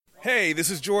Hey, this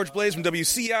is George Blaze from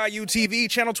WCIU-TV,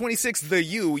 Channel 26, The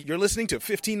U. You're listening to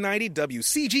 1590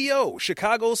 WCGO,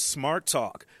 Chicago's Smart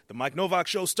Talk. The Mike Novak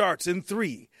Show starts in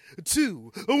 3,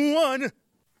 2, 1.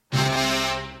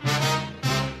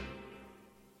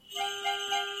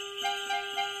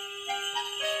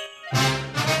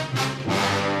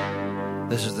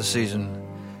 This is the season.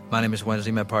 My name is Wednesday.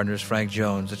 My partner is Frank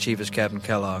Jones. The chief is Captain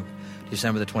Kellogg.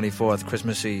 December the 24th,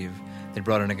 Christmas Eve. They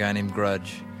brought in a guy named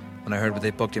Grudge. When I heard what they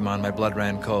booked him on, my blood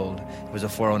ran cold. It was a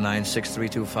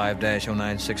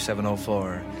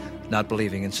 409-6325-096704. Not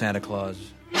believing in Santa Claus.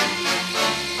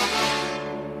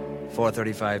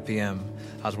 4:35 p.m.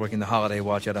 I was working the holiday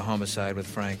watch at a homicide with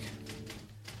Frank.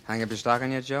 Hang up your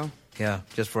stocking yet, Joe? Yeah,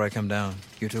 just before I come down.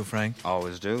 You too, Frank?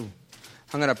 Always do.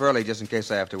 Hung it up early just in case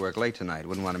I have to work late tonight.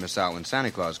 Wouldn't want to miss out when Santa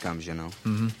Claus comes, you know.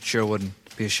 Mm-hmm. Sure wouldn't.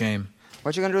 Be a shame.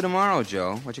 What you gonna do tomorrow,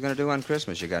 Joe? What you gonna do on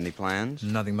Christmas? You got any plans?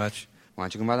 Nothing much. Why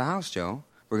don't you come by the house, Joe?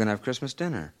 We're gonna have Christmas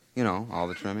dinner. You know, all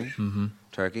the trimmings. Mm-hmm.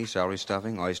 Turkey, celery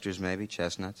stuffing, oysters maybe,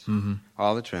 chestnuts. Mm-hmm.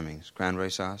 All the trimmings. Cranberry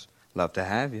sauce. Love to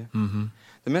have you. Mm-hmm.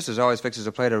 The missus always fixes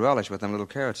a plate of relish with them little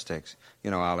carrot sticks.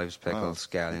 You know, olives, pickles,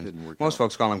 scallions. Most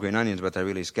folks call them green onions, but they're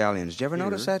really scallions. Did you ever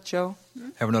notice that, Joe?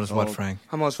 Ever notice what, Frank?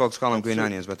 How most folks call them green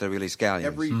onions, but they're really scallions.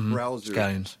 Every browser.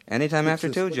 Scallions. Anytime after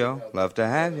 2, Joe. Love to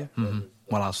have you. Mm-hmm.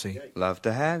 Well, I'll see. Love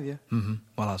to have you. Mm-hmm.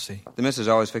 Well, I'll see. The missus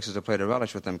always fixes a plate of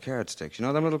relish with them carrot sticks. You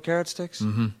know them little carrot sticks?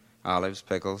 Mm-hmm. Olives,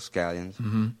 pickles, scallions.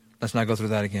 Mm-hmm. Let's not go through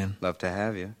that again. Love to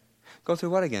have you. Go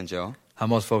through what again, Joe? How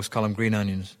most folks call them green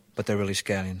onions, but they're really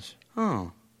scallions.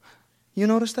 Oh. You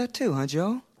noticed that too, huh,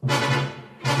 Joe?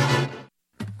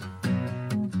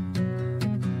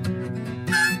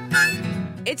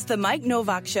 It's the Mike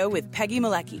Novak Show with Peggy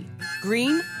Malecki.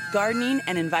 Green, gardening,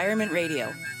 and environment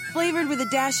radio. Flavored with a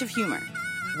dash of humor.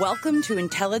 Welcome to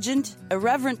intelligent,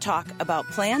 irreverent talk about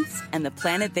plants and the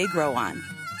planet they grow on.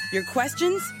 Your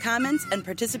questions, comments, and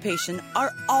participation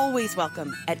are always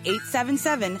welcome at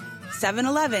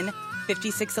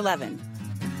 877-711-5611.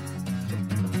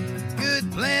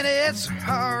 Good planets are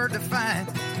hard to find.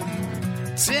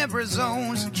 Temperate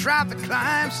zones and tropic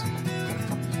climes.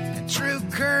 And true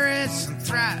currents and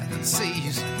thriving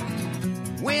seas.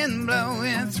 Wind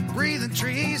blowing through breathing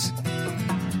trees.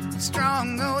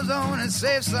 Strong ozone and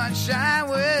safe sunshine.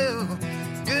 Well,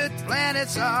 good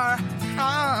planets are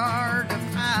hard to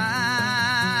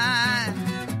find.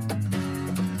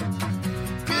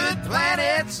 Good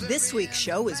planets. This week's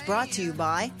show is brought to you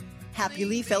by Happy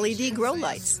Leaf LED Grow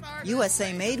Lights,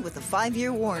 USA made with a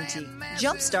 5-year warranty.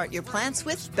 Jumpstart your plants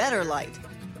with better light.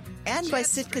 And by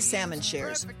Sitka Salmon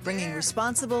Shares, bringing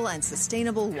responsible and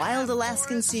sustainable wild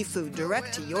Alaskan seafood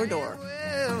direct to your door.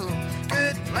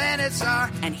 Good planets are.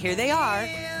 And here they are,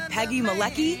 Peggy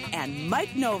Malecki and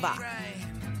Mike Novak.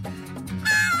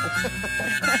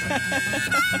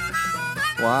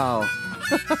 Wow.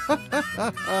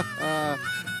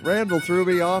 Randall threw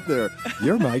me off there.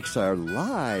 Your mics are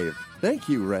live. Thank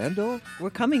you, Randall. We're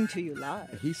coming to you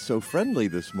live. He's so friendly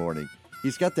this morning.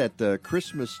 He's got that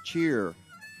Christmas cheer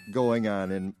going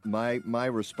on, and my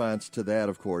response to that,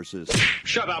 of course, is...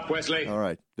 Shut up, Wesley. All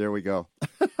right, there we go.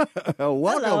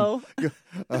 Welcome.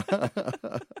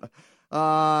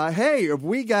 Hey,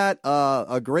 we got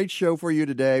a great show for you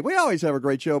today. We always have a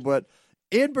great show, but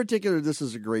in particular, this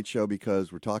is a great show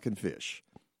because we're talking fish.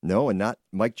 No, and not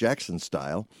Mike Jackson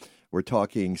style. We're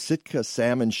talking Sitka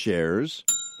Salmon Shares,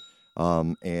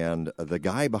 and the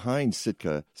guy behind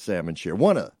Sitka Salmon Share,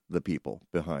 one of the people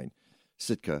behind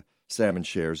Sitka Salmon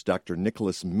Shares, Dr.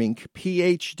 Nicolaas Mink,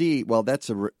 Ph.D. Well, that's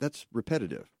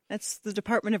repetitive. That's the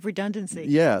Department of Redundancy.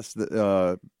 Yes,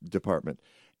 the department.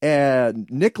 And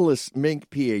Nicolaas Mink,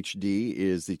 Ph.D.,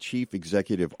 is the Chief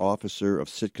Executive Officer of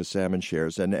Sitka Salmon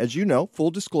Shares. And as you know, full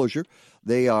disclosure,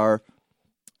 they are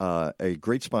a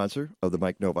great sponsor of the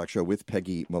Mike Novak Show with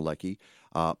Peggy Malecki.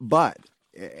 But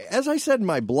as I said in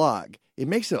my blog, it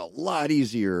makes it a lot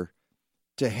easier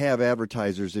to have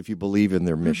advertisers if you believe in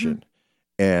their mission. Mm-hmm.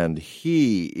 And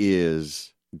he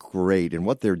is great, and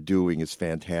what they're doing is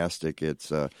fantastic.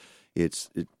 It's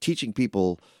teaching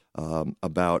people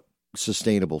about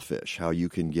sustainable fish, how you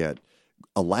can get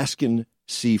Alaskan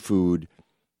seafood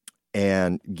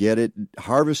and get it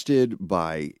harvested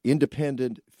by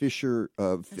independent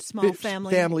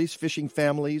families, fishing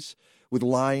families with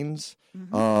lines,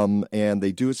 and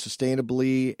they do it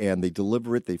sustainably, and they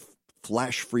deliver it. They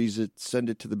flash freeze it, send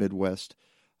it to the Midwest,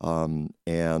 and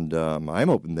I'm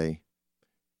hoping they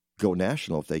go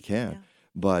national if they can. Yeah.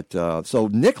 But so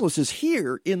Nicolaas is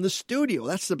here in the studio.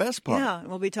 That's the best part. Yeah,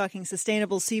 we'll be talking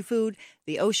sustainable seafood,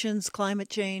 the oceans, climate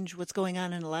change, what's going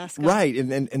on in Alaska. Right,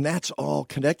 and that's all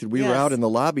connected. We were out in the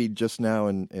lobby just now,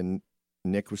 and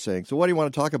Nick was saying, so what do you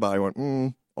want to talk about? I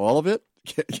went, All of it?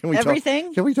 Can we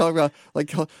Everything? Can we talk about,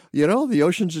 like, the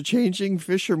oceans are changing,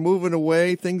 fish are moving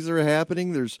away, things are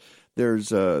happening. There's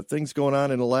things going on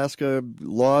in Alaska,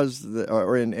 laws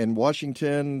or in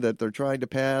Washington that they're trying to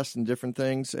pass and different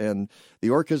things. And the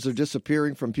orcas are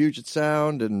disappearing from Puget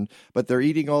Sound, but they're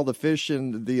eating all the fish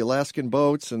in the Alaskan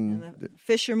boats. And the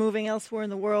fish are moving elsewhere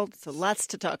in the world, so lots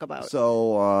to talk about.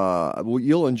 So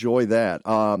you'll enjoy that.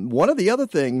 One of the other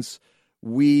things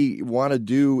we want to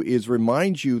do is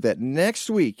remind you that next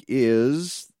week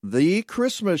is the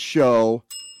Christmas show.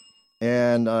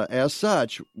 And as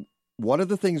such, one of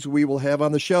the things we will have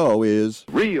on the show is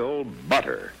real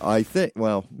butter. I think,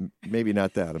 well, maybe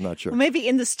not that. I'm not sure. Well, maybe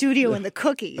in the studio and the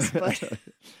cookies. But,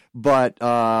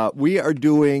 but we are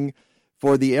doing,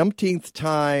 for the umpteenth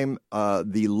time,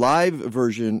 the live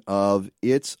version of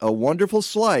It's a Wonderful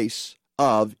Slice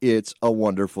of It's a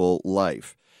Wonderful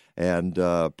Life. And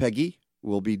Peggy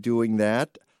will be doing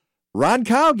that. Ron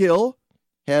Cowgill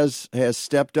has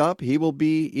stepped up. He will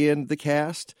be in the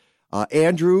cast.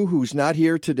 Andrew, who's not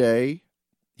here today,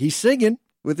 he's singing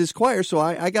with his choir, so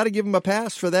I got to give him a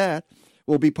pass for that.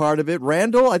 Will be part of it.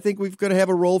 Randall, I think we're going to have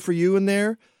a role for you in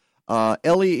there.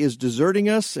 Ellie is deserting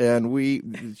us,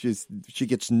 and she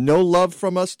gets no love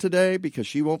from us today because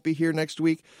she won't be here next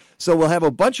week. So we'll have a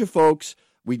bunch of folks.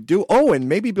 We do. Oh, and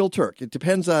maybe Bill Turk. It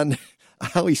depends on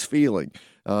how he's feeling.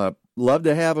 Love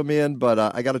to have him in, but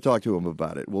I got to talk to him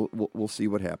about it. We'll see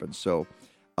what happens. So,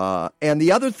 and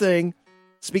the other thing.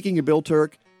 Speaking of Bill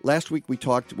Turk, last week we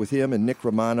talked with him and Nick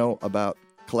Romano about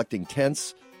collecting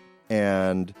tents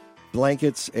and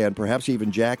blankets and perhaps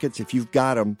even jackets. If you've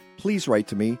got them, please write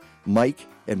to me, Mike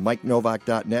at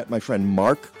MikeNovak.net. My friend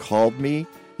Mark called me.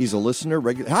 He's a listener.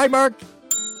 Hi, Mark.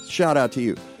 Shout out to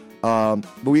you. But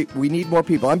we need more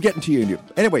people. I'm getting to you.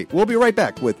 Anyway, we'll be right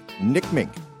back with Nick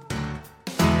Mink.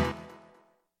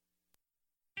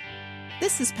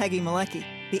 this is Peggy Malecki.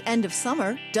 The end of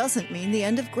summer doesn't mean the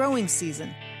end of growing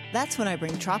season. That's when I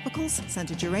bring tropicals,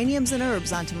 scented geraniums, and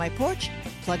herbs onto my porch,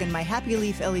 plug in my Happy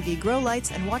Leaf LED grow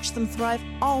lights, and watch them thrive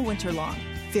all winter long.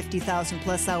 50,000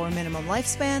 plus hour minimum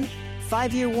lifespan,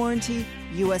 5-year warranty,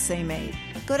 USA made.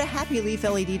 Go to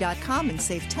happyleafled.com and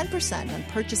save 10% on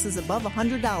purchases above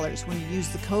 $100 when you use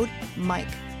the code MIKE.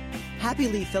 Happy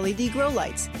Leaf LED grow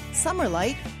lights. Summer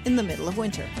light in the middle of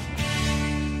winter.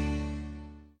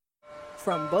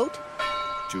 From boat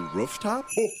to rooftop?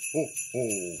 Ho, ho, ho.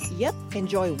 Yep,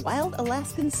 enjoy wild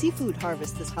Alaskan seafood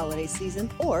harvest this holiday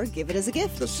season or give it as a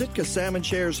gift. The Sitka Salmon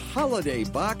Shares Holiday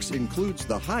Box includes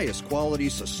the highest quality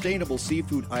sustainable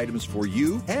seafood items for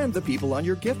you and the people on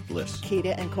your gift list.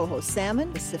 Kita and coho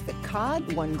salmon, Pacific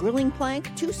cod, 1 grilling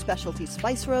plank, 2 specialty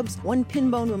spice rubs, 1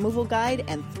 pinbone removal guide,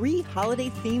 and 3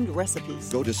 holiday-themed recipes.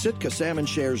 Go to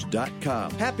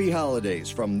SitkaSalmonShares.com. Happy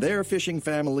holidays from their fishing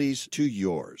families to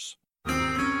yours.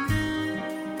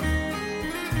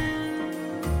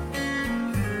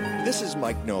 This is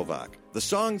Mike Novak. The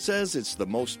song says it's the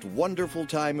most wonderful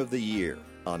time of the year,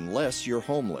 unless you're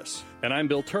homeless. And I'm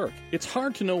Bill Turk. It's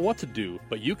hard to know what to do,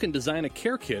 but you can design a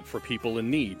care kit for people in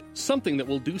need, something that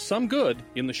will do some good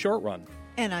in the short run.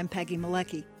 And I'm Peggy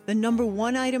Malecki. The number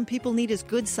one item people need is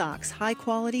good socks, high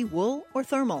quality wool or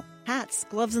thermal. Hats,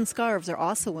 gloves, and scarves are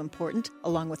also important,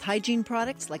 along with hygiene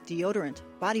products like deodorant,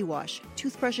 body wash,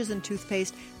 toothbrushes and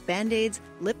toothpaste, Band-Aids,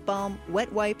 lip balm,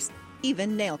 wet wipes,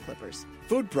 even nail clippers.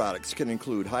 Food products can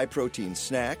include high-protein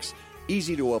snacks,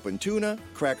 easy-to-open tuna,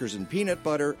 crackers and peanut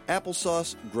butter,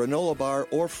 applesauce, granola bar,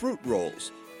 or fruit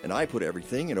rolls. And I put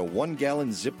everything in a 1-gallon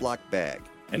Ziploc bag.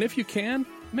 And if you can,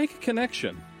 make a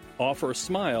connection. Offer a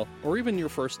smile or even your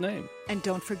first name. And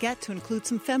don't forget to include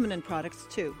some feminine products,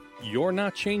 too. You're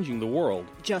not changing the world.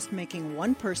 Just making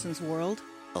one person's world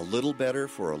a little better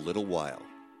for a little while.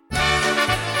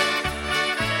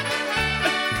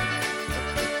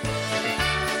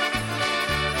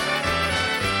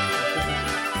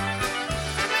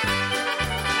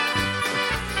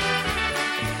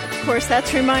 Of course,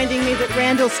 that's reminding me that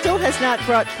Randall still has not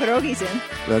brought pierogies in.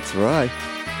 That's right.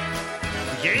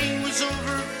 The game was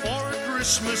over for a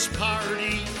Christmas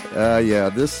party. Yeah,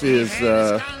 this is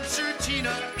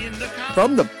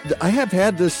from the. I have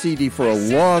had this CD for a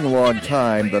long, long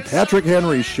time. The Patrick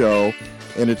Henry Show,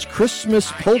 and it's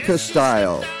Christmas polka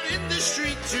style. In the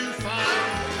street to find.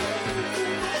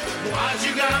 Vlad,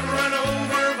 you got run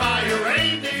over by a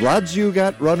reindeer. Vlad, you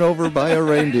got run over by a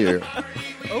reindeer.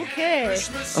 Okay.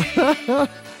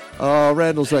 Oh,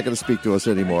 Randall's not going to speak to us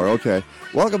anymore. Okay.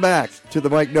 Welcome back to the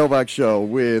Mike Novak Show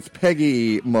with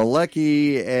Peggy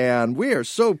Malecki, and we are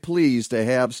so pleased to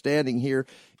have standing here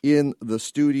in the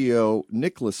studio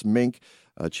Nicolaas Mink.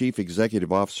 Chief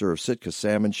Executive Officer of Sitka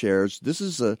Salmon Shares. This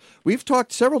is we've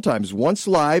talked several times, once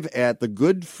live at the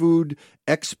Good Food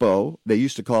Expo. They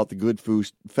used to call it the Good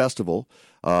Food Festival,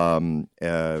 put on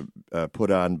by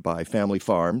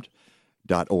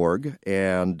familyfarmed.org.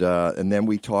 And then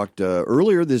we talked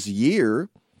earlier this year,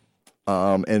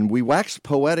 and we waxed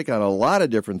poetic on a lot of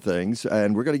different things,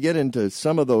 and we're going to get into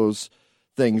some of those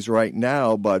things right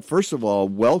now. But first of all,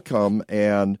 welcome,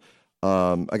 and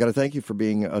I got to thank you for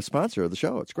being a sponsor of the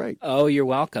show. It's great. Oh, you're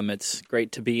welcome. It's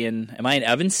great to be in. Am I in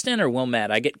Evanston or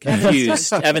Wilmette? I get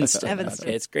confused. Evanston.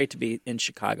 Okay, it's great to be in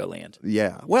Chicagoland.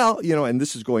 Yeah. Well, and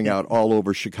this is going out all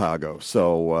over Chicago.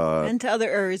 So and to other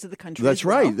areas of the country. That's as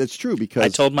well. right. That's true. Because I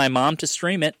told my mom to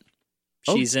stream it.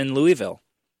 She's in Louisville.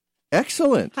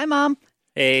 Excellent. Hi, Mom.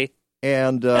 Hey.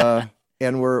 And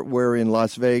and we're in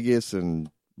Las Vegas and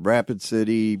Rapid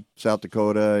City, South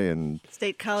Dakota, and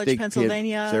State College,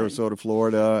 Pennsylvania, Sarasota,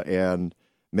 Florida, and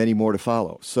many more to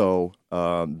follow. So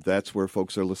that's where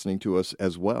folks are listening to us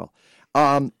as well.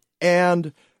 And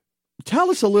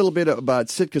tell us a little bit about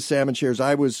Sitka Salmon Shares.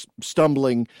 I was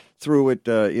stumbling through it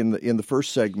in the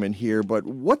first segment here, but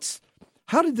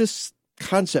how did this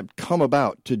concept come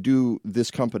about to do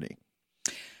this company?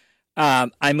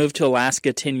 I moved to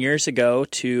Alaska 10 years ago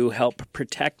to help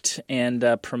protect and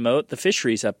promote the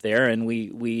fisheries up there, and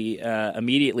we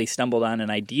immediately stumbled on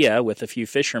an idea with a few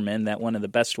fishermen that one of the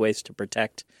best ways to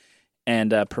protect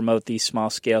and promote these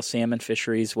small-scale salmon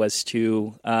fisheries was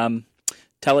to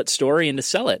tell its story and to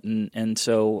sell it. And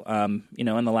so,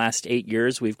 in the last 8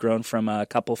 years, we've grown from a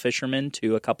couple fishermen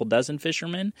to a couple dozen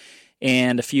fishermen,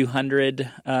 and a few hundred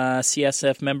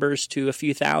CSF members to a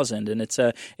few thousand. And it's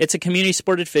a community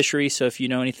supported fishery. So if you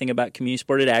know anything about community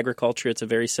supported agriculture, it's a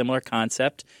very similar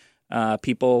concept.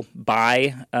 People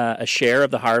buy a share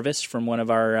of the harvest from one of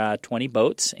our 20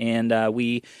 boats, and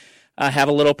we have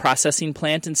a little processing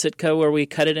plant in Sitka where we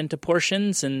cut it into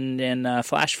portions and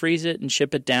flash freeze it and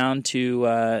ship it down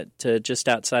to just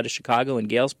outside of Chicago in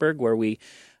Galesburg, where we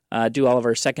do all of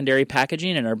our secondary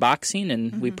packaging and our boxing,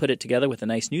 and we put it together with a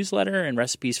nice newsletter and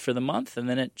recipes for the month, and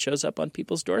then it shows up on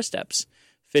people's doorsteps,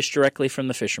 fished directly from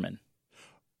the fishermen.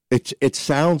 It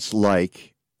sounds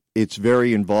like it's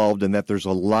very involved and that there's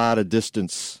a lot of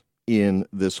distance in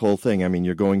this whole thing. I mean,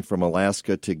 you're going from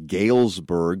Alaska to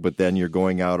Galesburg, but then you're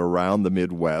going out around the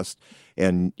Midwest,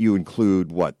 and you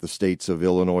include, the states of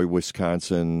Illinois,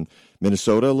 Wisconsin,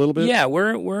 Minnesota a little bit? Yeah,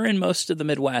 we're in most of the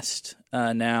Midwest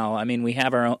now. I mean, we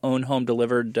have our own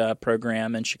home-delivered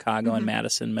program in Chicago and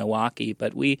Madison, Milwaukee,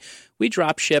 but we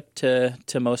drop ship to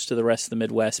most of the rest of the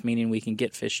Midwest, meaning we can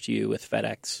get fish to you with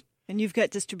FedEx. And you've got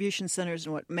distribution centers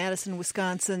in Madison,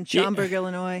 Wisconsin, Schaumburg,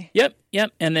 Illinois. Yep,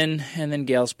 and then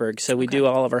Galesburg. So we do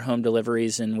all of our home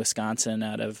deliveries in Wisconsin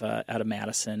out of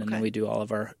Madison, and then we do all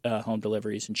of our home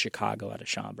deliveries in Chicago out of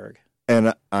Schaumburg.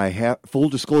 And I have full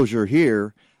disclosure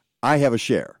here. I have a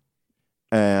share,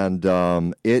 and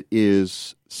it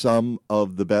is some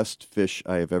of the best fish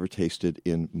I have ever tasted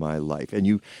in my life. And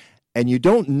you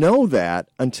don't know that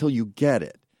until you get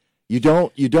it. You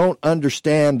don't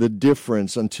understand the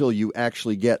difference until you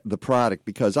actually get the product,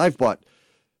 because I've bought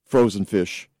frozen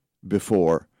fish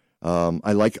before.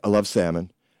 I love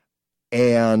salmon,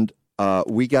 and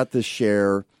we got this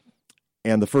share,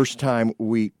 and the first time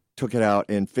we took it out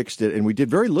and fixed it, and we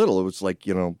did very little. It was like,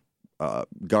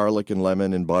 garlic and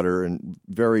lemon and butter and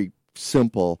very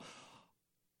simple.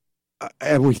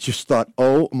 And we just thought,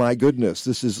 oh my goodness,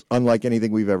 this is unlike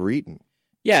anything we've ever eaten.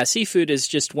 Yeah, seafood is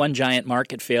just one giant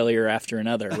market failure after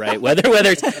another, right? Whether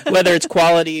it's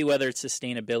quality, whether it's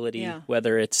sustainability,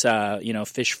 whether it's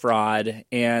fish fraud,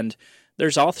 and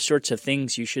there's all sorts of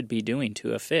things you should be doing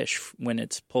to a fish when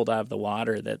it's pulled out of the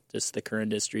water that just the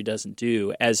current industry doesn't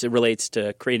do as it relates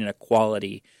to creating a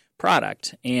quality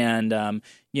product. And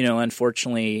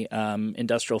unfortunately,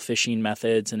 industrial fishing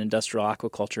methods and industrial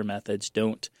aquaculture methods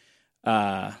don't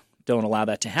allow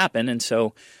that to happen, and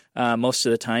so. Most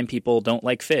of the time, people don't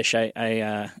like fish.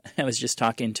 I was just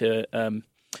talking to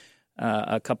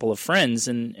a couple of friends,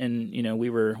 and we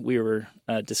were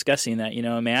discussing that.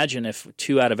 Imagine if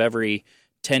 2 out of every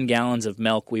 10 gallons of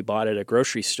milk we bought at a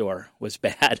grocery store was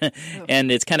bad,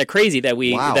 and it's kind of crazy that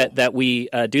we that we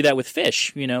do that with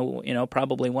fish.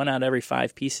 Probably 1 out of every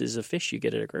 5 pieces of fish you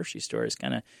get at a grocery store is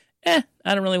kind of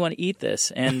I don't really want to eat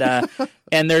this. And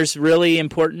and there's really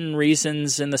important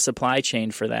reasons in the supply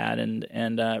chain for that.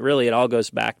 And really it all goes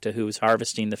back to who's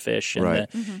harvesting the fish and Right.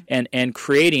 and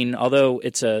creating, although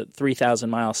it's a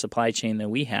 3,000-mile supply chain that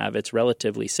we have, it's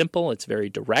relatively simple. It's very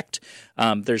direct.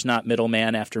 There's not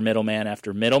middleman after middleman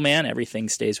after middleman. Everything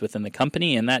stays within the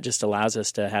company, and that just allows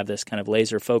us to have this kind of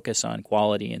laser focus on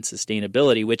quality and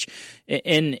sustainability, which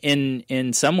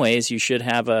in some ways you should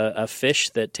have a fish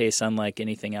that tastes unlike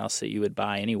anything else that you would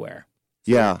buy anywhere.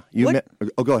 Yeah.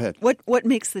 Go ahead. What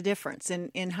makes the difference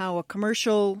in how a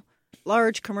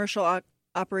large commercial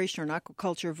operation or an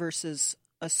aquaculture versus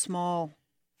a small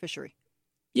fishery?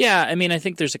 Yeah, I mean, I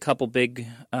think there's a couple big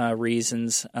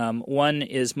reasons. One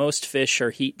is most fish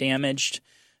are heat damaged,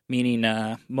 meaning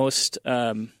most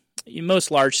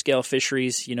large-scale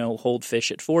fisheries, hold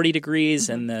fish at 40 degrees,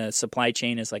 and the supply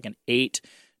chain is like an 8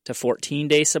 to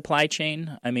 14-day supply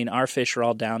chain. I mean, our fish are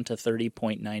all down to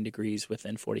 30.9 degrees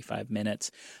within 45 minutes.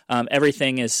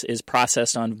 Everything is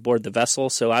processed on board the vessel,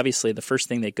 so obviously the first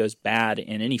thing that goes bad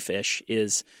in any fish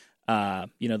is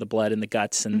the blood and the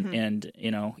guts, and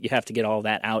you have to get all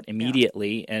that out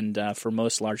immediately. Yeah. And for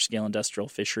most large-scale industrial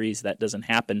fisheries, that doesn't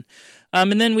happen.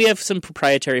 And then we have some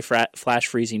proprietary flash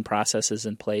freezing processes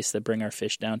in place that bring our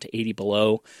fish down to 80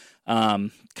 below,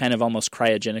 kind of almost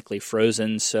cryogenically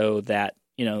frozen, so that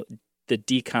the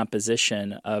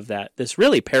decomposition of this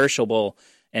really perishable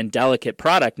and delicate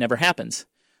product never happens.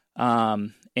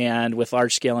 And with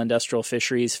large-scale industrial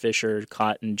fisheries, fish are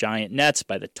caught in giant nets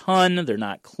by the ton. They're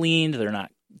not cleaned. They're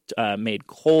not made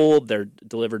cold. They're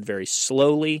delivered very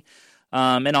slowly.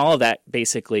 And all of that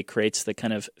basically creates the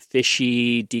kind of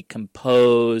fishy,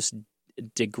 decomposed,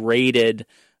 degraded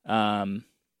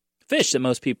fish that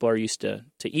most people are used to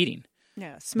eating.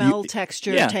 Yeah, smell,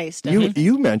 texture, taste.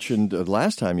 You mentioned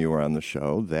last time you were on the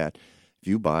show that if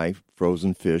you buy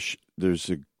frozen fish, there's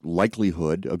a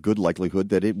good likelihood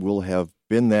that it will have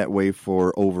been that way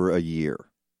for over a year.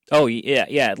 Oh, yeah,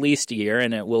 at least a year,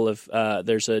 and it will have.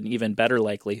 There's an even better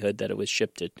likelihood that it was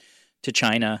shipped to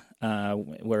China,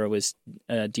 where it was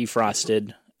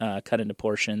defrosted, cut into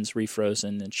portions,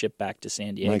 refrozen, and shipped back to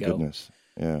San Diego. My goodness,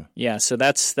 yeah. Yeah, so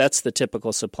that's the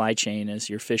typical supply chain. Is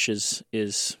your fish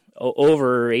is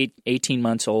over 18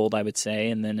 months old, I would say,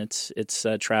 and then it's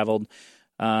traveled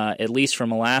at least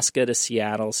from Alaska to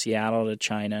Seattle, Seattle to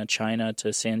China, China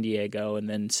to San Diego, and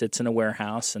then sits in a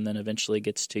warehouse, and then eventually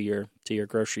gets to your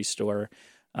grocery store,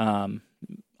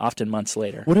 often months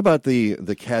later. What about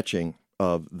the catching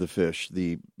of the fish?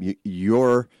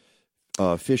 Your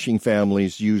fishing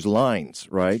families use lines,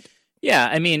 right? Yeah,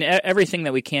 I mean, everything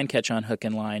that we can catch on hook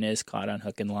and line is caught on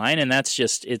hook and line, and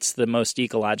it's the most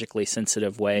ecologically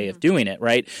sensitive way of doing it,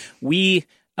 right?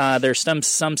 There's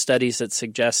some studies that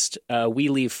suggest we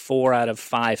leave 4 out of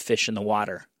 5 fish in the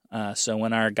water. So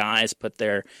when our guys put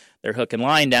their hook and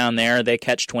line down there, they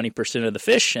catch 20% of the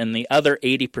fish, and the other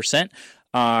 80%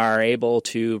 are able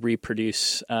to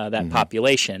reproduce that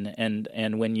population.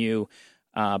 And when you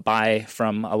buy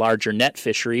from a larger net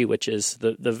fishery, which is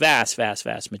the vast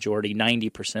majority,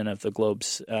 90% of the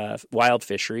globe's wild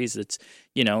fisheries, it's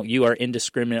you are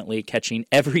indiscriminately catching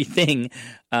everything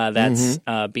that's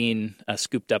being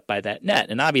scooped up by that net.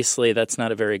 And obviously that's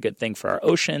not a very good thing for our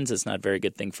oceans. It's not a very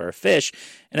good thing for our fish.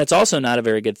 And it's also not a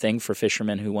very good thing for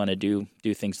fishermen who want to do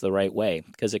things the right way,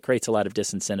 because it creates a lot of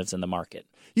disincentives in the market.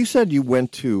 You said you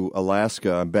went to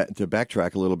Alaska, to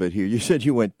backtrack a little bit here. You said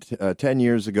you went 10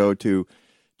 years ago to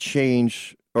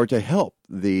change or to help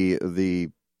the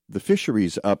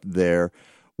fisheries up there.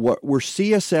 What were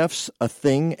CSFs a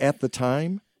thing at the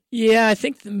time? Yeah, I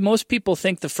think most people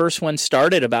think the first one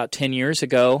started about 10 years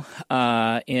ago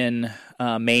in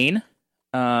Maine,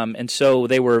 and so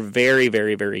they were very,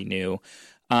 very, very new.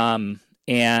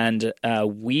 And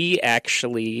we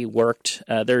actually worked.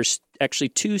 There's actually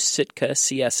 2 Sitka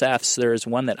CSFs. There's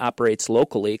one that operates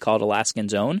locally called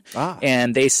Alaskan's Own,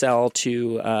 and they sell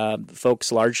to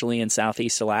folks largely in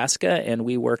Southeast Alaska, and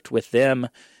we worked with them.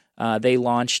 They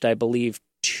launched, I believe,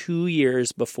 2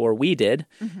 years before we did,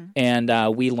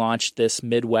 and we launched this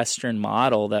Midwestern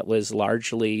model that was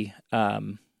largely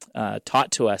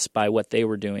taught to us by what they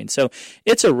were doing. So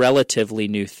it's a relatively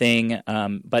new thing,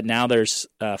 but now there's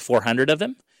 400 of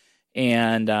them,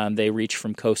 and they reach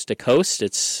from coast to coast.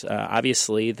 It's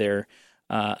obviously they're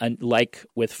like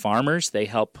with farmers, they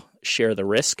help share the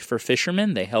risk for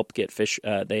fishermen. They help get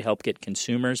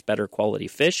consumers better quality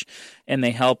fish, and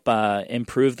they help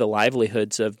improve the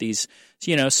livelihoods of these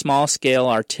small scale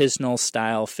artisanal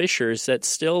style fishers that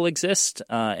still exist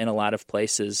in a lot of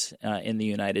places in the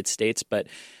United States, but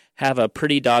have a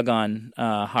pretty doggone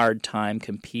hard time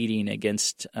competing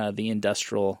against the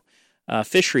industrial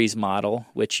fisheries model,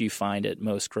 which you find at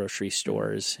most grocery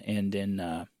stores and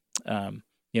in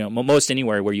most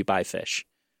anywhere where you buy fish.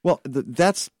 Well,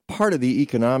 that's part of the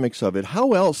economics of it.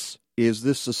 How else is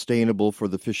this sustainable for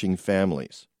the fishing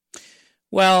families?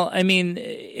 Well, I mean,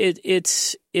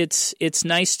 it's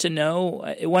nice to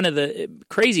know. One of the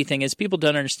crazy thing is people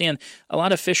don't understand. A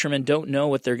lot of fishermen don't know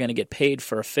what they're going to get paid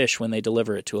for a fish when they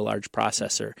deliver it to a large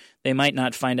processor. They might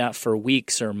not find out for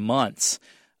weeks or months.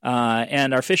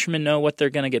 And our fishermen know what they're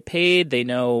going to get paid. They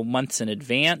know months in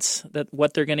advance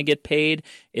what they're going to get paid.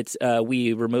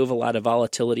 We remove a lot of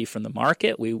volatility from the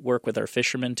market. We work with our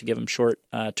fishermen to give them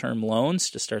short-term loans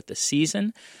to start the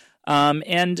season.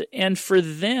 And for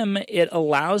them, it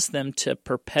allows them to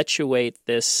perpetuate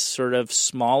this sort of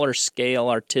smaller scale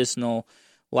artisanal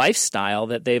lifestyle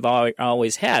that they've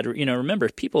always had. Remember,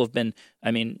 people have been,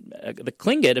 the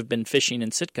Tlingit have been fishing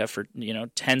in Sitka for,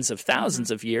 tens of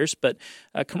thousands of years, but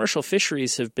commercial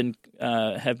fisheries have been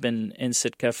in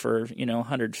Sitka for,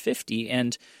 150.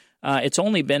 And it's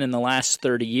only been in the last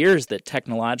 30 years that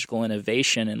technological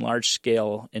innovation and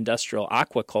large-scale industrial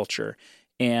aquaculture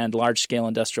and large-scale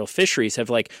industrial fisheries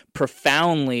have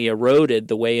profoundly eroded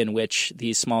the way in which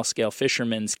these small-scale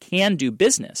fishermen can do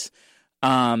business.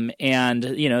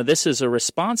 This is a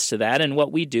response to that. And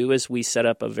what we do is we set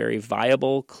up a very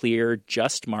viable, clear,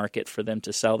 just market for them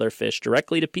to sell their fish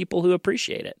directly to people who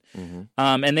appreciate it. Mm-hmm.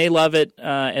 And they love it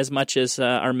as much as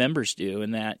our members do.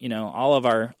 In that, all of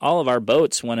our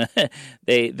boats want to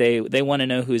they want to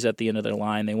know who's at the end of their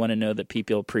line. They want to know that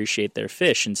people appreciate their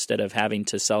fish instead of having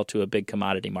to sell to a big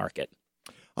commodity market.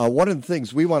 One of the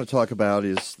things we want to talk about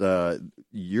is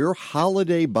your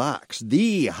holiday box,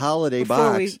 the holiday box.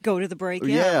 Before we go to the break,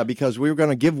 yeah, because we were going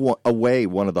to give away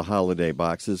one of the holiday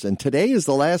boxes, and today is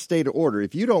the last day to order.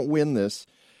 If you don't win this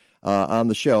on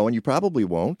the show, and you probably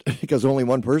won't because only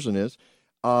one person is,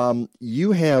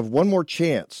 you have one more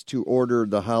chance to order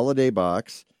the holiday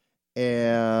box,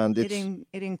 and it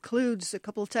includes a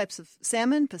couple of types of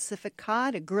salmon, Pacific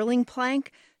cod, a grilling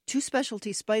plank, 2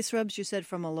 specialty spice rubs, you said,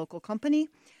 from a local company,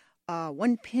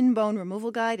 1 pin bone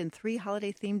removal guide, and 3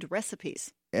 holiday-themed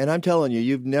recipes. And I'm telling you,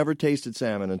 you've never tasted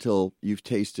salmon until you've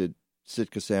tasted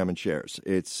Sitka Salmon Shares.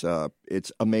 It's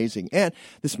amazing. And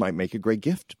this might make a great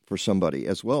gift for somebody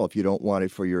as well if you don't want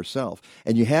it for yourself.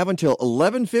 And you have until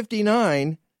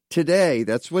 11:59 today.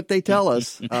 That's what they tell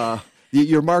us.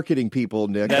 Your marketing people,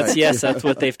 Nick. That's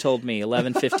what they've told me.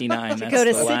 11:59. Go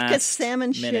to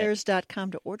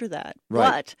SitkaSalmonShares.com to order that.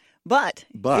 Right. But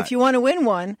if you want to win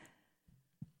one,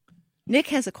 Nick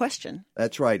has a question.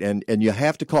 That's right, and you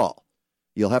have to call.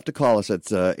 You'll have to call us at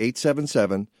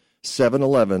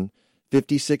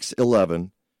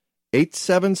 877-711-5611.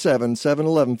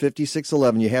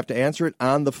 877-711-5611. You have to answer it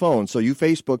on the phone. So you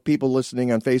Facebook people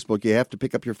listening on Facebook, you have to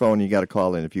pick up your phone and you got to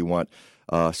call in if you want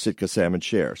Sitka Salmon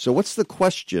Share. So what's the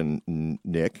question,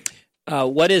 Nick?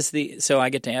 So I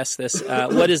get to ask this.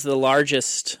 What is the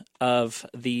largest of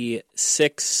the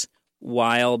 6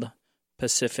 wild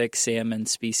Pacific salmon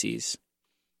species?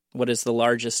 What is the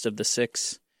largest of the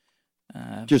 6?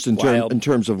 Just in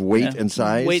terms of weight and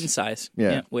size? Weight and size.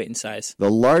 Yeah, weight and size. The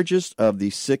largest of the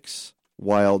 6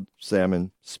 wild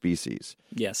salmon species.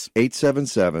 Yes.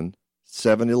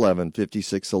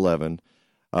 877-711-5611.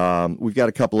 We've got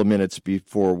a couple of minutes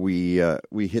before we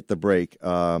hit the break.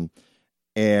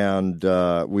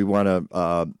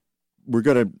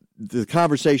 The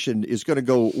conversation is going to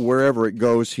go wherever it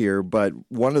goes here, but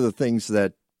one of the things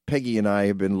that Peggy and I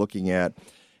have been looking at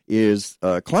is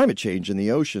climate change in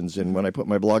the oceans. And when I put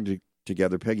my blog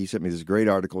together, Peggy sent me this great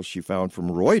article she found from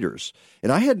Reuters. And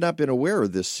I had not been aware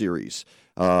of this series.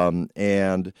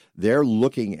 And they're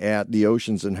looking at the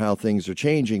oceans and how things are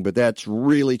changing, but that's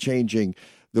really changing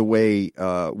the way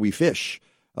we fish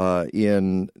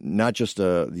in not just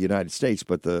the United States,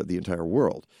 but the entire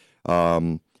world.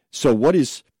 So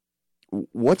what's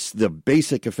the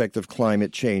basic effect of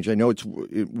climate change? I know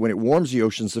when it warms the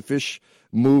oceans, the fish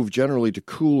move generally to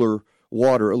cooler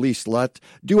water, at least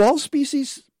do all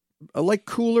species like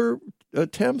cooler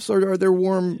temps, or are there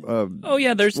warm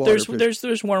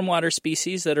there's warm water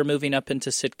species that are moving up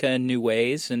into Sitka in new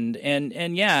ways, and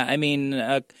yeah, I mean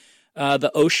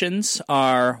the oceans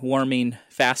are warming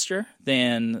faster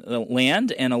than the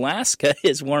land, and Alaska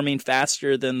is warming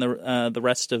faster than the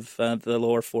rest of the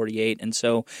lower 48, and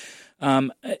so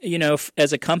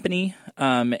as a company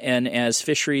and as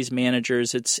fisheries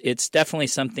managers, it's definitely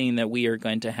something that we are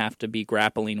going to have to be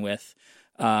grappling with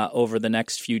over the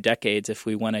next few decades if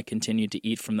we want to continue to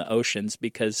eat from the oceans,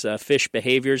 because fish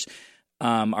behaviors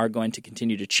are going to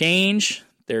continue to change.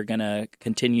 They're going to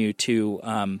continue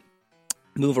to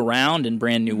move around in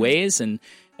brand new ways, and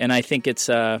And I think it's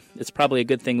probably a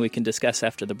good thing we can discuss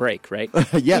after the break, right?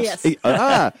 Yes.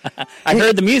 I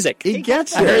heard the music. He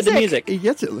gets it. I heard the music. He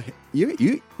gets it. You're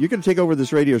going to take over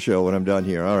this radio show when I'm done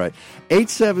here. All right.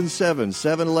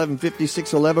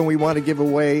 877-711-5611. We want to give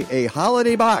away a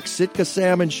holiday box, Sitka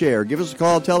Salmon Share. Give us a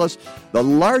call. Tell us the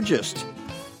largest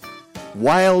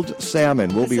wild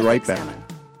salmon. We'll be right back. Salmon.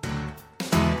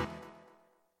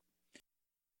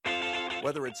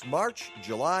 Whether it's March,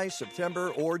 July, September,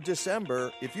 or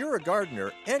December, if you're a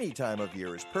gardener, any time of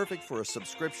year is perfect for a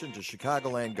subscription to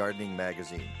Chicagoland Gardening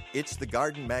Magazine. It's the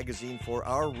garden magazine for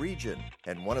our region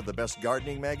and one of the best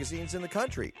gardening magazines in the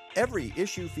country. Every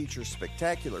issue features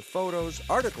spectacular photos,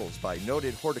 articles by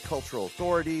noted horticultural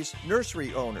authorities,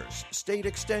 nursery owners, state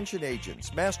extension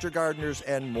agents, master gardeners,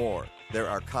 and more. There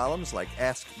are columns like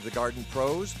Ask the Garden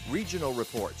Pros, regional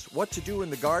reports, what to do in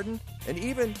the garden, and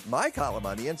even my column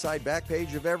on the inside back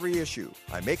page of every issue.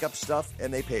 I make up stuff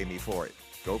and they pay me for it.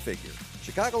 Go figure.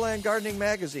 Chicagoland Gardening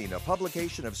Magazine, a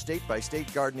publication of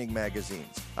state-by-state gardening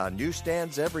magazines, on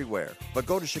newsstands everywhere. But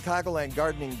go to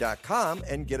chicagolandgardening.com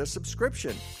and get a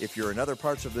subscription. If you're in other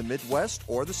parts of the Midwest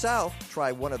or the South,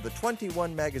 try one of the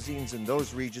 21 magazines in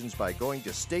those regions by going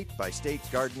to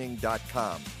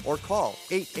statebystategardening.com or call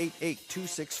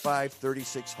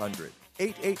 888-265-3600.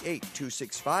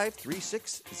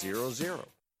 888-265-3600.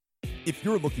 If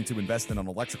you're looking to invest in an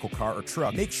electrical car or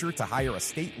truck, make sure to hire a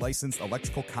state-licensed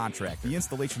electrical contractor. The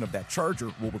installation of that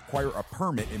charger will require a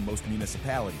permit in most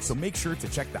municipalities, so make sure to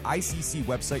check the ICC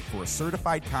website for a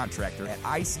certified contractor at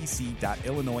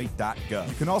icc.illinois.gov.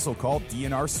 You can also call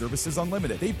DNR Services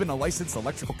Unlimited. They've been a licensed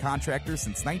electrical contractor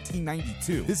since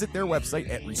 1992. Visit their website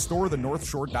at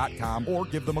restorethenorthshore.com or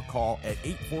give them a call at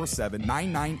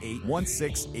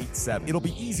 847-998-1687. It'll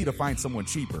be easy to find someone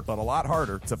cheaper, but a lot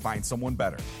harder to find someone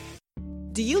better.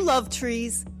 Do you love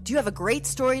trees? Do you have a great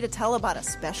story to tell about a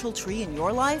special tree in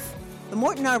your life? The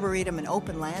Morton Arboretum and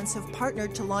Open Lands have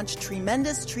partnered to launch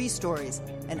Tremendous Tree Stories,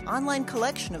 an online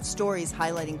collection of stories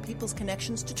highlighting people's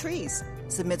connections to trees.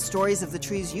 Submit stories of the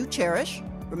trees you cherish,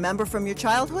 remember from your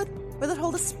childhood, or that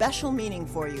hold a special meaning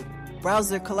for you. Browse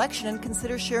their collection and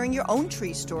consider sharing your own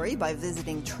tree story by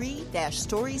visiting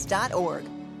tree-stories.org.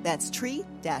 That's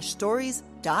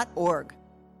tree-stories.org.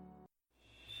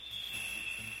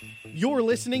 You're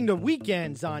listening to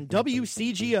Weekends on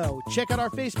WCGO. Check out our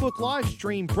Facebook live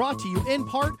stream brought to you in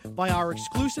part by our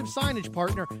exclusive signage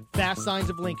partner, Fast Signs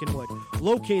of Lincolnwood.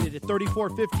 Located at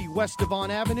 3450 West Devon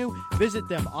Avenue, visit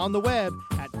them on the web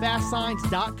at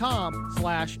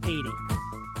fastsigns.com/80.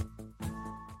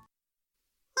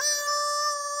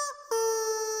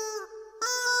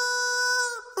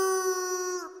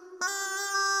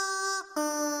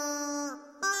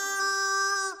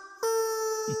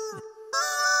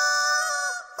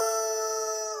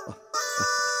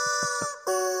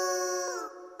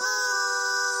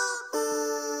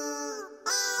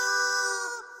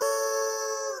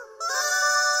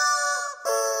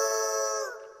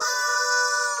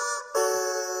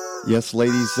 Yes,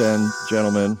 ladies and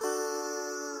gentlemen,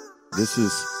 this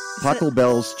is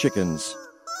Pachelbel's Chickens.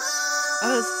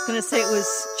 I was going to say it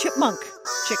was chipmunk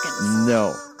chickens.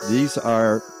 No, this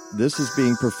is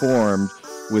being performed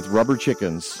with rubber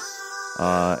chickens,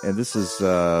 and this is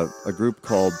a group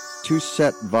called Two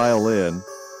Set Violin,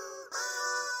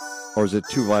 or is it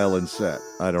Two Violin Set?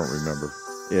 I don't remember.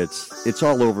 It's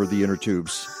all over the inner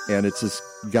tubes, and it's this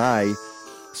guy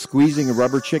squeezing a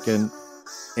rubber chicken,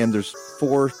 and there's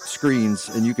 4 screens,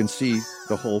 and you can see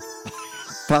the whole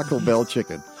Pachelbel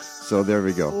chicken. So there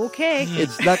we go. Okay.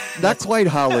 It's not quite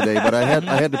holiday, but I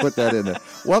had to put that in there.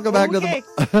 Welcome back to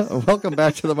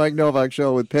the Mike Novak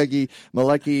Show with Peggy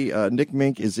Malecki. Nick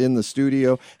Mink is in the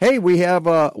studio. Hey, we have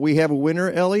a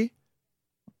winner, Ellie.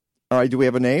 All right, do we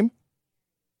have a name?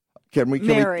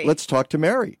 Mary. Let's talk to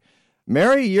Mary.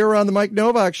 Mary, you're on the Mike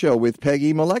Novak Show with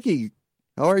Peggy Malecki.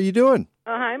 How are you doing?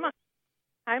 Oh, hi, Mike.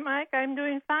 Hi, Mike. I'm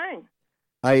doing fine.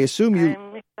 I assume you...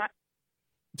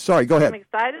 Sorry, go ahead. I'm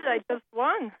excited. I just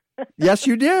won. Yes,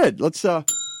 you did. Let's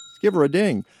give her a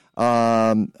ding.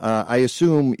 I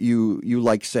assume you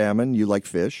like salmon. You like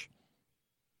fish.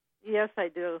 Yes, I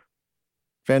do.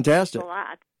 Fantastic. A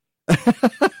lot.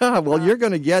 Well, you're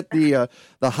going to get the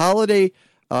holiday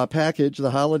package.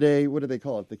 The holiday, what do they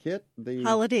call it? The kit? The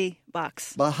holiday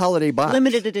box. The holiday box.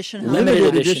 Limited edition.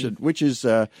 Limited edition. Which is,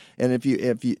 and if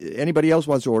you anybody else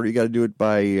wants to order, you got to do it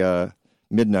by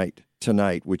midnight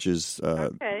tonight, which is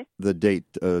the date.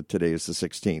 Today is the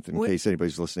 16th, in case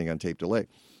anybody's listening on tape delay.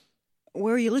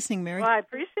 Where are you listening, Mary? Well, I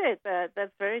appreciate that.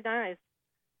 That's very nice.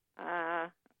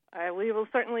 We will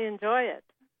certainly enjoy it.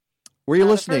 Where are you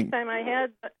listening? The first time I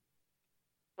had...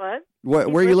 What?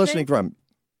 Where are you listening from?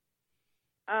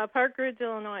 Park Ridge,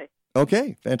 Illinois.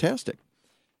 Okay, fantastic.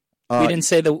 She didn't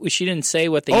say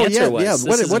what the answer was. Yeah,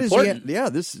 this is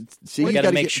important. See, we got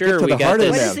to make get sure to we the got heart this.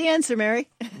 of What that. is the answer, Mary?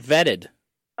 Vetted.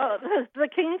 Oh, the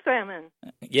king salmon.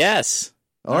 Yes.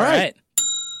 All right.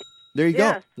 There you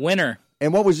Yes. go. Winner.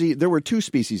 And what was there were two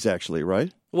species, actually,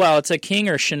 right? Well, it's a king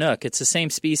or Chinook. It's the same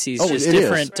species, Oh, just it is.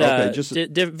 different Okay, just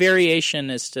variation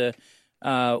as to.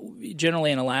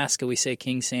 Generally in Alaska we say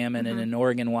king salmon, and in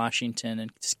Oregon, Washington,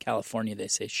 and California they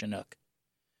say Chinook.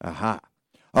 Aha.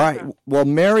 All right. Well,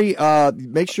 Mary,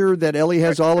 make sure that Ellie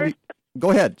has all of you.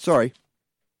 Go ahead. Sorry.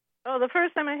 Oh, the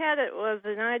first time I had it was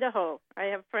in Idaho. I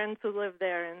have friends who live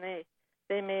there, and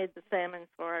they made the salmon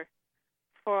for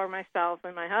myself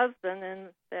and my husband, and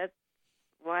that's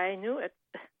why I knew it.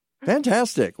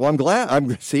 Fantastic. Well, I'm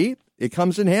glad. See, it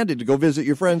comes in handy to go visit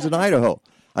your friends in Idaho.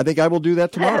 I think I will do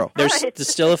that tomorrow. There's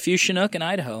still a few Chinook in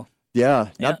Idaho. Yeah,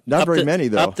 not very many,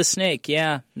 though. Up the Snake,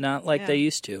 not like they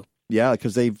used to. Yeah,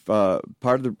 because they've part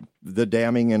of the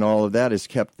damming and all of that has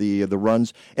kept the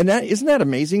runs. And isn't that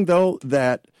amazing, though,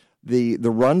 that the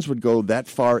runs would go that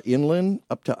far inland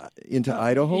into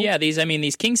Idaho? Yeah,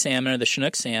 these king salmon or the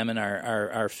Chinook salmon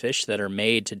are fish that are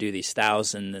made to do these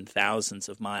thousands and thousands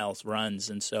of miles runs,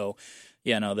 and so.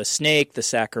 The Snake, the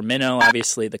Sacramento,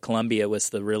 obviously the Columbia was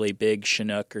the really big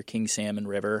Chinook or king salmon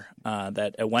river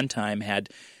that at one time had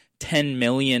 10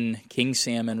 million king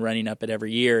salmon running up it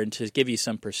every year. And to give you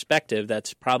some perspective,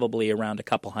 that's probably around a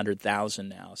couple 100,000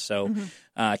 now. So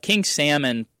king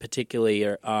salmon particularly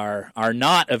are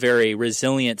not a very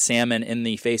resilient salmon in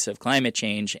the face of climate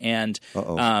change, and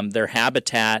their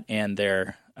habitat and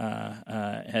their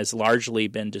has largely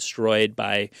been destroyed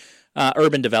by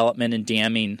urban development and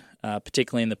damming,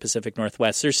 particularly in the Pacific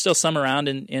Northwest. There's still some around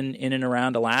in and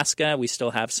around Alaska. We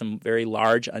still have some very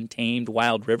large, untamed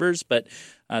wild rivers, but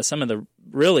some of the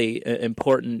really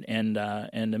important and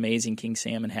amazing king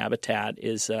salmon habitat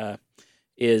is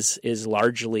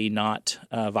largely not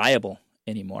viable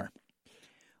anymore.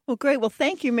 Well, great. Well,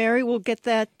 thank you, Mary. We'll get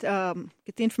the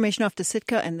information off to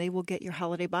Sitka, and they will get your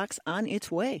holiday box on its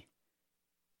way.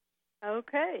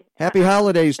 Okay. Happy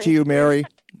holidays to you, Mary.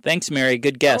 Thanks, Mary.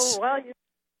 Good guess. Oh,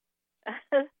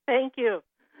 well, thank you.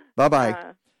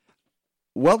 Bye-bye.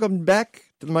 Welcome back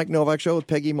to the Mike Novak Show with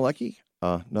Peggy Malecki,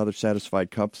 another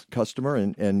satisfied customer.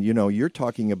 And you're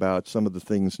talking about some of the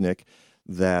things, Nick,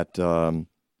 that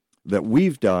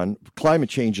we've done. Climate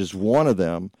change is one of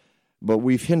them, but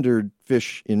we've hindered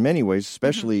fish in many ways,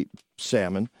 especially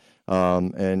salmon.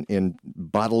 And in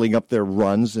bottling up their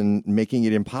runs and making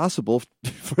it impossible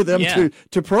for them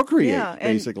to procreate,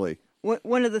 basically.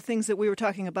 One of the things that we were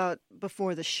talking about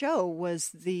before the show was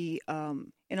the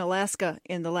in Alaska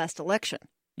in the last election.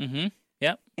 Mm-hmm.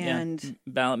 Yep. And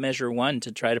ballot measure 1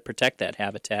 to try to protect that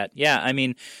habitat. Yeah, I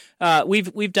mean,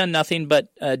 we've done nothing but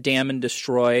dam and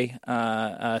destroy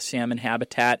salmon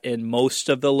habitat in most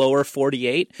of the lower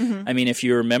 48. Mm-hmm. I mean, if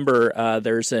you remember,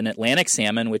 there's an Atlantic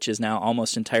salmon, which is now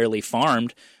almost entirely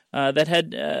farmed, that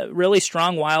had really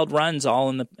strong wild runs all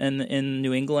in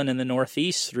New England and the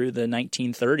Northeast through the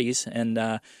 1930s,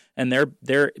 and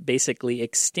they're basically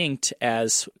extinct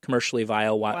as commercially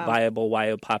viable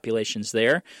wild populations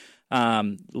there.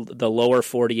 The lower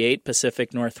 48,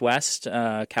 Pacific Northwest,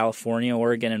 California,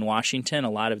 Oregon, and Washington, a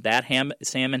lot of that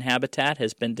salmon habitat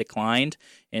has been declined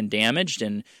and damaged,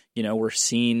 and we're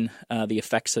seeing the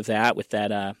effects of that with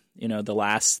that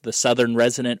the southern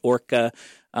resident orca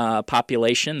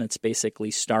population that's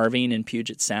basically starving in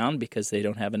Puget Sound because they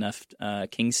don't have enough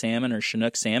king salmon or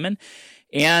Chinook salmon.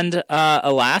 And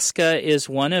Alaska is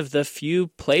one of the few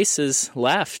places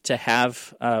left to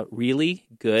have really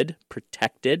good,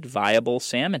 protected, viable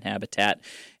salmon habitat.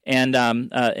 And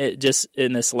it just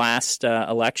in this last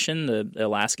election, the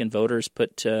Alaskan voters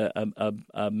put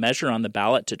a measure on the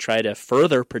ballot to try to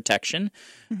further protect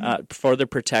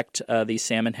these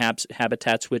salmon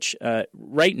habitats, which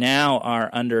right now are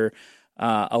under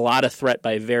a lot of threat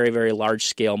by very, very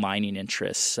large-scale mining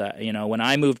interests. When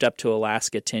I moved up to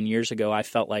Alaska 10 years ago, I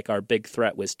felt like our big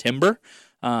threat was timber.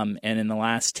 And in the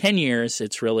last 10 years,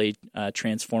 it's really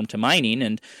transformed to mining.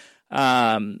 And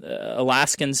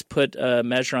Alaskans put a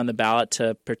measure on the ballot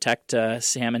to protect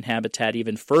salmon habitat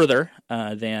even further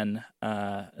than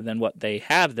what they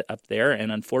have up there.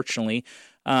 And unfortunately,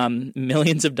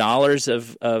 millions of dollars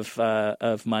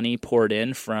of money poured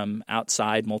in from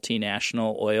outside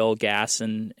multinational oil, gas,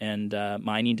 and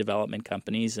mining development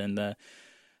companies, and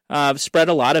spread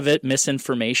a lot of it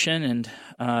misinformation. And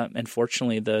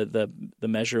unfortunately, the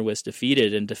measure was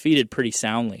defeated pretty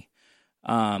soundly.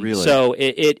 Really? So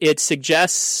it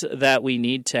suggests that we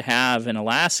need to have in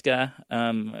Alaska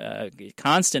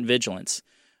constant vigilance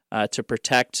to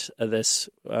protect this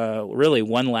really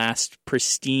one last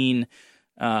pristine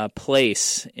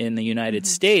place in the United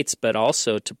States, but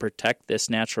also to protect this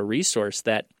natural resource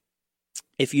that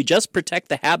if you just protect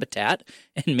the habitat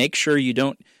and make sure you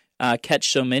don't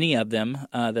catch so many of them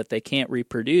that they can't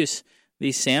reproduce,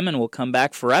 these salmon will come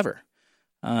back forever.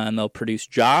 And they'll produce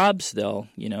jobs. They'll,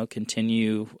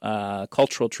 continue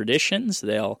cultural traditions.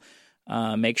 They'll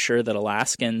make sure that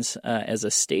Alaskans, as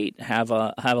a state, have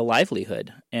a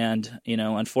livelihood. And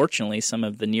unfortunately, some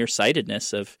of the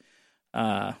nearsightedness of,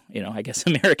 I guess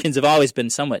Americans have always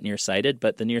been somewhat nearsighted,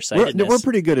 but the nearsightedness we're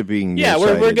pretty good at being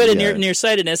nearsighted. Yeah, we're good at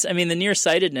nearsightedness. I mean, the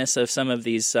nearsightedness of some of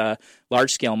these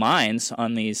large scale mines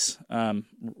on these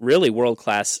really world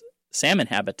class salmon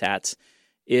habitats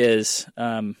is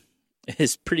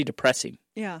pretty depressing.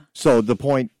 Yeah. So the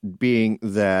point being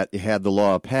that had the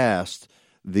law passed,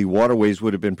 the waterways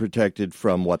would have been protected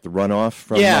from what, the runoff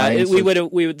from mines?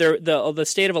 The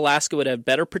state of Alaska would have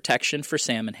better protection for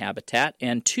salmon habitat,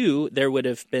 and two, there would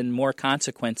have been more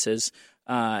consequences,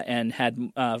 and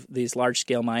had these large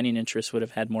scale mining interests would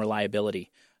have had more liability.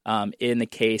 In the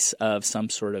case of some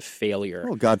sort of failure.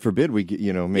 Oh, God forbid we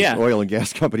make oil and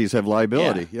gas companies have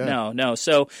liability. Yeah. No.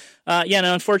 So,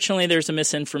 unfortunately, there's a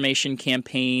misinformation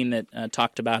campaign that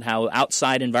talked about how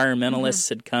outside environmentalists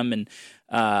had come and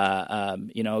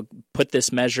put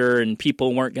this measure, and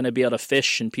people weren't going to be able to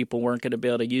fish, and people weren't going to be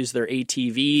able to use their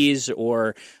ATVs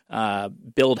or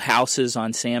build houses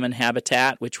on salmon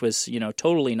habitat, which was,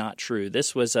 totally not true.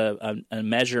 This was a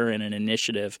measure and an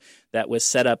initiative that was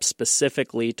set up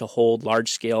specifically to hold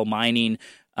large-scale mining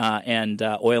and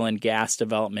oil and gas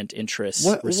development interests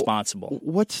responsible.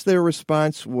 What's their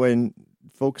response when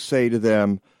folks say to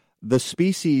them, the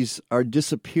species are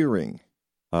disappearing?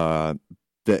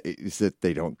 Is that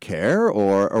they don't care,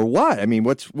 or what? I mean,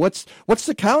 what's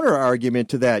the counter argument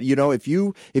to that? If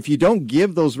you don't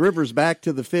give those rivers back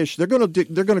to the fish, they're going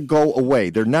to go away.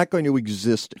 They're not going to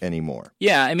exist anymore.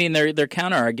 Yeah, I mean, their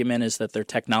counter argument is that their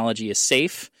technology is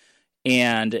safe,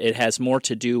 and it has more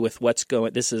to do with what's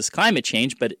going. This is climate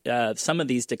change, but some of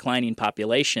these declining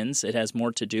populations, it has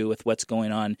more to do with what's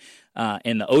going on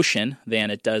in the ocean than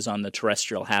it does on the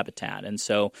terrestrial habitat, and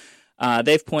so.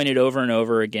 They've pointed over and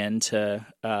over again to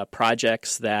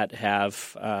projects that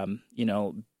have,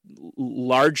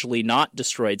 largely not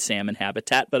destroyed salmon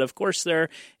habitat, but of course there are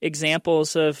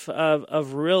examples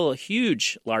of real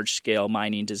huge large-scale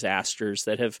mining disasters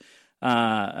that have.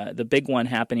 The big one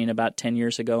happening about 10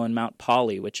 years ago in Mount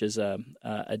Polly, which is a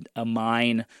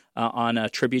mine on a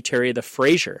tributary of the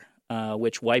Fraser,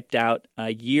 which wiped out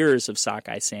years of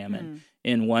sockeye salmon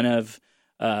in one of.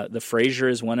 The Fraser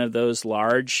is one of those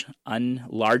largely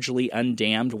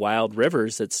undammed wild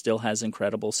rivers that still has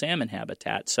incredible salmon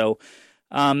habitat. So,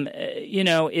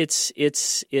 it's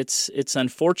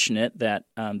unfortunate that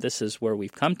this is where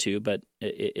we've come to, but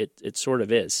it sort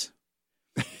of is.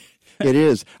 It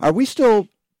is. Are we still?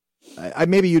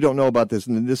 Maybe you don't know about this,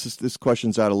 and this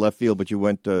question's out of left field, but you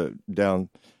went down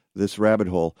this rabbit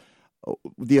hole.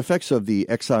 The effects of the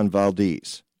Exxon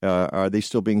Valdez. Are they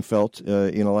still being felt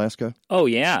in Alaska? Oh,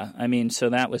 yeah. I mean, so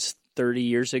that was 30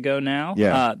 years ago now.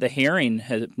 Yeah. The herring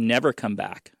has never come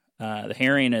back. The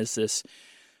herring is this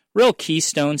real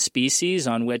keystone species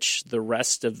on which the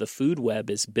rest of the food web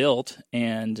is built.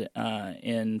 And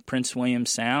in Prince William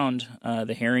Sound,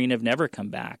 the herring have never come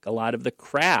back. A lot of the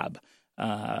crab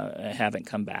haven't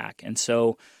come back. And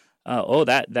so,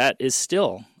 that is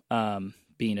still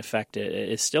being affected,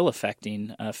 is still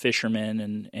affecting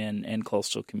fishermen and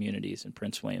coastal communities in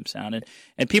Prince William Sound.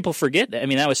 And people forget that. I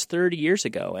mean, that was 30 years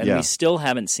ago, and we still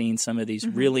haven't seen some of these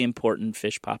really important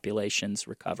fish populations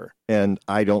recover. And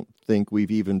I don't think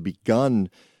we've even begun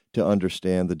to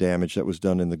understand the damage that was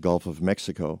done in the Gulf of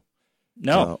Mexico.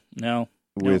 No.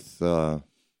 With the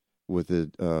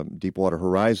Deepwater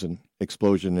Horizon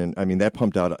explosion, and I mean, that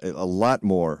pumped out a lot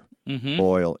more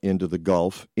oil into the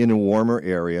Gulf in a warmer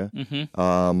area.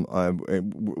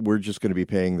 We're just going to be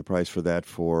paying the price for that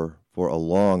for a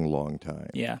long, long time.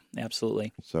 Yeah,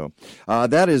 absolutely. So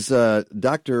that is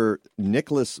Dr.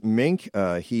 Nicolaas Mink.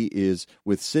 He is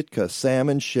with Sitka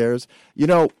Salmon Shares.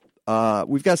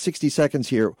 We've got 60 seconds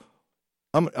here.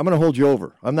 I'm going to hold you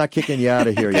over. I'm not kicking you out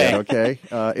of here yet, okay?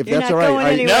 If You're that's not all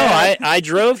right. No, I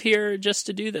drove here just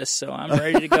to do this, so I'm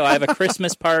ready to go. I have a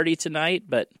Christmas party tonight,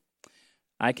 but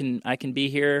I can be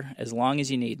here as long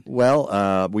as you need.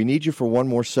 Well, we need you for one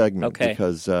more segment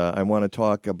because I want to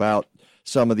talk about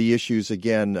some of the issues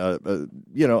again,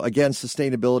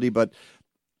 sustainability. But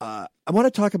I want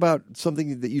to talk about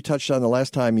something that you touched on the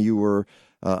last time you were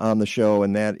on the show,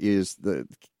 and that is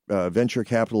venture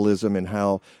capitalism and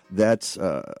how that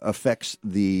affects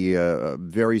the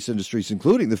various industries,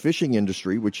 including the fishing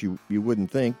industry, which you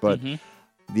wouldn't think, but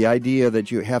the idea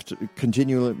that you have to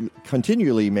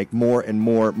continually make more and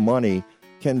more money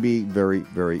can be very,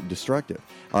 very destructive.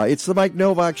 It's the Mike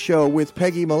Novak Show with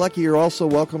Peggy Malecki. You're also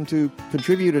welcome to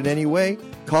contribute in any way.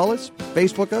 Call us,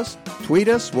 Facebook us, tweet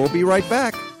us. We'll be right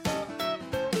back.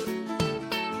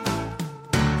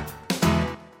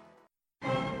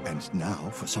 And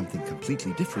now for something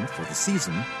completely different for the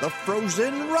season, the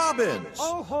frozen robins.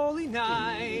 Oh, holy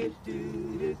night,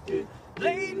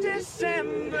 late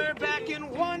December back in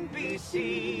 1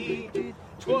 BC,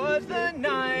 'twas the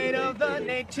night of the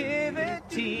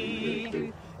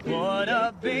nativity. What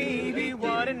a baby,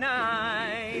 what a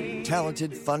night.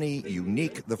 Talented, funny,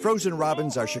 unique, the Frozen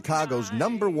Robins are Chicago's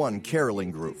 #1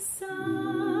 caroling group.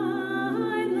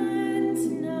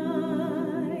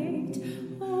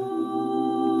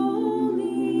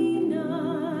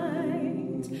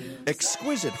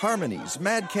 Exquisite harmonies,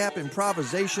 madcap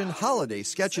improvisation, holiday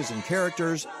sketches and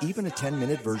characters, even a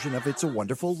 10-minute version of It's a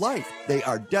Wonderful Life. They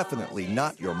are definitely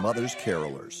not your mother's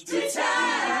carolers.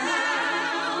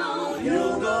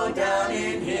 You'll go down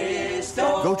in history.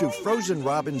 Go to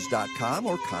frozenrobins.com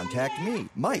or contact me,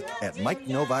 Mike, at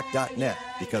MikeNovak.net,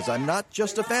 because I'm not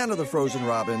just a fan of the Frozen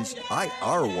Robins, I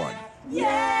are one.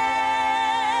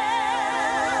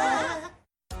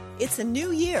 It's a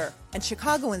new year, and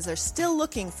Chicagoans are still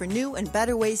looking for new and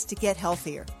better ways to get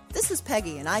healthier. This is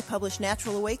Peggy, and I publish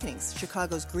Natural Awakenings,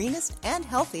 Chicago's greenest and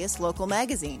healthiest local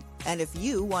magazine. And if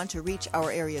you want to reach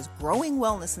our area's growing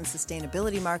wellness and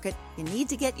sustainability market, you need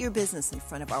to get your business in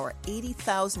front of our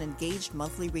 80,000 engaged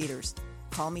monthly readers.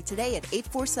 Call me today at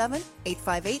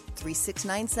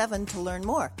 847-858-3697 to learn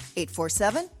more.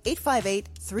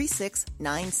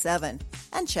 847-858-3697.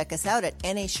 And check us out at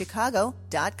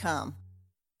nachicago.com.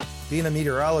 Being a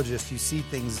meteorologist, you see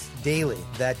things daily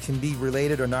that can be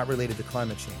related or not related to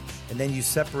climate change. And then you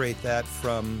separate that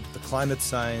from the climate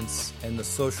science and the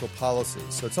social policy.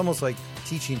 So it's almost like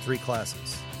teaching 3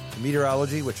 classes. The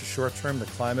meteorology, which is short-term, the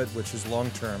climate, which is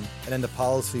long-term, and then the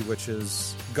policy, which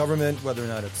is government, whether or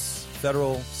not it's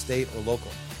federal, state, or local.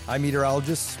 I'm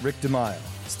meteorologist Rick DeMaio.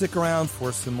 Stick around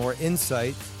for some more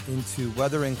insight into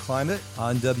weather and climate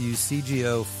on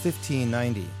WCGO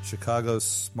 1590, Chicago's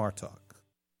Smart Talk.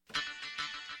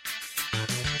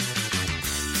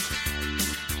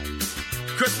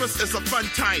 Christmas is a fun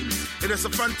time. It is a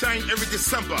fun time every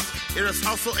December. It is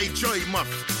also a joy month.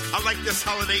 I like this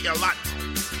holiday a lot.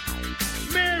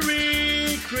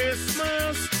 Merry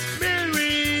Christmas,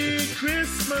 Merry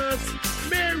Christmas,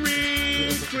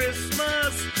 Merry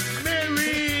Christmas,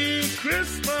 Merry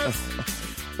Christmas.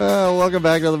 Welcome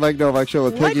back to the Mike Novak Show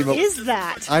with Peggy. What is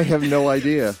that? I have no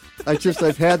idea.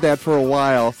 I've had that for a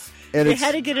while. And you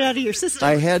had to get it out of your system.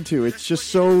 I had to. It's just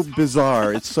so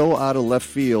bizarre. It's so out of left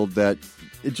field that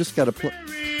it just got to play.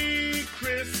 Merry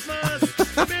Christmas,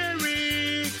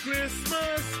 Merry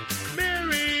Christmas,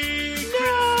 Merry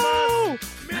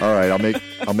Christmas. All right, I'll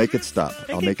make it stop.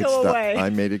 I'll make it stop. Away. I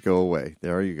made it go away.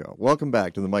 There you go. Welcome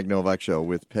back to the Mike Novak Show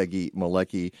with Peggy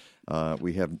Malecki.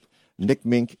 We have Nick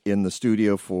Mink in the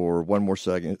studio for one more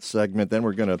segment. Then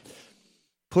we're going to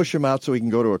push him out so he can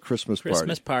go to a Christmas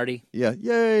party. Yeah,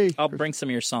 yay. I'll bring some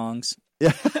of your songs.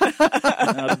 Yeah.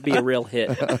 That'll be a real hit.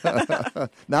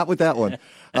 Not with that one.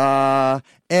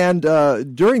 And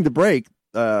during the break,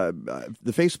 the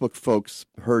Facebook folks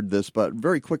heard this, but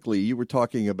very quickly you were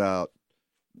talking about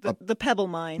the Pebble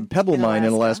Mine. Pebble Mine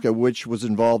in Alaska, which was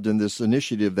involved in this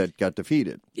initiative that got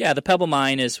defeated. Yeah, the Pebble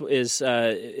Mine is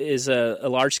a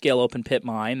large scale open pit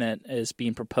mine that is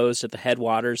being proposed at the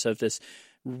headwaters of this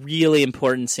really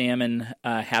important salmon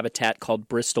habitat called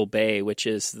Bristol Bay, which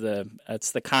is the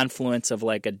confluence of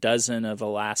like a dozen of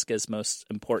Alaska's most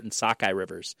important sockeye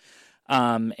rivers.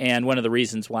 And one of the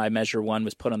reasons why Measure 1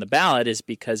 was put on the ballot is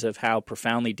because of how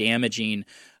profoundly damaging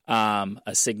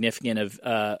a significant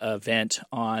event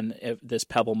on this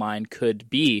Pebble Mine could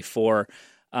be for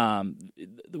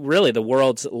really the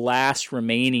world's last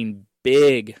remaining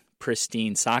big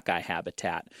pristine sockeye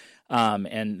habitat.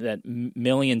 And that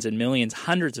millions and millions,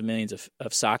 hundreds of millions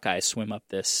of sockeye swim up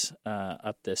this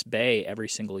bay every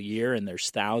single year, and there's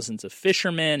thousands of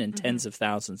fishermen and tens of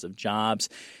thousands of jobs,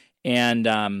 and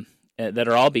that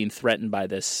are all being threatened by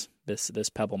this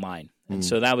Pebble Mine. And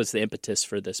so that was the impetus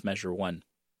for this Measure 1.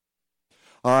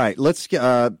 All right, let's get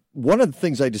one of the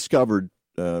things I discovered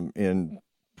in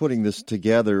putting this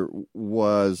together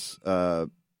was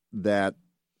that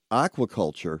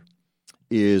aquaculture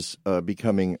is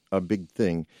becoming a big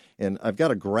thing. And I've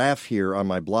got a graph here on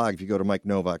my blog. If you go to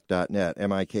MikeNovak.net,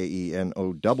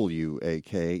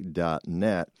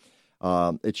 MikeNowak.net,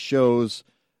 It shows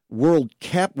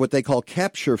what they call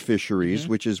capture fisheries,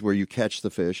 which is where you catch the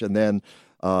fish, and then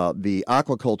the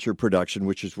aquaculture production,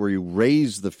 which is where you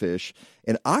raise the fish.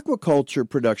 And aquaculture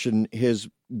production has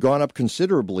gone up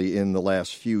considerably in the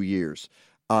last few years.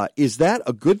 Is that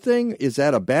a good thing? Is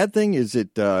that a bad thing? Is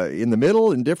it in the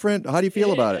middle, indifferent? How do you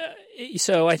feel about it?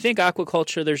 So I think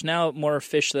aquaculture, there's now more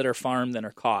fish that are farmed than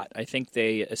are caught. I think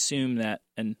they assume that,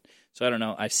 and so I don't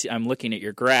know. I'm looking at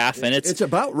your graph, and it's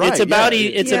about right. It's about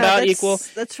about equal.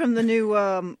 That's from the new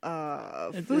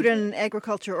Food and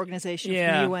Agriculture Organization,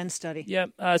 from the UN study.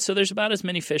 Yeah. So there's about as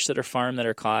many fish that are farmed that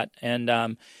are caught,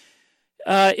 and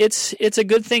it's a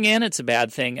good thing and it's a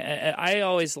bad thing. I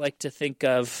always like to think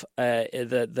of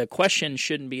the question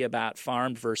shouldn't be about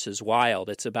farmed versus wild.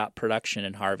 It's about production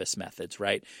and harvest methods,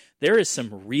 right? There is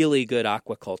some really good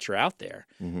aquaculture out there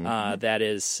that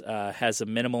has a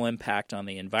minimal impact on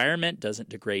the environment, doesn't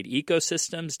degrade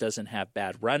ecosystems, doesn't have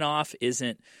bad runoff,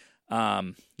 isn't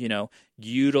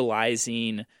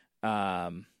utilizing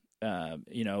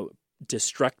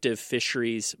destructive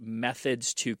fisheries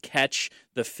methods to catch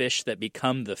the fish that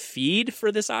become the feed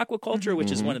for this aquaculture,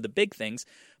 which is one of the big things.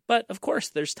 But of course,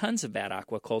 there's tons of bad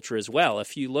aquaculture as well.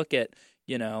 If you look at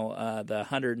the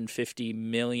 150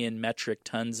 million metric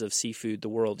tons of seafood the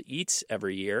world eats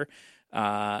every year,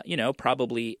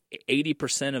 probably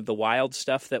 80% of the wild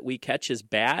stuff that we catch is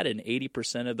bad, and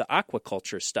 80% of the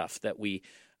aquaculture stuff that we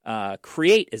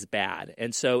create is bad.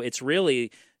 And so it's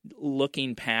really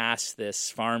looking past this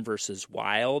farm versus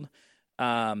wild,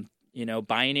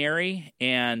 binary,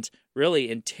 and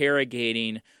really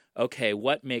interrogating, okay,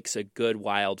 what makes a good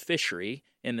wild fishery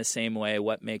in the same way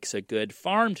what makes a good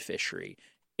farmed fishery?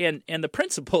 And the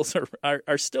principles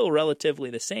are still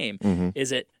relatively the same.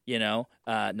 Is it,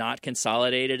 not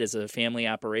consolidated as a family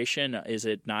operation? Is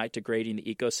it not degrading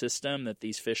the ecosystem that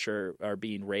these fish are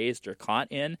being raised or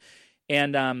caught in?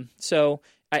 And so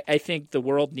I think the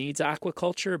world needs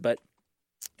aquaculture, but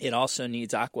it also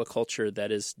needs aquaculture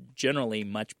that is generally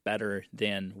much better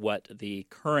than what the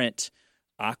current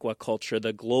aquaculture,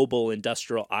 the global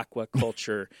industrial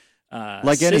aquaculture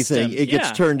like system. Anything, it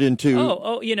gets turned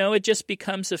into... it just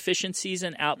becomes efficiencies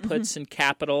and outputs and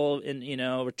capital and,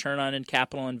 return on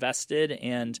capital invested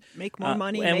and... Make more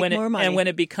money, and more money. And when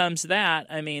it becomes that,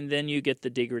 then you get the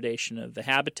degradation of the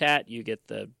habitat, you get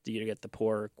the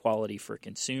poor quality for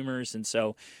consumers, and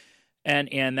so...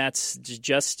 And that's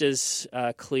just as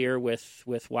clear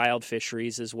with wild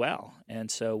fisheries as well. And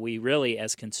so we really,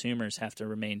 as consumers, have to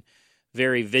remain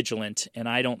very vigilant. And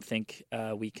I don't think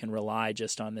we can rely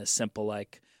just on this simple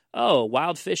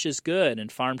wild fish is good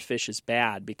and farmed fish is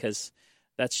bad, because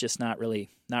that's just not really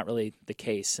the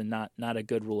case, and not a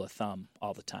good rule of thumb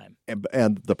all the time.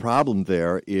 And the problem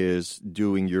there is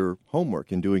doing your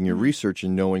homework and doing your research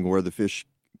and knowing where the fish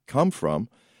come from.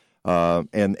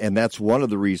 And that's one of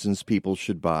the reasons people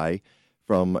should buy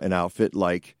from an outfit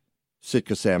like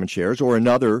Sitka Salmon Shares or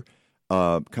another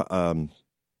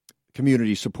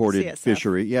Community Supported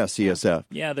Fishery. Yeah, CSF.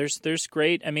 Yeah, there's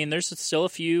great. There's still a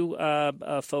few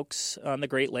folks on the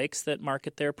Great Lakes that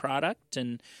market their product,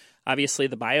 and obviously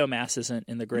the biomass isn't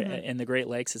in the Great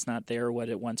Lakes. It's not there what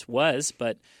it once was,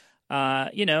 but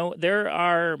there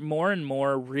are more and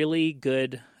more really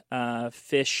good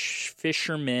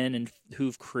fishermen and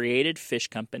who've created fish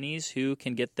companies who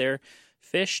can get their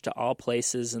fish to all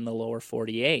places in the lower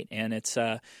 48. And it's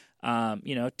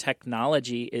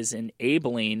technology is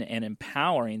enabling and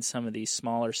empowering some of these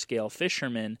smaller scale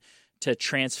fishermen to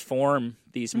transform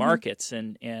these markets.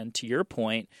 And to your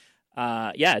point,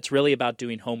 it's really about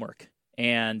doing homework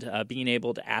and being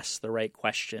able to ask the right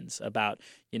questions about,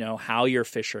 how your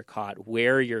fish are caught,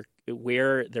 where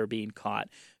they're being caught,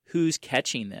 who's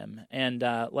catching them. And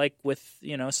like with,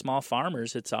 small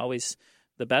farmers, it's always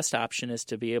the best option is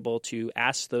to be able to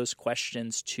ask those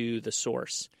questions to the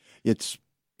source. It's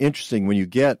interesting when you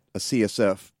get a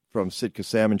CSF from Sitka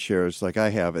Salmon Shares like I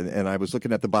have, and I was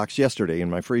looking at the box yesterday in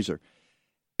my freezer.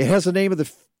 It has the name of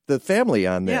the family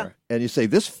on there. Yeah. And you say,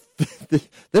 this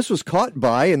was caught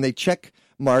by, and they check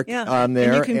mark on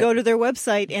there. And you can go to their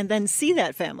website and then see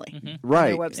that family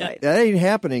right. on their website. That ain't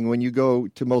happening when you go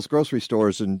to most grocery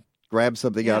stores and grab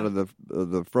something out of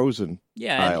the frozen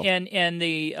aisle. And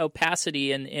the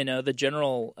opacity and the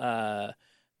general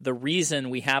the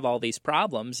reason we have all these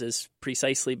problems is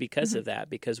precisely because of that,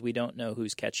 because we don't know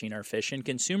who's catching our fish, and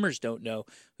consumers don't know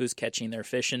who's catching their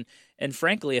fish. And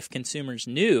frankly, if consumers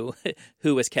knew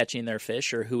who was catching their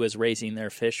fish or who was raising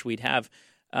their fish, we'd have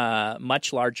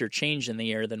much larger change in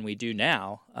the air than we do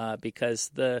now, because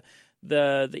the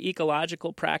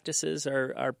ecological practices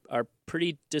are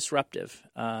pretty disruptive,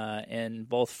 and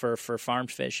both for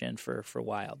farmed fish and for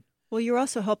wild. Well, you're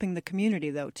also helping the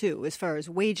community, though, too, as far as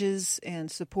wages and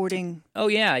supporting the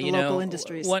local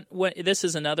industries. This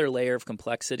is another layer of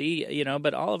complexity,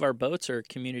 but all of our boats are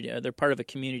they're part of a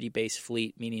community-based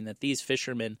fleet, meaning that these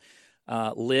fishermen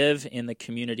live in the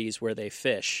communities where they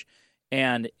fish.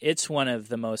 And it's one of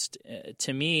the most,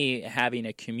 to me, having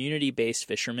a community-based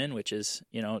fisherman, which is,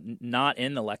 not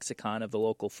in the lexicon of the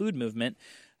local food movement,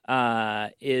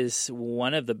 is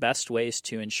one of the best ways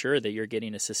to ensure that you're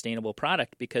getting a sustainable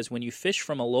product. Because when you fish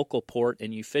from a local port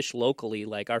and you fish locally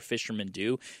like our fishermen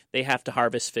do, they have to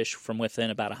harvest fish from within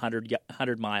about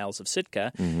 100 miles of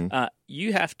Sitka. Mm-hmm.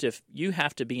 You have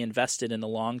to be invested in the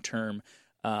long term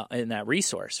in that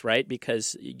resource, right?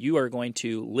 Because you are going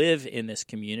to live in this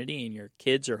community and your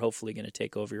kids are hopefully going to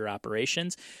take over your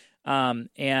operations.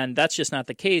 And that's just not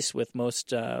the case with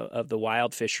most of the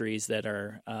wild fisheries that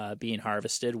are being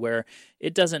harvested, where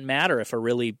it doesn't matter if a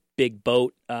really big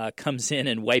boat comes in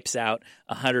and wipes out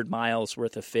 100 miles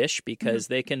worth of fish, because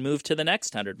they can move to the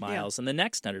next 100 miles and the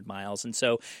next 100 miles. And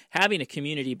so having a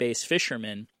community-based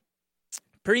fisherman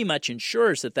pretty much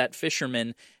ensures that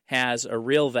fisherman has a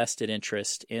real vested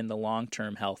interest in the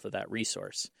long-term health of that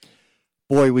resource.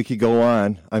 Boy, we could go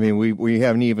on. I mean, we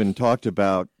haven't even talked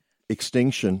about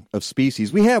extinction of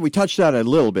species. We touched on it a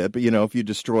little bit, but if you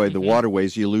destroy the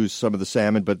waterways, you lose some of the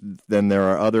salmon, but then there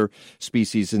are other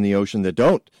species in the ocean that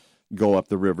don't go up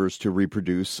the rivers to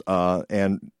reproduce,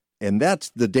 and that's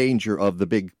the danger of the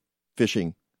big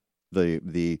fishing,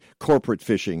 the corporate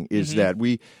fishing, is that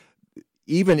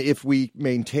even if we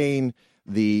maintain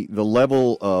the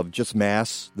level of just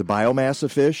mass, the biomass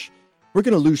of fish, we're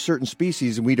going to lose certain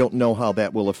species, and we don't know how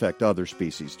that will affect other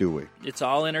species, do we? It's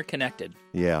all interconnected.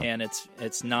 Yeah. And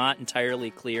it's not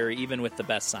entirely clear, even with the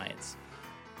best science.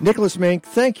 Nicolaas Mink,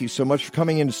 thank you so much for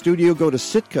coming into the studio. Go to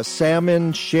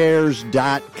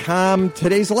SitkaSalmonShares.com.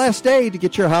 Today's the last day to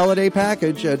get your holiday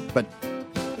package, but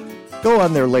go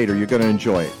on there later. You're going to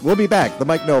enjoy it. We'll be back. The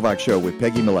Mike Novak Show with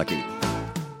Peggy Malecki.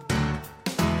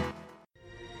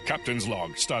 Captain's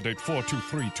log, stardate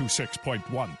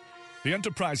 42326.1. The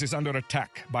Enterprise is under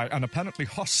attack by an apparently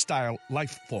hostile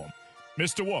life form.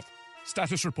 Mr. Wolf,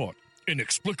 status report.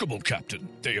 Inexplicable, Captain.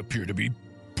 They appear to be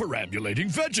perambulating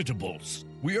vegetables.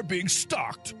 We are being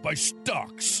stalked by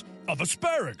stalks of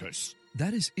asparagus.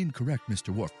 That is incorrect, Mr.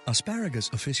 Wolf. Asparagus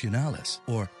officinalis,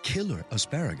 or killer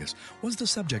asparagus, was the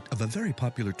subject of a very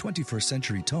popular 21st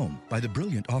century tome by the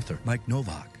brilliant author Mike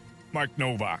Novak. Mike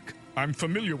Novak. I'm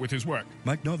familiar with his work.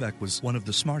 Mike Novak was one of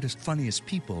the smartest, funniest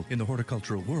people in the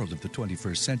horticultural world of the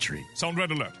 21st century. Sound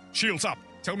red alert. Shields up.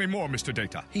 Tell me more, Mr.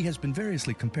 Data. He has been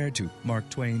variously compared to Mark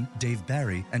Twain, Dave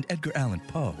Barry, and Edgar Allan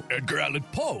Poe. Edgar Allan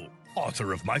Poe,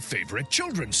 author of my favorite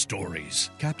children's stories.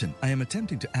 Captain, I am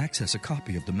attempting to access a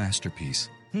copy of the masterpiece.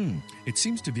 It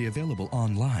seems to be available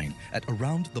online at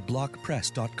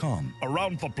AroundTheBlockPress.com.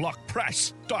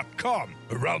 AroundTheBlockPress.com.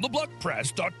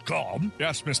 AroundTheBlockPress.com?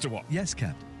 Yes, Mr. Wolf. Yes,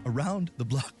 Captain.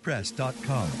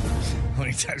 AroundTheBlockPress.com. How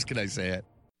many times can I say it?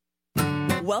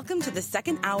 Welcome to the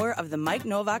second hour of the Mike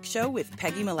Novak Show with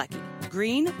Peggy Malecki.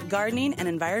 Green, gardening, and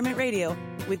environment radio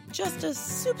with just a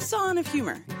soupçon of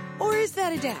humor. Or is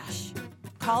that a dash?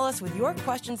 Call us with your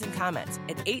questions and comments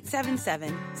at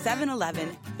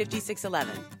 877-711-5611.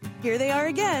 Here they are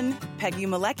again, Peggy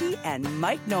Malecki and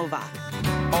Mike Novak.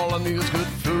 All I need is good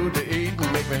food to eat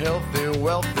and make me healthy,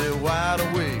 wealthy, wide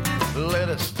awake.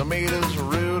 Lettuce, tomatoes,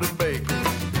 root, and bacon.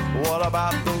 What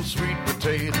about those sweet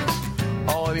potatoes?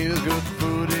 All I need is good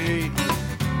food to eat.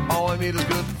 All I need is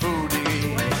good food to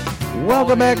eat.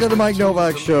 Welcome back to the Mike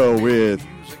Novak Show with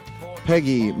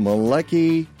Peggy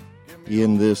Malecki.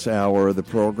 In this hour of the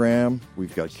program,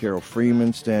 we've got Carol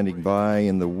Freeman standing by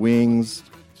in the wings.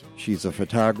 She's a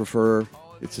photographer.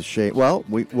 It's a shame. Well,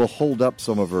 we'll hold up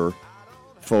some of her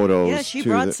photos. Yeah, she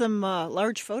brought some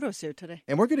large photos here today.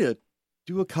 And we're going to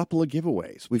do a couple of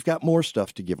giveaways. We've got more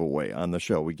stuff to give away on the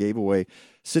show. We gave away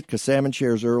Sitka Salmon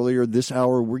Shares earlier. This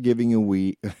hour, we're giving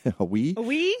We're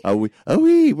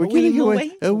giving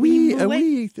away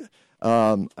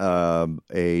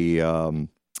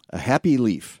a Happy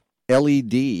Leaf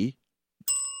LED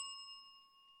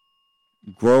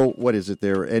grow. What is it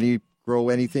there? Grow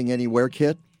anything anywhere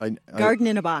kit? Garden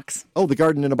in a box. Oh, the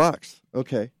garden in a box.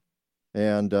 Okay.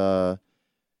 And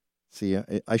see,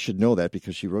 I should know that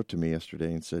because she wrote to me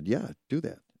yesterday and said, yeah, do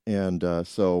that. And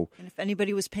so. And if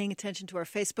anybody was paying attention to our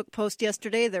Facebook post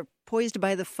yesterday, they're poised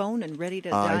by the phone and ready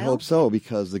to dial. I hope so,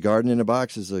 because the garden in a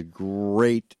box is a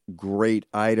great, great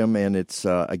item. And it's,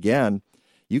 again,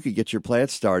 you could get your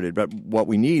plants started. But what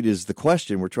we need is the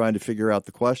question. We're trying to figure out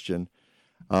the question.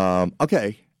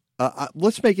 Okay.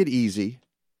 Let's make it easy.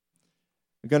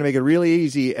 We're going to make it really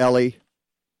easy, Ellie.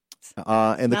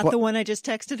 And Not the one I just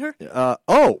texted her?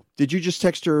 Did you just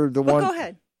text her the one? Go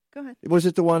ahead. Was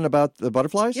it the one about the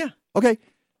butterflies? Yeah. Okay.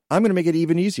 I'm going to make it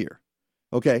even easier.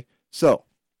 Okay. So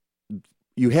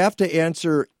you have to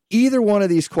answer either one of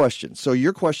these questions. So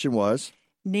your question was?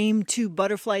 Name 2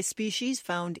 butterfly species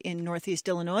found in Northeast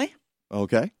Illinois.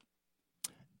 Okay.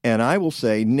 And I will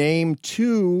say name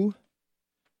 2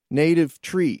 native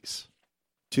trees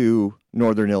to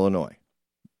Northern Illinois.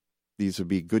 These would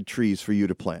be good trees for you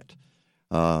to plant.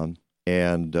 Answer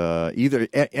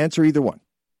either one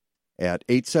at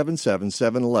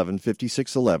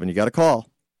 877-711-5611. You got to call,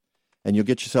 and you'll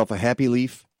get yourself a Happy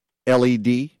Leaf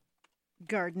LED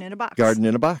Garden in a box. Garden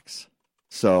in a box.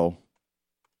 So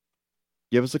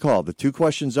give us a call. The 2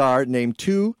 questions are: name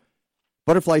 2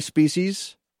 butterfly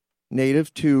species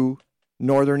native to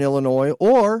Northern Illinois,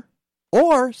 or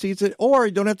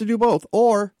you don't have to do both,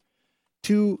 or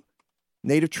 2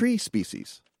 native tree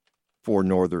species for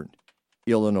Northern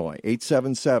Illinois.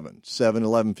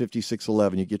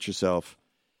 877-711-5611. You get yourself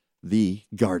the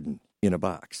Garden in a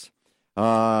box.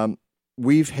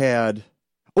 We've had...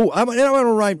 I want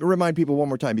to remind people one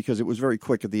more time, because it was very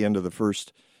quick at the end of the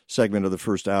first segment of the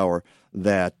first hour,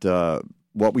 that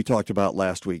what we talked about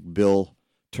last week, Bill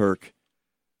Turk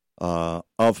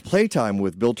of Playtime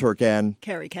with Bill Turk and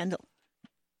Carrie Kendall.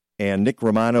 And Nick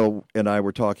Romano and I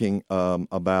were talking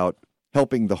about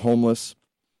helping the homeless.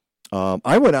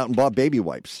 I went out and bought baby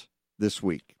wipes this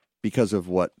week because of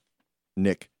what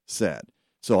Nick said.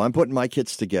 So I'm putting my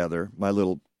kits together, my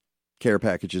little care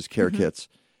packages, kits,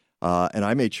 and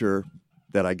I made sure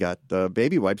that I got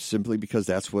baby wipes simply because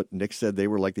that's what Nick said. They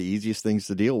were like the easiest things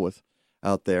to deal with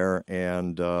out there,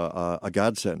 and a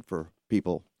godsend for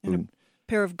people. And a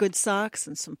pair of good socks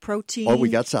and some protein. Oh, we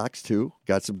got socks too.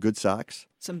 Got some good socks.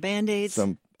 Some Band-Aids.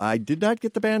 I did not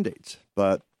get the Band-Aids,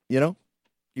 but you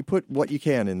put what you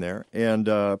can in there and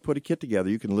put a kit together.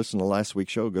 You can listen to last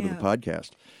week's show. Go to the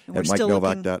podcast at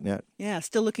MikeNovak.net.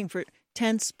 Still looking for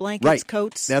tents, blankets,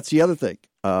 coats. That's the other thing.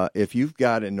 If you've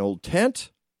got an old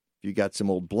tent, if you got some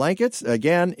old blankets,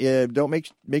 again, don't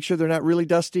make sure they're not really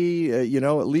dusty.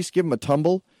 At least give them a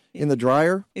tumble in the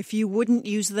dryer. If you wouldn't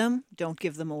use them, don't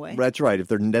give them away. That's right. If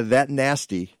they're that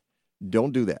nasty,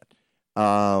 don't do that.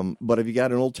 But if you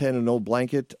got an old tent, an old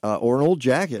blanket, or an old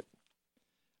jacket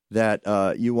that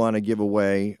you want to give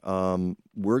away,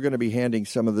 we're going to be handing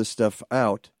some of this stuff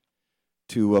out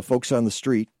to folks on the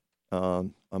street.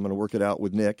 I'm going to work it out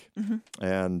with Nick,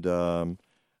 and I'm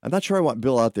not sure I want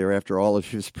Bill out there after all of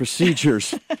his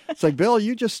procedures. It's like, Bill,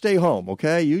 you just stay home,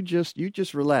 okay? You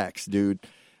just relax, dude.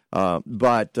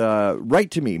 But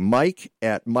write to me, Mike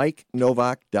at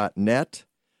MikeNovak.net.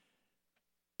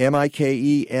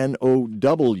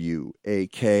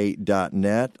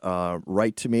 MikeNowak.net.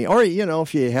 Write to me. Or,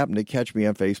 if you happen to catch me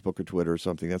on Facebook or Twitter or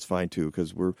something, that's fine too,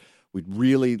 because we'd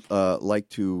really like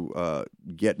to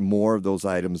get more of those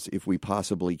items if we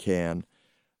possibly can.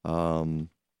 And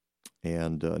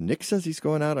Nick says he's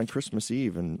going out on Christmas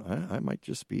Eve, and I might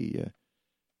just be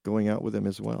going out with him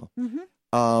as well. We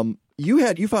got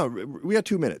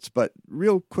 2 minutes, but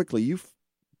real quickly, you've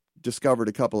discovered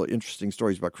a couple of interesting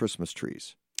stories about Christmas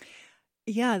trees.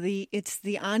 Yeah, it's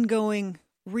the ongoing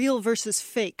real versus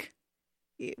fake.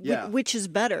 Which is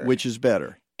better? Which is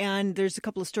better? And there's a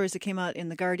couple of stories that came out in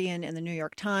The Guardian and the New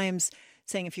York Times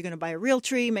saying if you're going to buy a real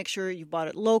tree, make sure you bought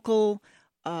it local,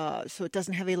 so it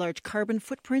doesn't have a large carbon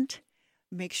footprint.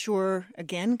 Make sure,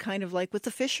 again, kind of like with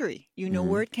the fishery, you know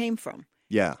where it came from.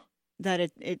 Yeah.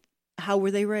 That how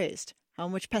were they raised? How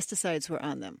much pesticides were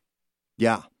on them?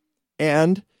 Yeah.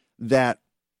 And that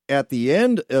at the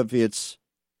end of its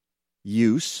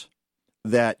use,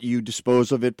 that you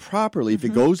dispose of it properly. If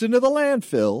it goes into the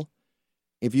landfill,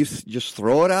 if you just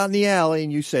throw it out in the alley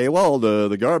and you say, well,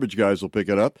 the garbage guys will pick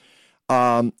it up,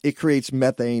 it creates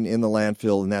methane in the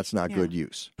landfill, and that's not good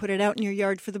use. Put it out in your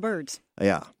yard for the birds.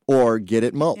 Yeah. Or get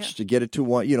it mulched to get it to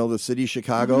one. The city of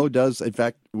Chicago does. In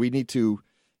fact, we need to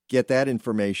get that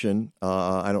information.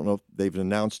 I don't know if they've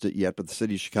announced it yet, but the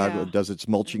city of Chicago does its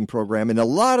mulching program, and a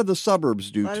lot of the suburbs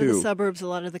do too. A lot of the suburbs, a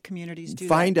lot of the communities do.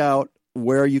 Find out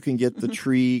where you can get the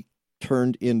tree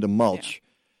turned into mulch,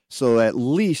 so at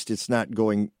least it's not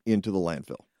going into the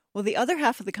landfill. Well, the other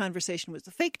half of the conversation was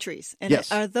the fake trees. And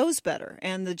are those better?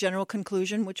 And the general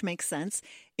conclusion, which makes sense,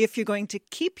 if you're going to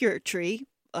keep your tree,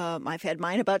 I've had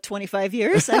mine about 25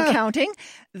 years and counting,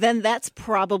 then that's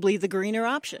probably the greener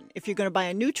option. If you're going to buy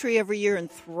a new tree every year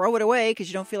and throw it away because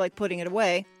you don't feel like putting it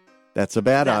away, that's a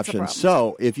bad option.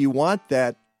 So if you want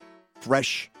that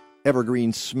fresh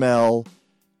evergreen smell,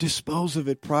 dispose of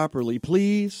it properly.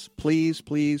 Please, please,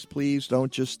 please, please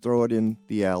don't just throw it in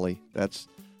the alley. That's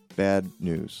bad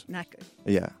news. Not good.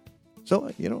 Yeah. So,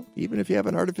 even if you have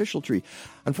an artificial tree,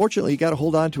 unfortunately, you got to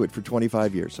hold on to it for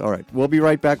 25 years. All right, we'll be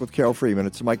right back with Carol Freeman.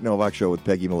 It's the Mike Novak Show with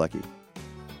Peggy Malecki.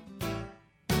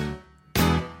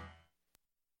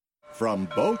 From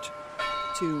boat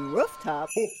to rooftop.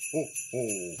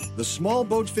 The small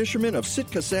boat fishermen of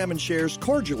Sitka Salmon Shares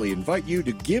cordially invite you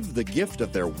to give the gift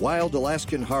of their wild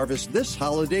Alaskan harvest this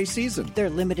holiday season.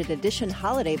 Their limited edition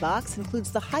holiday box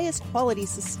includes the highest quality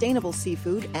sustainable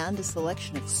seafood and a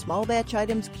selection of small batch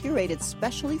items curated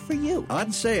specially for you.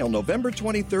 On sale November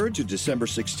 23rd to December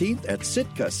 16th at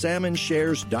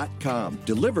SitkaSalmonShares.com.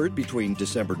 Delivered between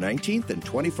December 19th and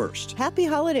 21st. Happy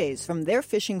holidays from their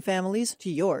fishing families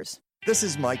to yours. This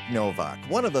is Mike Novak.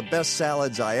 One of the best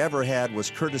salads I ever had was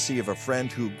courtesy of a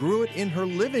friend who grew it in her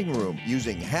living room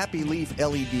using Happy Leaf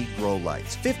LED grow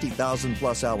lights. 50,000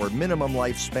 plus hour minimum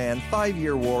lifespan,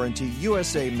 5-year warranty,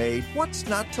 USA made. What's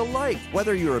not to like?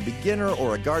 Whether you're a beginner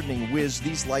or a gardening whiz,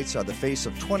 these lights are the face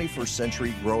of 21st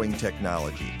century growing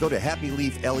technology. Go to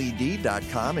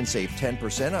HappyLeafLED.com and save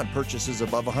 10% on purchases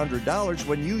above $100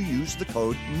 when you use the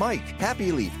code MIKE.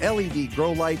 Happy Leaf LED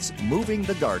grow lights, moving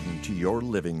the garden to your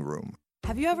living room.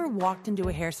 Have you ever walked into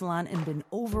a hair salon and been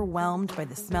overwhelmed by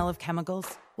the smell of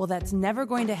chemicals? Well, that's never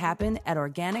going to happen at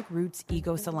Organic Roots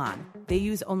Eco Salon. They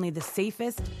use only the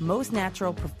safest, most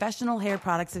natural, professional hair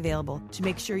products available to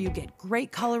make sure you get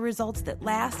great color results that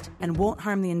last and won't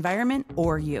harm the environment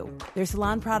or you. Their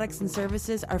salon products and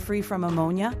services are free from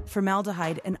ammonia,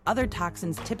 formaldehyde, and other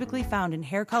toxins typically found in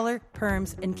hair color,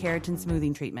 perms, and keratin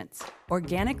smoothing treatments.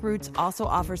 Organic Roots also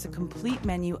offers a complete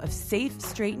menu of safe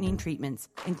straightening treatments,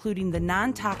 including the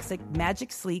non-toxic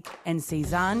Magic Sleek and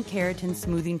Cezanne keratin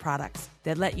smoothing products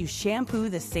that let you shampoo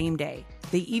the same day.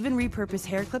 They even repurpose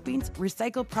hair clippings,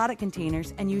 recycle product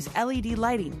containers, and use LED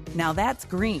lighting. Now that's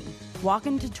green. Walk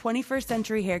into 21st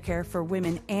century hair care for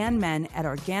women and men at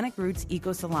Organic Roots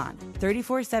Eco Salon,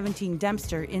 3417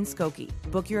 Dempster in Skokie.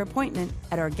 Book your appointment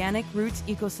at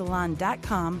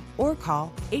organicrootsecosalon.com or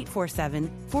call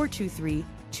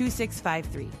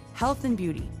 847-423-2653. Health and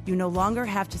beauty. You no longer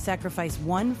have to sacrifice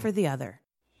one for the other.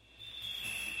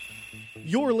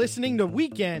 You're listening to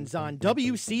Weekends on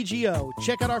WCGO.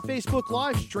 Check out our Facebook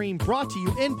live stream brought to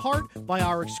you in part by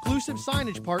our exclusive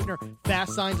signage partner,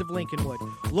 Fast Signs of Lincolnwood.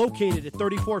 Located at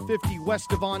 3450 West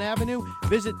Devon Avenue,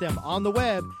 visit them on the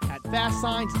web at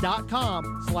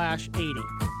fastsigns.com/80.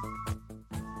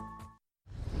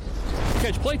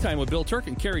 Catch Playtime with Bill Turk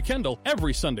and Carrie Kendall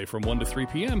every Sunday from 1 to 3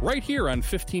 p.m. right here on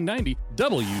 1590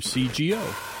 WCGO.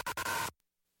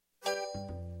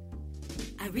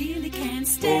 I really can't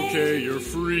stay. Okay, you're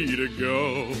free to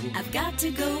go. I've got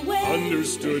to go away.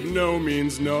 Understood, no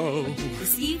means no.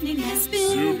 This evening has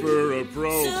been super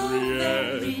appropriate. So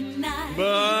very nice.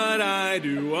 But I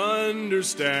do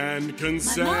understand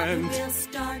consent. My mother will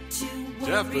start to worry.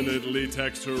 Definitely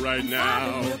text her right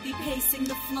now. Will be pacing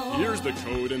the floor. Here's the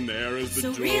code and there is the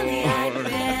so door. Really I'd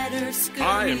better scurry.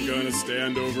 I am gonna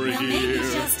stand over well, here. Maybe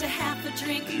just a half a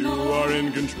drink you more. are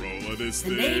in control of this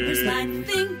the thing. Neighbors might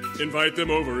think. Invite them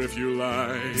over if you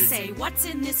like. Say, what's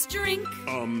in this drink?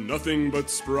 Nothing but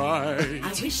Sprite.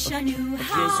 I wish I knew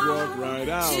how. Just walk right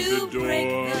out to the door.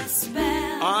 Break the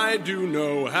spell. I do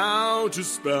know how to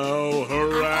spell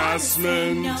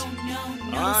harassment. No,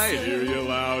 I sir. hear you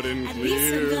loud and At clear.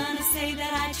 least I'm gonna say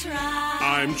that I tried.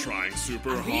 I'm trying super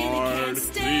really hard.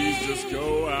 Please just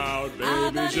go out,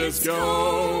 baby. Just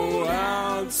go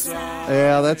outside.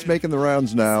 Yeah, that's making the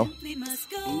rounds now.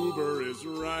 Uber is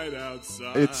right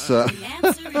outside. It's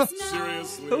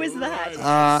seriously. Who is that?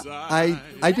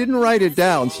 I didn't write it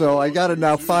down, so I got to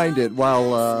now find it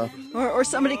while. Or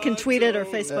somebody can tweet it or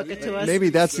Facebook it to us. Maybe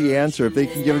that's the answer. If they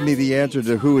can give me the answer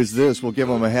to who is this, we'll give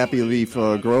them a Happy Leaf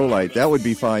grow light. That would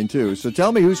be fine too. So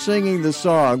tell me who's singing the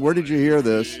song. Where did you hear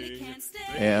this?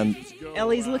 And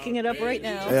Ellie's looking it up right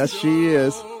now. yes, she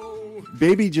is.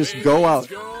 Baby, just go out,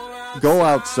 go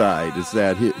outside. Is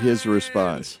that his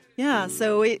response? Yeah.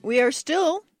 So we are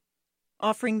still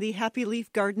offering the Happy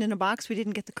Leaf Garden in a Box. We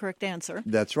didn't get the correct answer.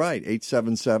 That's right.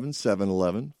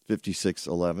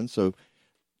 877-711-5611. So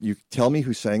you tell me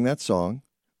who sang that song,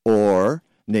 or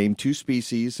name 2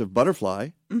 species of butterfly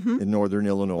in northern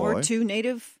Illinois. Or 2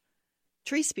 native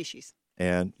tree species.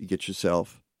 And you get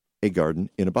yourself a garden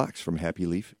in a box from Happy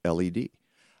Leaf LED.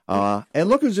 And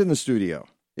look who's in the studio.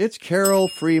 It's Carol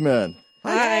Freeman.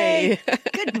 Hi.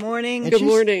 Good morning. Good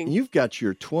morning. You've got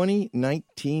your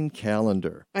 2019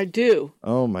 calendar. I do.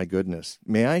 Oh, my goodness.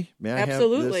 May I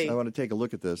Absolutely. have this? I want to take a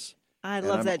look at this. I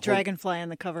love that dragonfly on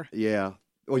the cover. Yeah.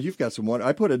 Well, you've got some one.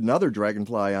 I put another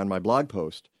dragonfly on my blog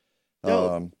post.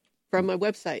 From my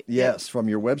website. Yes, from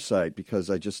your website,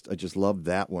 because I just love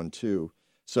that one too.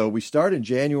 So we start in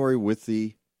January with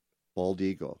the bald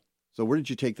eagle. So where did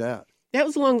you take that? That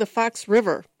was along the Fox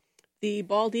River. The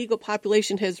bald eagle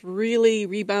population has really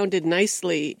rebounded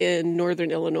nicely in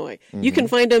northern Illinois. Mm-hmm. You can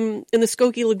find them in the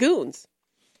Skokie Lagoons.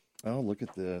 Oh, look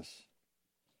at this.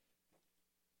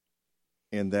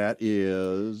 And that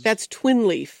is? That's twin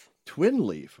leaf. Twin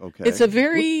leaf, okay. It's a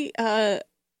very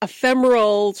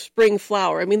ephemeral spring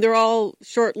flower. I mean, they're all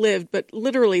short-lived, but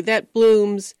literally that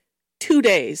blooms 2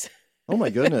 days. Oh, my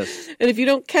goodness. And if you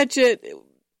don't catch it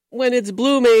when it's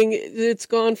blooming, it's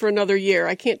gone for another year.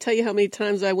 I can't tell you how many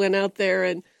times I went out there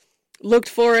and looked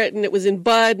for it, and it was in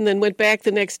bud, and then went back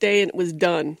the next day, and it was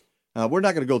done. We're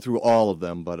not going to go through all of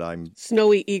them, but I'm...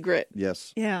 Snowy egret.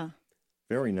 Yes. Yeah.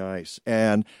 Very nice.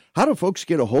 And how do folks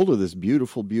get a hold of this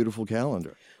beautiful, beautiful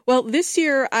calendar? Well, this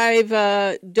year I've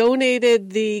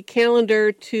donated the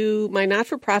calendar to my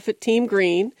not-for-profit Team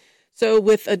Green. So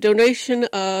with a donation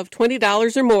of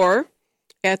 $20 or more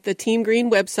at the Team Green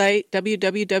website,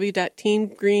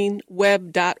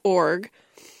 www.teamgreenweb.org,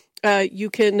 you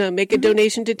can make a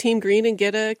donation to Team Green and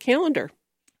get a calendar.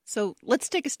 So let's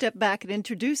take a step back and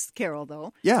introduce Carol,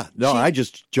 though. Yeah, no, I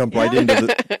just jump right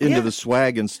into the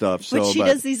swag and stuff. But she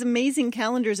does these amazing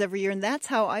calendars every year, and that's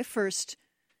how I first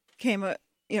became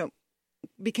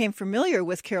familiar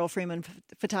with Carol Freeman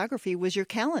photography. Was your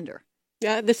calendar?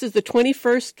 Yeah, this is the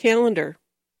 21st calendar.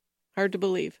 Hard to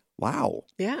believe. Wow.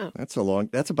 Yeah. That's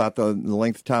about the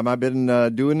length of time I've been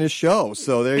doing this show.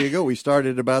 So there you go. We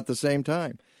started about the same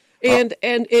time. And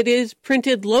it is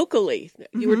printed locally.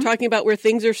 You were talking about where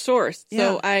things are sourced. Yeah.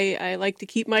 So I like to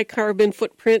keep my carbon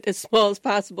footprint as small as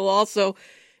possible. Also,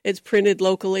 it's printed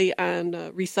locally on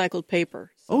recycled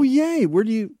paper. So. Oh, yay.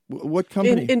 What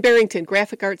company? In Barrington,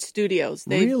 Graphic Art Studios.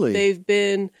 Really? They've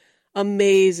been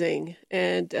amazing.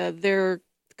 And their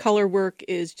color work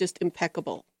is just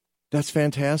impeccable. That's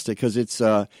fantastic because it's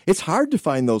hard to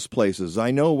find those places.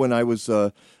 I know when I was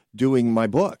doing my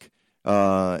book,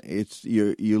 it's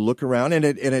you look around and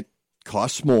it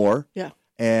costs more. Yeah.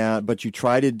 But you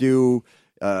try to do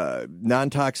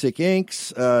non-toxic inks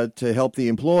to help the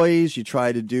employees. You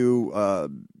try to do a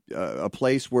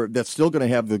place where that's still going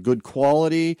to have the good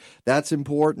quality. That's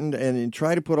important, and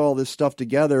try to put all this stuff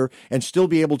together and still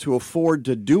be able to afford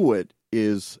to do it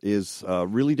is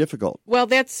really difficult. Well,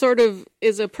 that sort of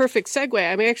is a perfect segue.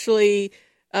 I'm actually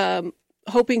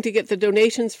hoping to get the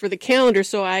donations for the calendar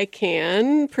so I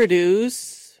can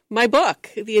produce my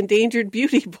book, the Endangered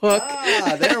Beauty book.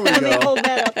 Ah, there we go. Let me hold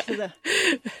that up to the...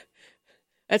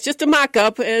 That's just a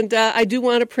mock-up, and I do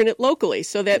want to print it locally.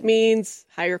 So that means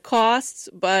higher costs,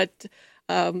 but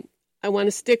I want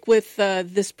to stick with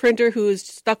this printer who's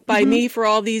stuck by me for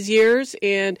all these years,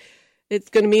 and it's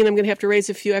going to mean I'm going to have to raise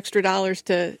a few extra dollars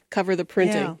to cover the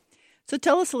printing. Yeah. So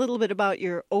tell us a little bit about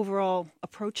your overall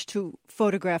approach to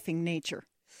photographing nature.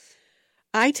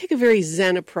 I take a very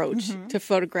zen approach to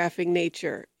photographing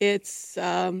nature. It's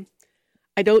I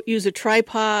don't use a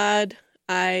tripod.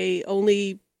 I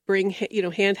only bring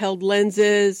handheld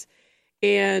lenses,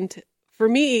 and for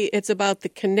me, it's about the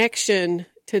connection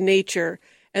to nature.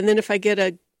 And then if I get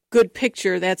a good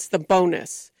picture, that's the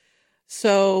bonus.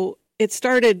 So it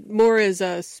started more as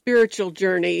a spiritual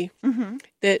journey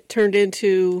that turned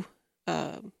into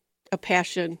a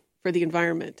passion for the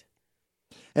environment.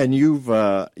 And you've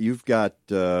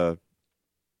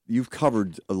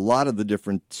covered a lot of the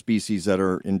different species that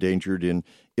are endangered in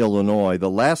Illinois. The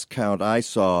last count I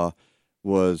saw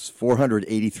was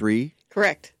 483.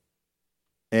 Correct.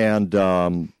 And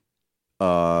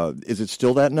is it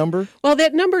still that number? Well,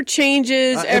 that number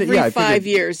changes every 5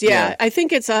 years. Yeah. I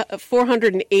think it's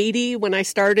 480. When I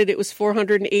started, it was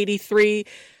 483.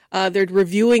 They're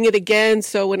reviewing it again,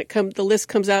 so when the list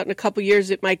comes out in a couple years,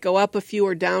 it might go up a few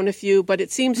or down a few, but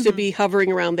it seems to be hovering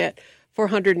around that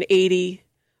 480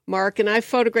 mark, and I've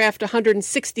photographed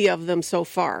 160 of them so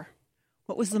far.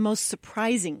 What was the most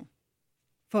surprising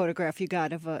photograph you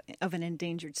got of an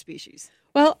endangered species?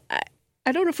 Well,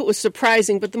 I don't know if it was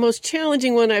surprising, but the most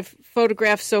challenging one I've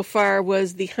photographed so far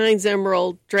was the Heinz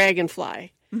Emerald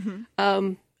dragonfly.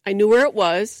 I knew where it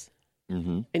was.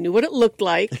 I knew what it looked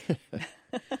like.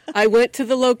 I went to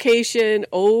the location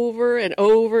over and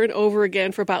over and over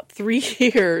again for about 3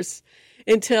 years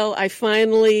until I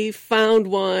finally found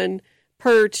one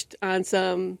perched on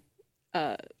some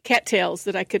cattails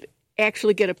that I could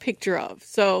actually get a picture of.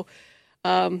 So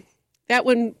that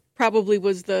one probably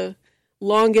was the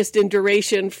longest in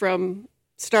duration from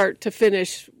start to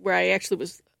finish where I actually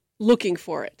was looking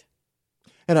for it.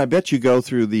 And I bet you go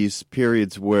through these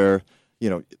periods where,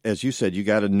 as you said, you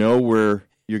got to know where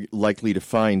you're likely to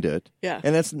find it. Yeah.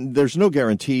 And there's no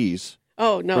guarantees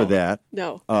for that.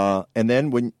 No. And then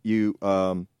when you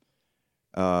have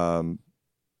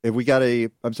we got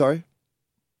I'm sorry?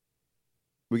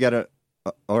 We got to...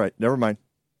 all right, never mind.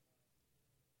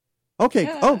 Okay.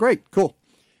 Yeah. Oh, great. Cool.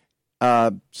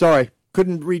 Sorry,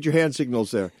 couldn't read your hand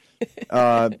signals there.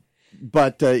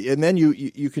 But and then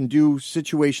you can do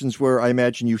situations where I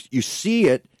imagine you see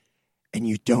it and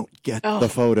you don't get the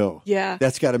photo. Yeah.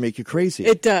 That's got to make you crazy.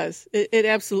 It does. It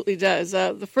absolutely does.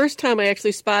 The first time I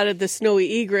actually spotted the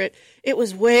snowy egret, it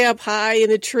was way up high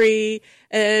in a tree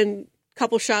and a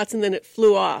couple shots and then it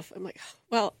flew off. I'm like,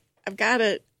 well, I've got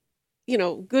it,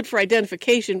 good for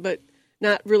identification, but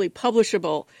not really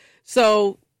publishable.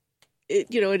 So,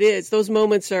 it is. Those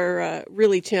moments are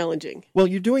really challenging. Well,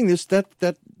 you're doing this.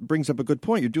 That brings up a good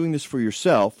point. You're doing this for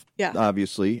yourself,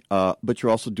 obviously, but you're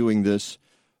also doing this,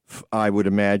 I would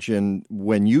imagine,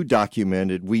 when you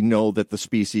documented, we know that the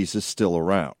species is still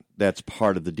around. That's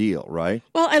part of the deal, right?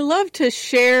 Well, I love to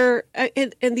share,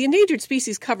 and the endangered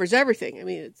species covers everything. I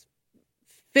mean, it's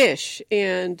fish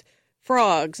and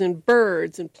frogs and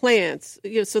birds and plants,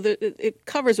 so that it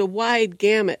covers a wide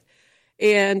gamut.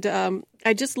 And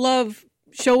I just love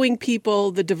showing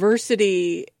people the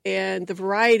diversity and the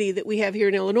variety that we have here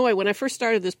in Illinois. When I first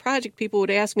started this project, people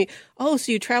would ask me, oh,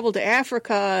 so you traveled to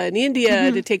Africa and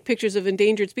India to take pictures of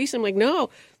endangered species? I'm like,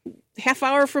 no, half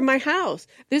hour from my house.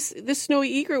 This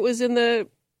snowy egret was in the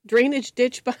drainage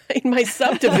ditch behind my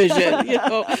subdivision,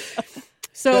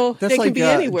 So that's they like can be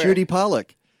anywhere. Judy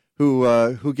Pollock,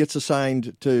 who gets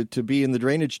assigned to be in the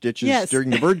drainage ditches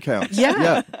during the bird counts.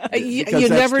 Yeah. You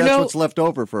never know. That's what's left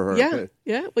over for her.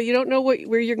 Yeah. Well, you don't know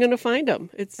where you're going to find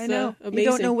them. It's I know. Amazing. You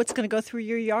don't know what's going to go through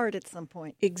your yard at some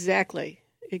point. Exactly.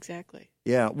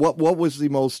 Yeah. What was the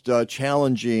most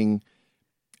challenging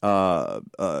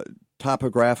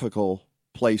topographical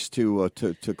place to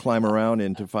climb around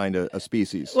and to find a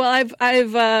species? Well,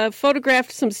 I've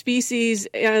photographed some species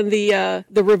on the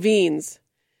ravines,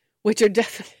 which are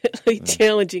definitely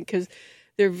challenging because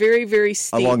they're very, very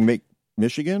steep. Along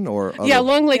Michigan or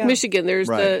along Lake Michigan. There's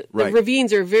the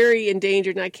ravines are very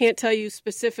endangered, and I can't tell you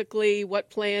specifically what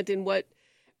plant in what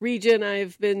region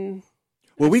I've been.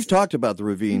 Well, we've talked about the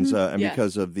ravines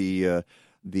because of the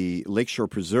Lakeshore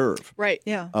Preserve, right?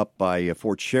 Yeah, up by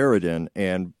Fort Sheridan,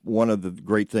 and one of the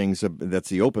great things that's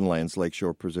the Open Lands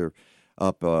Lakeshore Preserve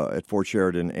up at Fort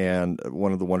Sheridan, and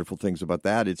one of the wonderful things about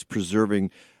that, it's preserving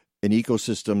an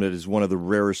ecosystem that is one of the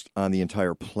rarest on the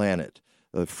entire planet,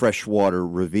 freshwater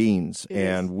ravines.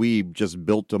 And we just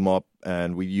built them up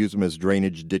and we use them as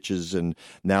drainage ditches. And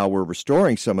now we're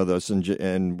restoring some of those,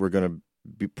 and we're going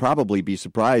to probably be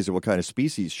surprised at what kind of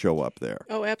species show up there.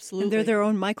 Oh, absolutely. And they're their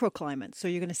own microclimates, so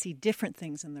you're going to see different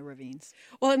things in the ravines.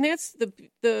 Well, and that's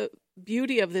the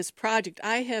beauty of this project.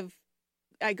 I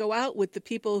go out with the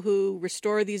people who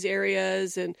restore these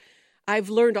areas, and I've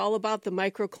learned all about the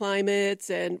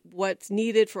microclimates and what's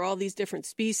needed for all these different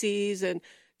species, and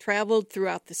traveled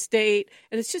throughout the state.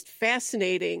 And it's just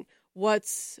fascinating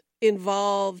what's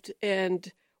involved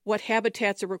and what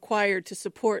habitats are required to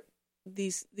support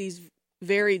these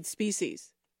varied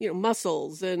species.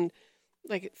 Mussels and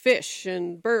like fish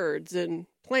and birds and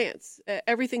plants.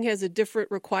 Everything has a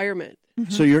different requirement.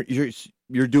 Mm-hmm. So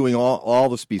you're doing all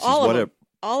the species.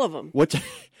 All of them.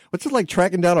 What's it like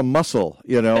tracking down a mussel,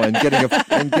 and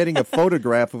getting a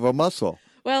photograph of a mussel?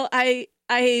 Well,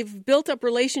 I've built up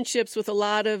relationships with a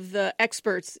lot of the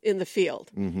experts in the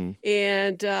field,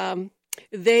 and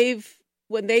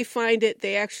when they find it,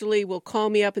 they actually will call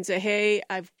me up and say, "Hey,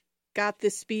 I've got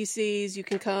this species. You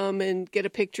can come and get a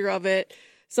picture of it."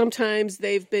 Sometimes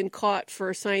they've been caught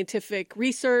for scientific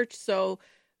research, so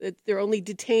they're only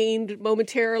detained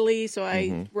momentarily, so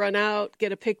I run out,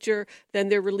 get a picture, then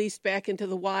they're released back into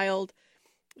the wild.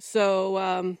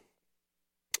 So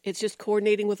it's just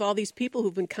coordinating with all these people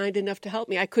who've been kind enough to help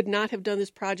me. I could not have done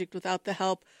this project without the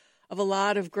help of a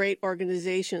lot of great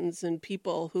organizations and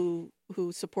people who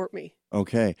support me.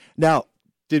 Okay. Now,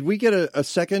 did we get a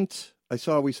second? I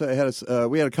saw we had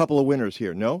a couple of winners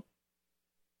here. No?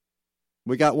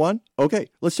 We got one? Okay.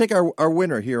 Let's take our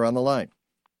winner here on the line.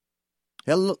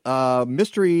 Hello,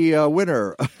 mystery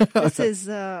winner. This is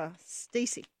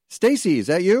Stacy. Stacy, is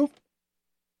that you?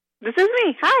 This is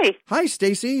me. Hi. Hi,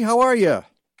 Stacy. How are you?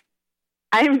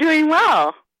 I'm doing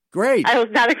well. Great. I was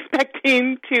not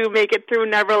expecting to make it through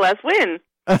Nevertheless Win.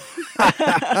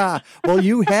 Well,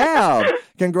 you have.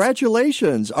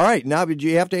 Congratulations. All right. Now, did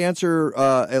you have to answer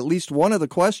at least one of the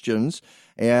questions?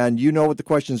 And you know what the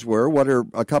questions were. What are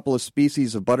a couple of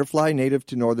species of butterfly native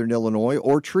to northern Illinois,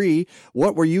 or tree?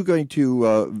 What were you going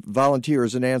to volunteer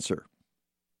as an answer?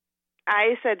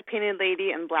 I said painted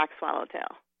lady and black swallowtail.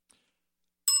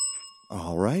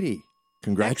 All righty.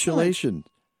 Congratulations.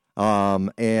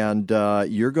 And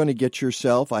you're going to get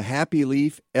yourself a Happy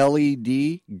Leaf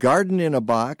LED garden in a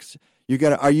box.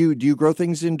 Do you grow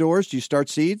things indoors? Do you start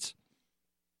seeds?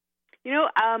 You know,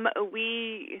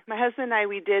 my husband and I,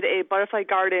 we did a butterfly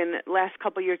garden last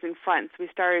couple years in front. So we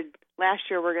started last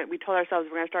year. We told ourselves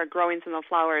we're going to start growing some of the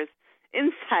flowers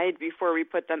inside before we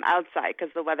put them outside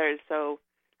because the weather is so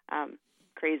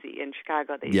crazy in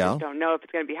Chicago that you just don't know if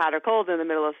it's going to be hot or cold in the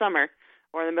middle of summer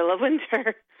or in the middle of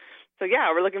winter. So yeah,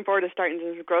 we're looking forward to starting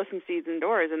to grow some seeds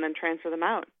indoors and then transfer them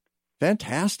out.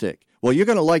 Fantastic. Well, you're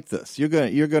going to like this. You're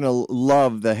going to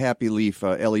love the Happy Leaf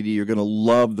LED. You're going to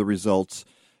love the results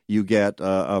you get.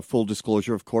 Full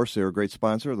disclosure, of course, they're a great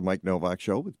sponsor of the Mike Novak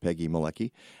Show with Peggy Malecki.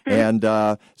 And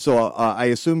so I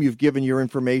assume you've given your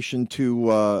information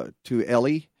to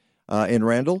Ellie in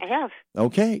Randall? I have.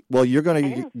 Okay. Well, you're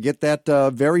going to get that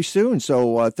very soon.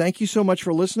 So thank you so much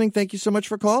for listening. Thank you so much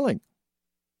for calling.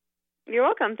 You're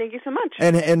welcome. Thank you so much.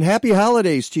 And happy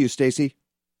holidays to you, Stacy.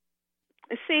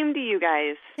 Same to you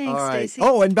guys. Thanks, Stacy.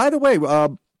 Oh, and by the way,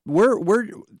 where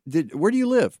do you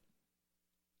live?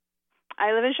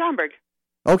 I live in Schaumburg.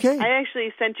 Okay. I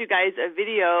actually sent you guys a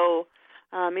video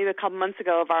maybe a couple months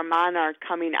ago of our monarch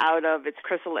coming out of its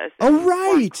chrysalis. Oh,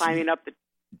 right. Climbing up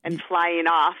and flying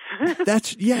off.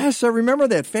 Yes, I remember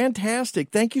that.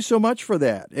 Fantastic. Thank you so much for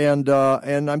that. And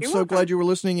I'm so glad you were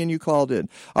listening and you called in.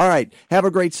 All right. Have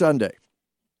a great Sunday.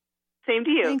 Same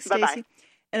to you. Thanks, Bye-bye. Stacy.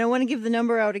 And I want to give the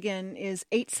number out again is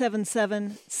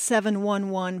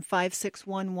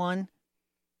 877-711-5611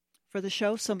 for the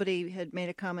show. Somebody had made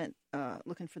a comment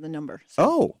looking for the number. So.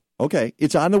 Oh, okay.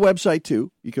 It's on the website,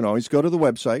 too. You can always go to the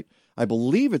website. I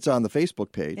believe it's on the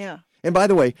Facebook page. Yeah. And by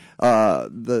the way,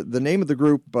 the name of the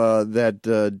group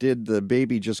that did the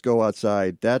Baby Just Go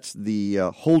Outside, that's the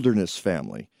Holderness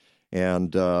family.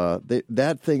 And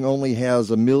that thing only has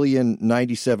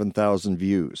 1,097,000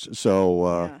 views.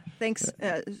 So thanks.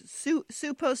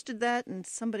 Sue posted that, and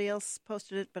somebody else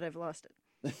posted it, but I've lost it.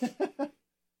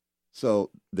 So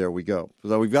there we go.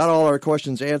 So we've got all our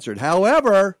questions answered.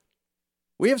 However,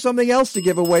 we have something else to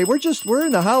give away. We're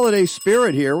in the holiday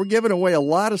spirit here. We're giving away a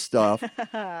lot of stuff.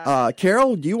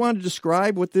 Carol, do you want to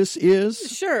describe what this is?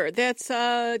 Sure. That's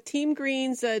Team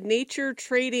Green's nature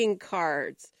trading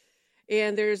cards.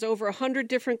 And there's over 100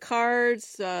 different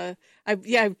cards. I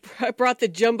brought the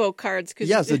jumbo cards.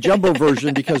 Yes, the jumbo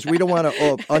version because we don't want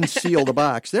to unseal the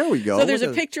box. There we go. So there's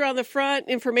a picture on the front,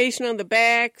 information on the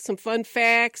back, some fun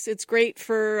facts. It's great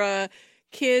for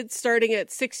kids starting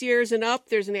at 6 years and up.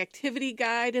 There's an activity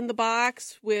guide in the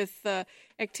box with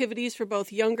activities for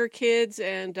both younger kids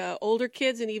and older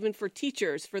kids, and even for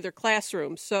teachers for their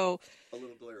classrooms. So a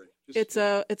little blurry. It's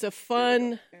a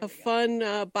fun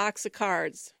box of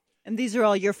cards. And these are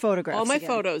all your photographs. All my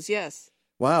photos, yes.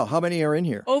 Wow, how many are in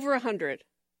here? Over 100.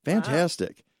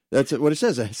 Fantastic. Wow. That's what it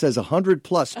says. It says 100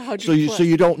 plus. 100 so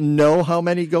you don't know how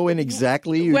many go in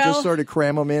exactly? You just sort of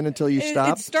cram them in until you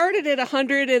stop? It started at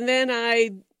 100, and then I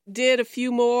did a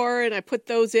few more, and I put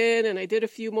those in, and I did a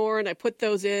few more, and I put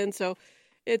those in. So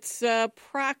it's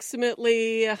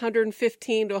approximately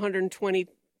 115 to 120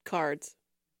 cards.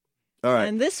 All right.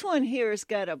 And this one here has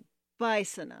got a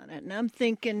bison on it, and I'm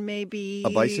thinking maybe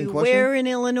a bison question? Where in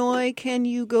Illinois can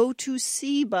you go to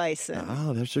see bison?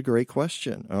 Oh, that's a great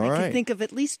question. All right. I can think of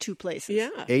at least two places. Yeah.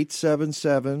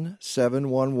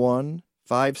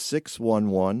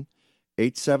 877-711-5611,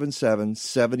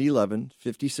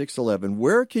 877-711-5611.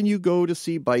 Where can you go to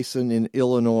see bison in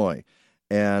Illinois?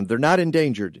 And they're not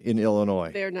endangered in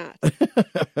Illinois. They're not.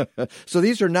 So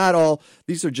these are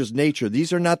just nature.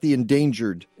 These are not the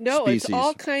endangered species. No, it's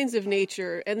all kinds of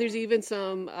nature. And there's even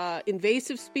some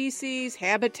invasive species,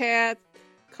 habitat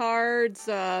cards,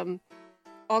 all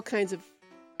kinds of.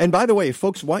 And by the way, if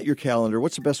folks want your calendar,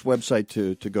 what's the best website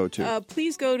to go to?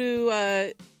 Please go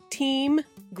to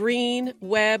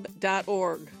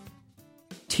teamgreenweb.org.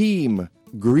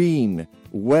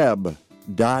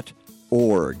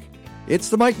 Teamgreenweb.org. It's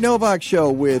the Mike Novak Show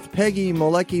with Peggy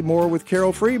Malecki. More with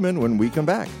Carol Freeman when we come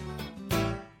back.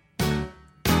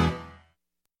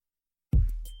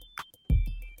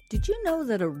 Did you know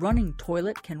that a running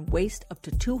toilet can waste up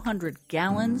to 200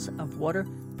 gallons of water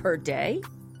per day?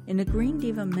 In a Green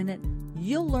Diva Minute,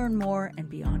 you'll learn more and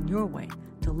be on your way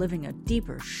to living a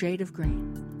deeper shade of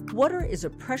green. Water is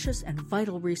a precious and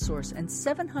vital resource, and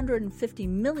 750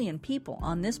 million people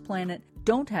on this planet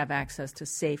don't have access to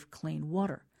safe, clean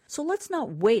water. So let's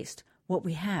not waste what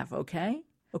we have, okay?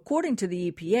 According to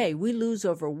the EPA, we lose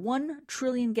over 1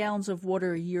 trillion gallons of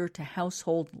water a year to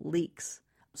household leaks.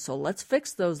 So let's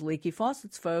fix those leaky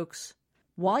faucets, folks.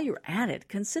 While you're at it,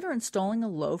 consider installing a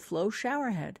low-flow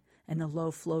shower head and a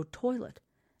low-flow toilet.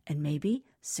 And maybe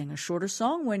sing a shorter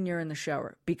song when you're in the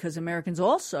shower, because Americans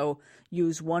also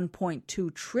use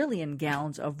 1.2 trillion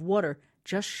gallons of water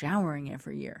just showering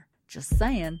every year. Just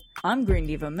saying. I'm Green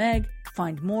Diva Meg.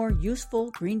 Find more useful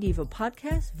Green Diva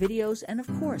podcasts, videos, and of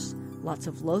course, lots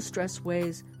of low-stress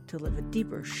ways to live a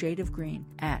deeper shade of green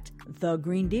at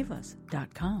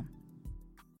thegreendivas.com.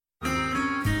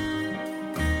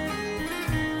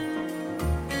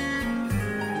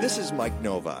 This is Mike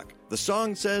Novak. The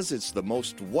song says it's the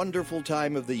most wonderful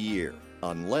time of the year,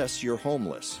 unless you're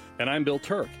homeless. And I'm Bill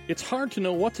Turk. It's hard to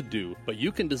know what to do, but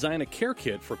you can design a care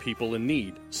kit for people in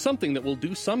need, something that will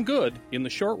do some good in the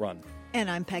short run.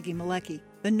 And I'm Peggy Malecki.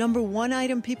 The number one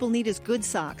item people need is good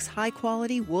socks, high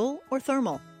quality wool or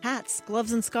thermal. Hats,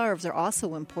 gloves, and scarves are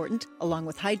also important, along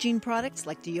with hygiene products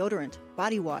like deodorant,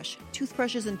 body wash,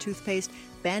 toothbrushes and toothpaste,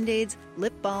 Band-Aids,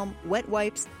 lip balm, wet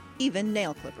wipes, even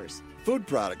nail clippers. Food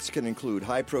products can include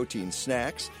high-protein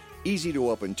snacks,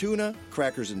 easy-to-open tuna,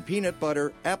 crackers and peanut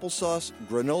butter, applesauce,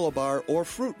 granola bar, or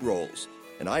fruit rolls.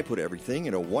 And I put everything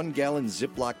in a 1-gallon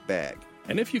Ziploc bag.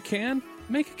 And if you can,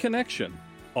 make a connection.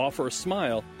 Offer a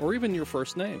smile or even your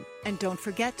first name. And don't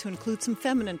forget to include some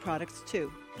feminine products,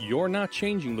 too. You're not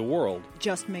changing the world.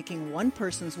 Just making one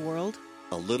person's world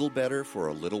a little better for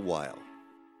a little while.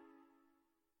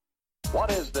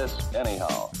 What is this,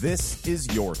 anyhow? This is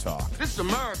Your Talk. This is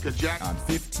America, Jack. On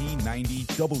 1590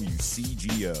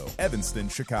 WCGO, Evanston,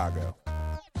 Chicago.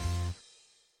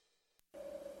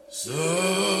 Silent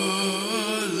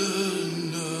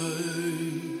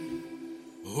night,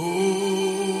 holy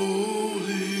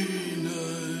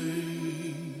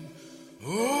night,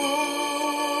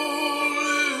 all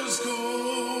is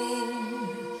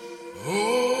calm,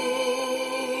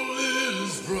 all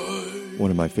is bright. One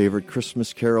of my favorite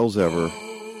Christmas carols ever.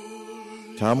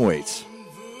 Tom Waits.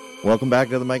 Welcome back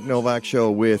to the Mike Novak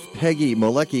Show with Peggy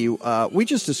Malecki. We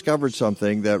just discovered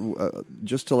something that,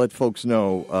 just to let folks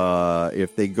know,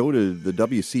 if they go to the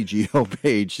WCGO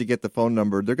page to get the phone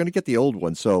number, they're going to get the old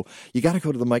one. So you got to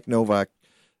go to the Mike Novak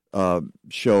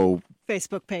Show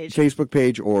Facebook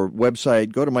page or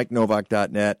website. Go to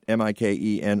MikeNovak.net,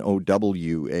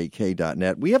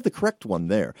 MikeNowak.net. We have the correct one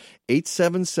there,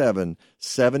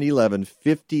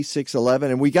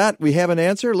 877-711-5611. And we have an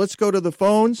answer. Let's go to the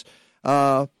phones.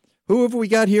 Who have we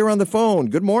got here on the phone?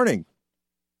 Good morning.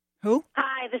 Who?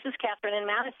 Hi, this is Catherine in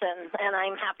Madison, and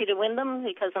I'm happy to win them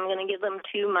because I'm going to give them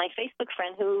to my Facebook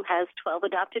friend who has 12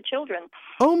 adopted children.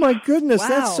 Oh, my goodness. Wow.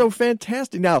 That's so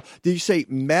fantastic. Now, did you say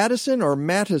Madison or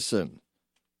Mattison?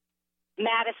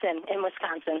 Madison in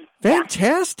Wisconsin.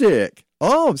 Fantastic. Yeah.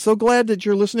 Oh, I'm so glad that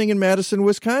you're listening in Madison,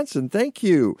 Wisconsin. Thank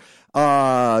you.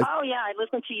 Oh, yeah, I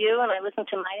listen to you, and I listen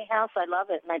to Mighty House. I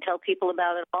love it, and I tell people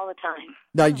about it all the time.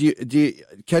 Now, do you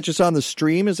catch us on the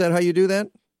stream? Is that how you do that?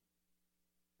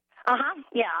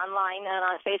 Yeah, online and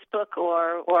on Facebook,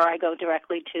 or I go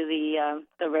directly to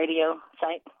the radio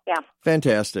site. Yeah.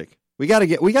 Fantastic. We got to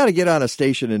get on a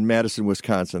station in Madison,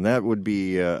 Wisconsin. That would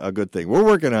be a good thing. We're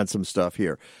working on some stuff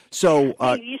here. So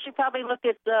you should probably look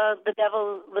at the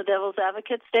Devil's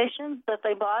Advocate station that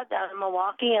they bought down in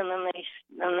Milwaukee, and then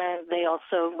they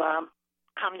also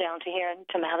come down to here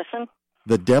to Madison.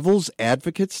 The Devil's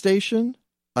Advocate station?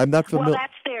 I'm not familiar. Well,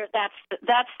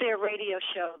 that's their radio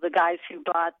show. The guys who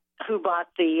bought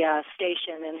the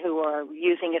station and who are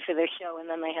using it for their show, and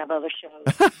then they have other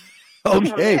shows.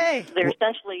 Okay. They're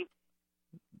essentially.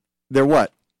 They're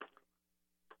what?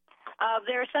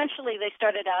 They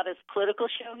started out as a political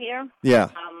show here.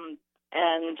 Yeah.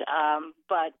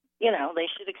 But they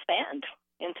should expand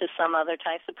into some other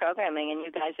types of programming, and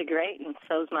you guys are great, and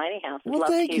so's Mighty House. Well, love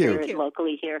thank to you. hear it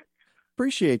locally here.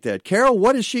 Appreciate that. Carol,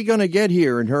 what is she going to get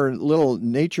here in her little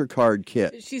nature card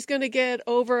kit? She's going to get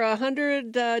over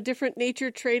 100 different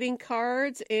nature trading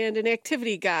cards and an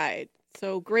activity guide.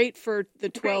 So great for the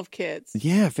 12 kids.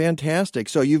 Yeah, fantastic.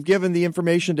 So you've given the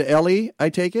information to Ellie, I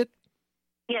take it?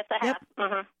 Yes, I have.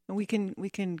 And we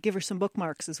can give her some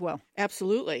bookmarks as well.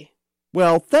 Absolutely.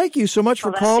 Well, thank you so much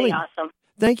for calling. Awesome.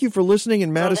 Thank you for listening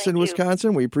in Madison,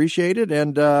 Wisconsin. We appreciate it,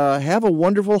 and have a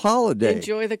wonderful holiday.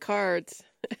 Enjoy the cards.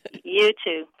 You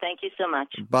too. Thank you so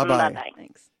much. Bye-bye. Bye-bye.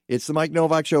 Thanks. It's the Mike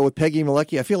Novak Show with Peggy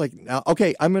Malecki. I feel like,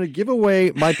 okay, I'm going to give away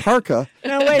my parka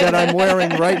that I'm wearing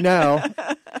right now.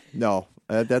 No,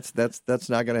 that's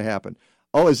not going to happen.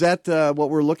 Oh, is that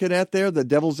what we're looking at there? The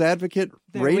Devil's Advocate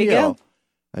radio?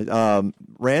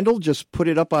 Randall just put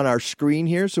it up on our screen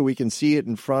here so we can see it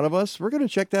in front of us. We're going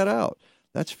to check that out.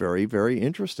 That's very, very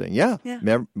interesting. Yeah.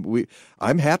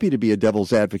 I'm happy to be a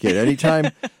devil's advocate anytime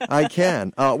I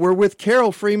can. We're with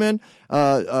Carol Freeman,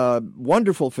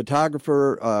 wonderful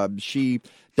photographer. She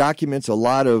documents a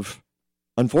lot of,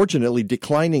 unfortunately,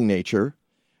 declining nature.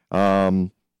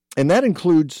 And that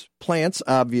includes plants,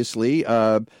 obviously.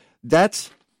 That's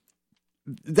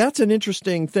an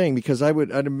interesting thing because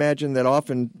I'd imagine that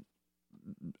often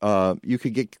you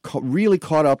could get really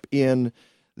caught up in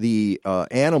the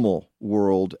animal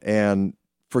world and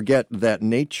forget that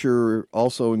nature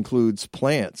also includes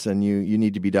plants, and you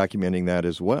need to be documenting that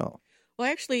as well. Well,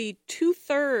 actually,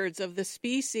 2/3 of the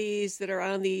species that are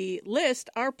on the list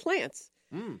are plants.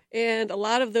 And a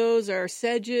lot of those are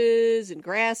sedges and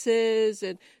grasses,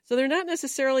 and so they're not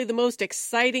necessarily the most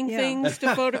exciting things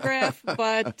to photograph,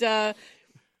 but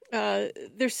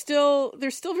they're still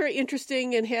very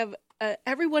interesting and have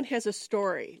everyone has a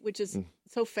story, which is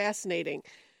so fascinating.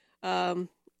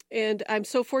 And I'm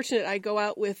so fortunate. I go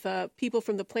out with people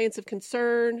from the Plants of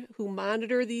Concern who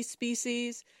monitor these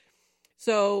species.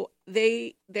 So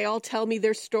they all tell me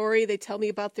their story. They tell me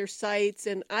about their sites,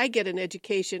 and I get an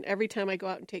education every time I go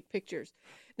out and take pictures.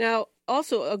 Now,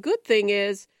 also a good thing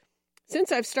is,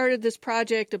 since I've started this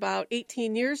project about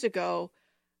 18 years ago,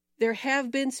 there have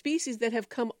been species that have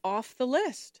come off the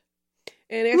list.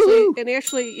 And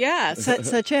actually, yeah.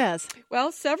 Such as?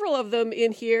 Well, several of them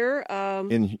in here.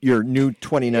 In your new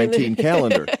 2019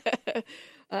 calendar.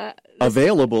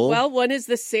 Available. Well, one is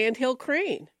the sandhill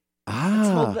crane.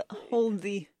 Let's hold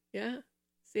the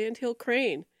sandhill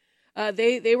crane.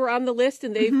 They were on the list,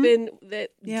 and they've been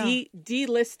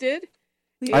delisted.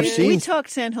 We talked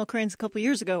sandhill cranes a couple of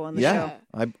years ago on the show.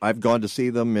 I've gone to see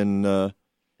them in and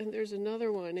there's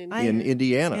another one in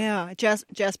Indiana. Yeah,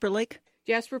 Jasper Lake.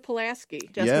 Jasper Pulaski.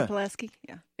 Pulaski,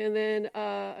 yeah. And then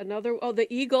another, the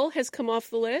eagle has come off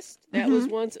the list. That was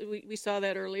once, we saw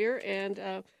that earlier.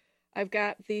 And I've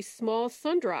got the small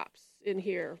sundrops in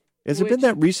here. Has it been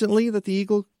that recently that the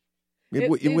eagle,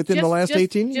 within the last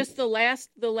 18? Just the last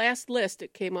list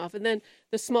it came off. And then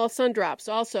the small sundrops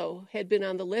also had been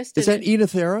on the list. Is that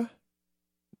Enithera?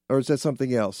 Or is that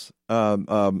something else?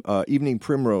 Evening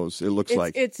primrose, it looks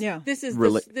like. This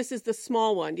is the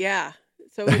small one, yeah.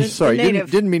 So sorry,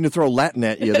 didn't mean to throw Latin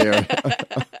at you there.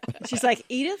 She's like,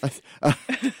 Edith?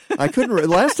 I couldn't.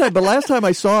 Last time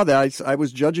I saw that, I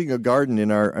was judging a garden in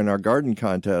our garden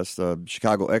contest,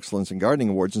 Chicago Excellence in Gardening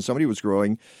Awards, and somebody was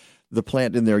growing the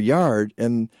plant in their yard,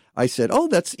 and I said, "Oh,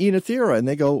 that's Enithera," and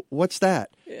they go, "What's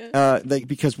that?" Yeah.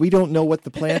 Because we don't know what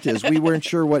the plant is. We weren't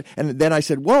sure what, and then I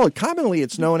said, "Well, commonly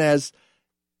it's known as,"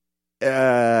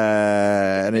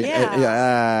 I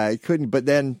couldn't, but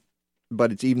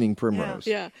it's evening primrose.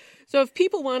 Yeah. So if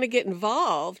people want to get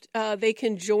involved, they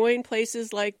can join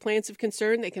places like Plants of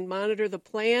Concern. They can monitor the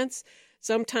plants.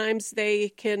 Sometimes they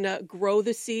can grow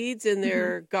the seeds in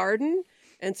their garden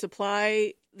and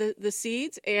supply the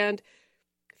seeds. And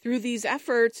through these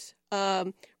efforts,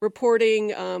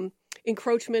 reporting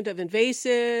encroachment of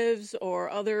invasives or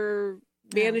other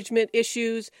management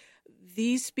issues,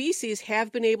 these species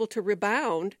have been able to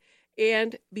rebound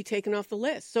and be taken off the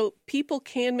list. So people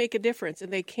can make a difference,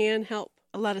 and they can help.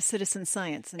 A lot of citizen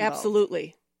science involved.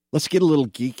 Absolutely. Let's get a little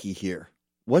geeky here.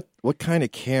 What kind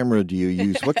of camera do you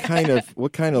use? What kind of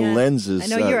lenses? I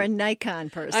know you're a Nikon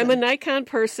person. I'm a Nikon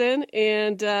person,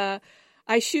 and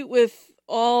I shoot with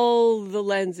all the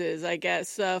lenses, I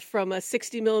guess, from a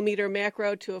 60 millimeter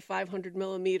macro to a 500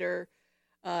 millimeter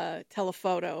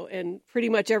telephoto, and pretty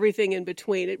much everything in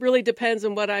between. It really depends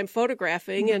on what I'm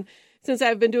photographing, and since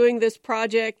I've been doing this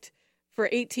project for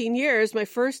 18 years, my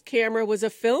first camera was a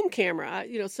film camera.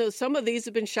 So some of these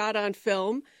have been shot on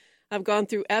film. I've gone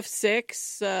through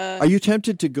f6. Are you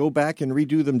tempted to go back and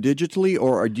redo them digitally,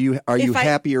 or are you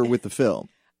happier with the film?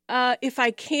 If I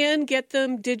can get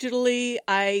them digitally,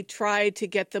 I try to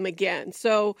get them again.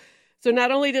 So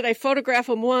not only did I photograph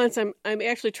them once, I'm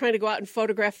actually trying to go out and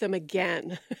photograph them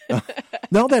again.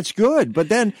 No, that's good. But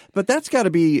that's got to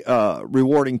be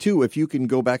rewarding too if you can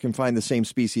go back and find the same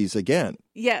species again.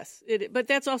 Yes, but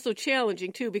that's also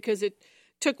challenging too, because it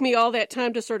took me all that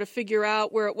time to sort of figure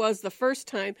out where it was the first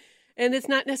time. And it's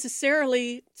not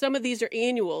necessarily, some of these are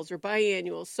annuals or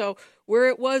biannuals. So where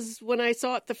it was when I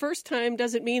saw it the first time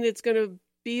doesn't mean it's going to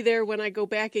be there when I go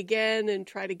back again and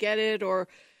try to get it. Or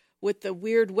with the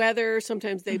weird weather,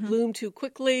 sometimes they bloom too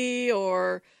quickly,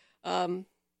 or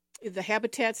the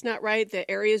habitat's not right, the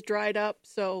area's dried up.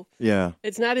 So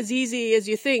it's not as easy as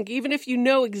you think. Even if you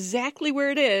know exactly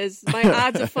where it is, my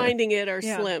odds of finding it are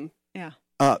slim. Yeah.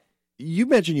 You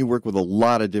mentioned you work with a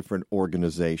lot of different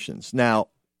organizations. Now,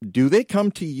 do they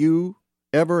come to you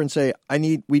ever and say,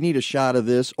 we need a shot of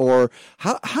this? Or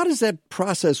how does that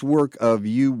process work of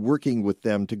you working with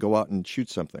them to go out and shoot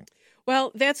something?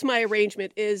 Well, that's my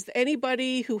arrangement, is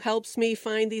anybody who helps me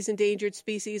find these endangered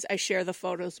species, I share the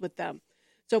photos with them.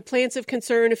 So Plants of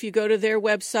Concern, if you go to their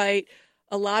website,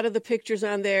 a lot of the pictures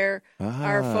on there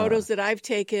are photos that I've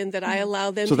taken that I allow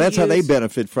them to use. So that's how they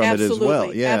benefit from it as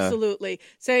well. Yeah, absolutely.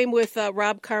 Same with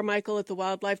Rob Carmichael at the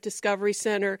Wildlife Discovery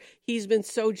Center. He's been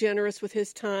so generous with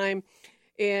his time.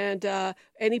 And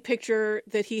any picture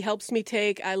that he helps me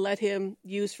take, I let him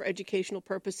use for educational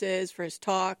purposes, for his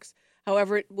talks,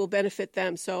 however it will benefit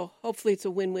them. So hopefully it's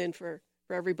a win-win for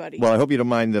everybody. Well, I hope you don't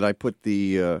mind that I put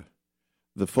the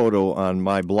photo on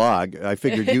my blog. I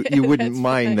figured you wouldn't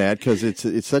mind that because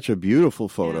it's such a beautiful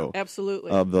photo. Yeah, absolutely.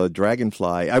 Of the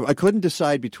dragonfly. I couldn't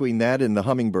decide between that and the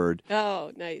hummingbird.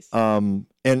 Oh, nice. And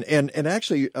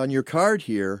actually on your card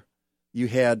here, you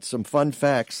had some fun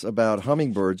facts about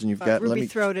hummingbirds, and you've got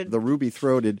ruby-throated. The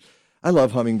ruby-throated. I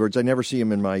love hummingbirds. I never see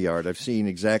them in my yard. I've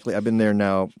been there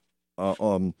now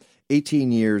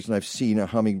 18 years, and I've seen a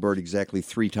hummingbird exactly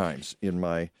 3 times in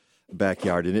my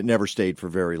backyard, and it never stayed for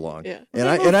very long. Yeah.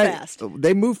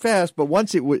 They move fast, but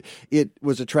once it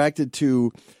was attracted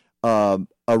to a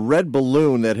red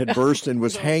balloon that had burst and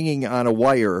was hanging on a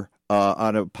wire,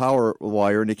 on a power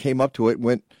wire, and it came up to it and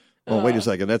went, oh, wait a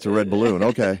second, that's a red balloon.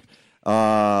 Okay.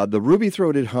 The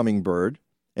ruby-throated hummingbird,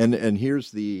 and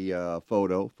here's the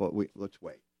photo. Let's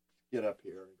wait. Get up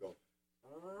here and go.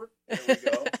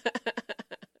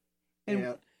 There we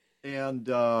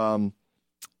go.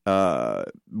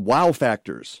 Wow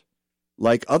factors.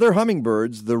 Like other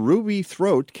hummingbirds, the ruby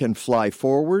throat can fly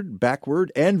forward,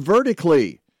 backward, and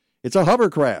vertically. It's a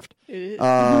hovercraft.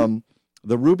 The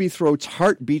ruby throat's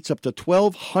heart beats up to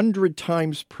 1,200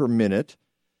 times per minute.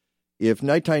 If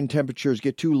nighttime temperatures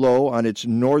get too low on its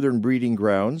northern breeding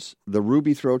grounds, the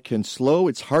ruby throat can slow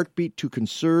its heartbeat to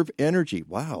conserve energy.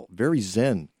 Wow, very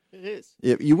zen. It is.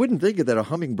 You wouldn't think that a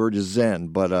hummingbird is zen,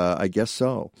 but I guess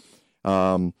so.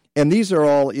 And these are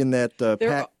all in that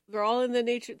pack. They're all in the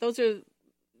nature. Those are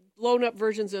blown up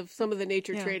versions of some of the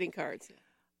nature trading cards.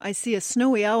 I see a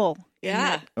snowy owl in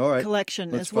that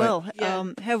collection as well.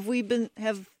 Yeah. Have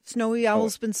snowy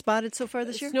owls been spotted so far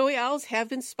this year? Snowy owls have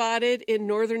been spotted in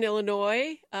northern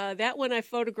Illinois. That one I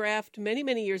photographed many,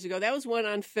 many years ago. That was one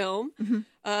on film,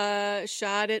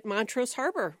 shot at Montrose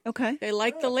Harbor. Okay. They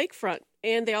like the lakefront,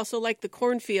 and they also like the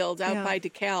cornfields out by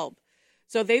DeKalb.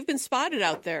 So they've been spotted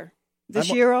out there.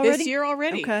 This year already? This year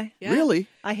already. Okay. Yeah. Really?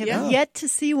 I have yet to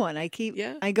see one. I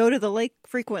go to the lake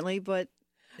frequently, but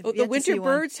the winter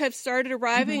birds have started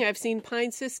arriving. I've seen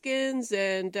pine siskins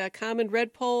and common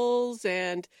redpolls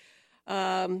and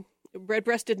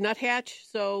red-breasted nuthatch.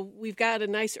 So we've got a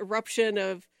nice eruption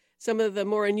of some of the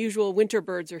more unusual winter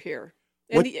birds are here.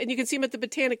 And you can see them at the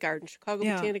Botanic Garden, Chicago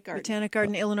Botanic Garden. Botanic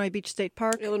Garden, Illinois Beach State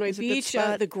Park. Illinois Beach.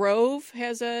 The Grove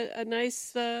has a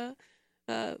nice...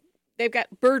 they've got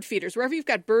bird feeders. Wherever you've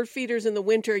got bird feeders in the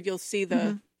winter, you'll see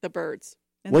the birds.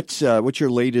 What's your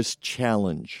latest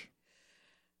challenge?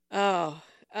 There's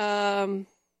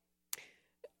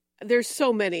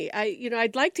so many.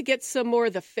 I'd like to get some more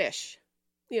of the fish.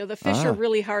 The fish are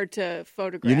really hard to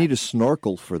photograph. You need a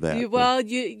snorkel for that.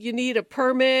 You need a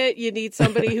permit. You need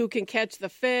somebody who can catch the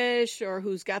fish or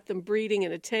who's got them breeding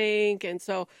in a tank. And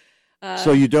so,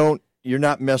 you're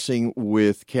not messing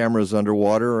with cameras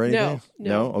underwater or anything?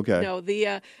 No. Okay. No,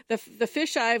 the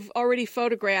fish I've already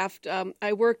photographed.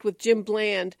 I worked with Jim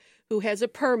Bland, who has a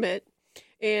permit,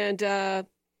 and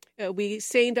we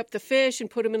seined up the fish and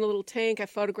put them in a little tank. I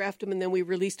photographed them, and then we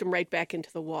released them right back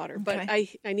into the water. Okay. But I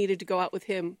needed to go out with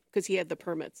him because he had the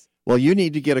permits. Well, you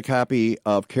need to get a copy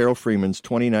of Carol Freeman's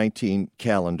 2019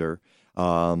 calendar,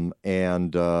 and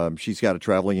she's got a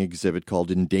traveling exhibit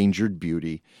called Endangered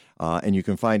Beauty, and you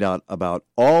can find out about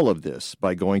all of this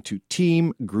by going to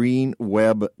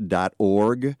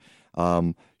teamgreenweb.org.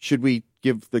 Should we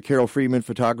give the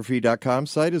carolfreemanphotography.com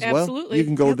site as well? Absolutely. You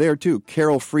can go there, too.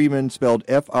 Carol Freeman, spelled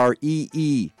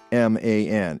Freeman,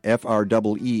 Freeman,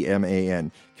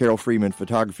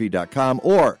 carolfreemanphotography.com,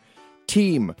 or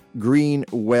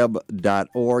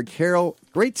teamgreenweb.org. Carol,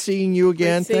 great seeing you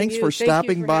again. Thanks for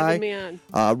stopping by.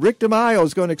 Rick DeMaio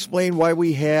is going to explain why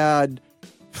we had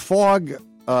fog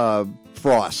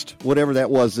frost, whatever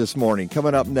that was this morning.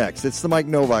 Coming up next, it's the Mike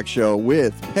Novak Show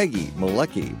with Peggy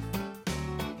Malecki.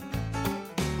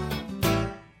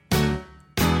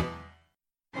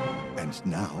 And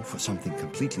now for something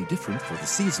completely different for the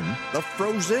season, the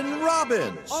frozen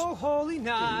robins. Oh, holy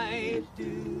night,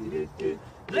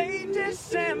 late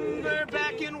December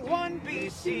back in 1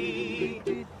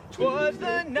 BC, 'twas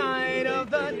the night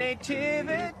of the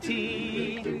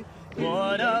nativity.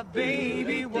 What a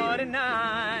baby, what a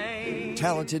night.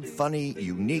 Talented, funny,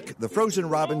 unique, the Frozen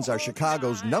Robins are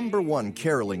Chicago's #1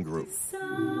 caroling group.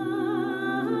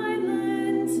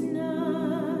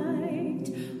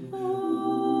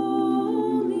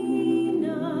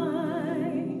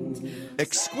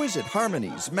 Exquisite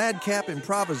harmonies, madcap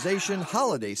improvisation,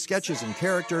 holiday sketches and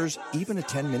characters, even a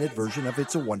 10-minute version of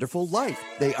It's a Wonderful Life.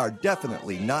 They are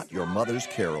definitely not your mother's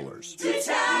carolers. To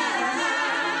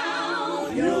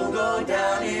town, you'll go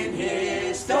down in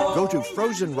history. Go to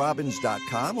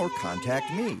frozenrobins.com or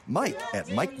contact me, Mike, at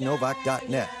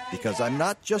MikeNovak.net, because I'm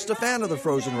not just a fan of the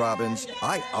frozen robins,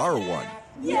 I are one.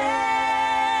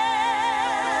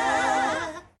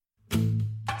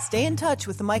 Stay in touch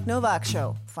with The Mike Novak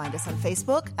Show. Find us on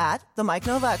Facebook at The Mike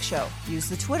Novak Show. Use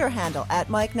the Twitter handle at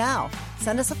Mike Now.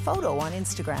 Send us a photo on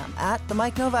Instagram at The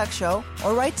Mike Novak Show,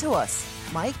 or write to us,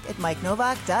 Mike at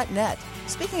MikeNovak.net.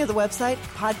 Speaking of the website,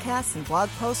 podcasts and blog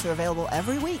posts are available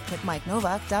every week at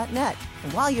MikeNovak.net.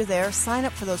 And while you're there, sign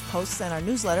up for those posts and our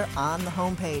newsletter on the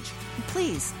homepage. And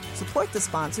please, support the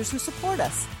sponsors who support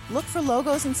us. Look for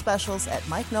logos and specials at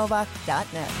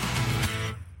MikeNovak.net.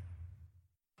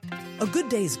 A good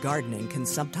day's gardening can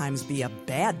sometimes be a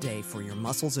bad day for your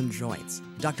muscles and joints.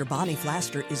 Dr. Bonnie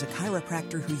Flaster is a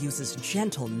chiropractor who uses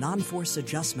gentle, non-force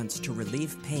adjustments to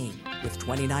relieve pain. With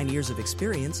 29 years of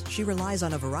experience, she relies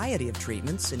on a variety of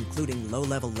treatments, including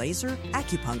low-level laser,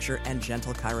 acupuncture, and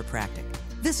gentle chiropractic.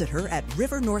 Visit her at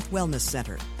River North Wellness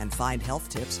Center and find health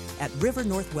tips at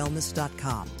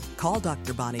rivernorthwellness.com. Call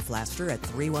Dr. Bonnie Flaster at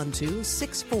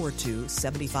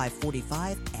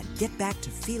 312-642-7545 and get back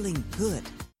to feeling good.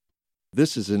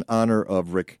 This is in honor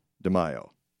of Rick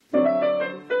DeMaio.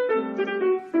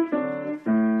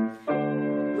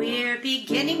 We're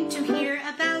beginning to hear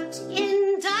about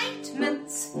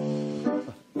indictments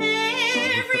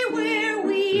everywhere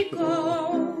we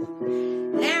go.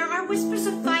 There are whispers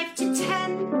of 5 to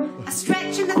 10, a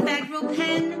stretch in the federal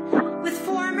pen, with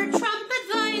former Trump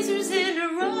advisors in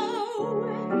a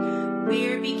row.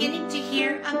 We're beginning to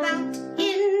hear about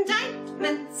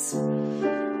indictments.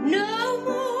 No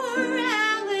more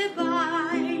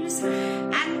alibis,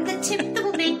 and the tip that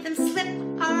will make them slip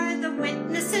are the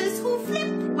witnesses who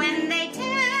flip when they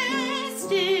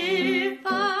testify.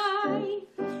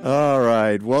 All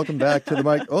right, welcome back to the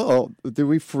mic. Oh, did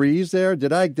we freeze there?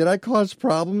 Did I cause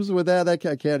problems with that? I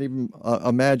can't even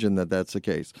imagine that that's the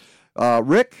case.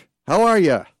 Rick, how are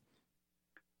you?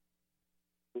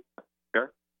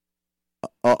 Sure.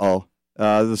 Uh-oh.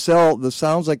 The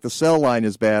sounds like the cell line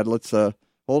is bad. Let's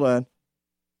hold on.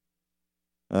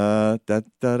 So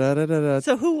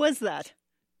who was that?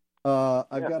 I've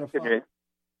got a phone.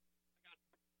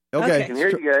 Okay. I can hear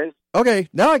you guys. Okay,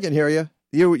 now I can hear you.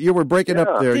 You were breaking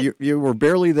up there. You were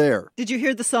barely there. Did you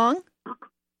hear the song?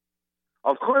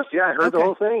 Of course, yeah, I heard the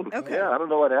whole thing. Okay. Yeah, I don't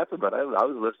know what happened, but I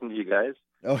was listening to you guys.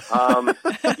 Oh. I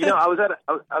was at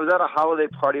a holiday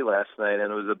party last night, and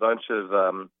it was a bunch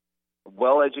of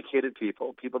well-educated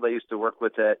people that I used to work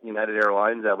with at United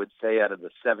Airlines. I would say out of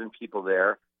the 7 people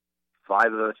there,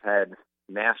 5 of us had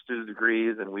master's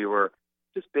degrees, and we were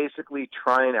just basically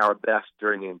trying our best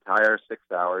during the entire 6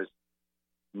 hours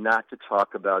not to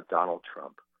talk about Donald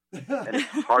Trump. And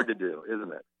it's hard to do,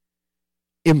 isn't it?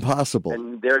 Impossible.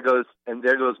 And there goes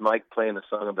Mike playing a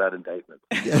song about indictment.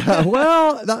 Yeah,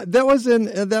 well, that was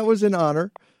in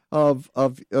honor of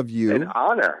you. In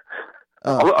honor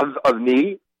of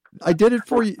me. I did it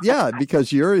for you. Yeah,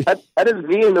 because you're that is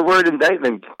me and the word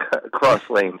indictment cross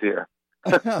lanes here.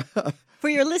 For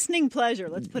your listening pleasure,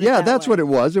 let's put it that Yeah, that's way. what it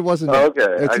was. It wasn't.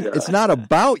 Okay, It's not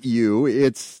about you.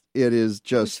 It is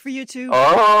just for you too.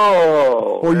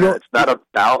 Oh, it's not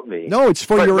about me. No, it's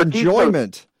for your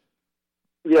enjoyment.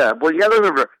 Yeah, well, you got to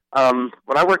remember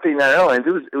when I worked at United Airlines,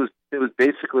 it was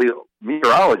basically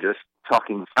meteorologists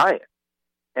talking science,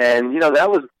 and that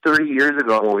was 30 years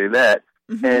ago when we met.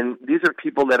 Mm-hmm. And these are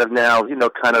people that have now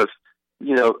kind of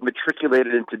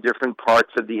matriculated into different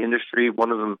parts of the industry.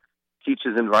 One of them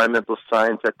teaches environmental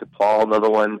science at DePaul. Another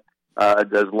one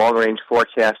does long-range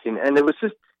forecasting. And it was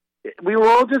just, we were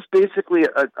all just basically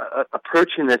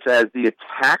approaching this as the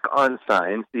attack on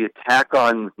science, the attack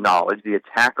on knowledge, the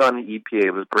attack on the EPA.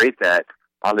 It was great that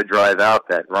on the drive out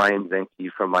that Ryan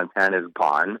Zinke from Montana is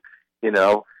gone.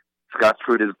 Scott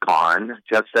Pruitt is gone.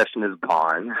 Jeff Sessions is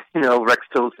gone. Rex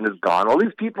Tillerson is gone. All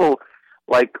these people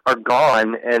are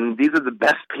gone, and these are the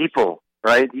best people,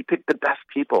 right? You picked the best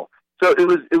people. So it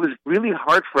was really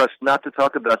hard for us not to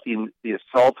talk about the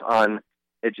assault on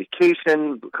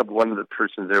education. One of the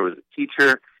persons there was a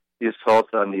teacher. The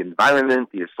assault on the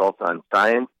environment. The assault on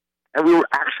science. And we were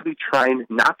actually trying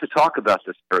not to talk about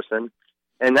this person,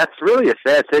 and that's really a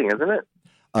sad thing, isn't it?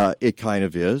 It kind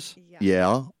of is.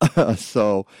 Yeah.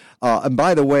 So, and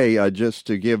by the way, just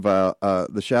to give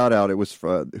the shout out, it was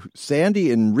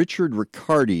Sandy and Richard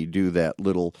Riccardi do that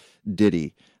little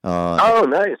ditty. Oh,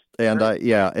 nice. And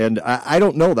I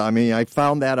don't know that. I mean, I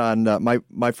found that on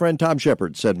my friend Tom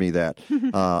Shepard sent me that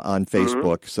on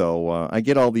Facebook. Mm-hmm. So I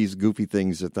get all these goofy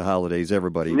things at the holidays.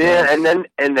 Everybody. Yeah, does.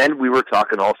 and then we were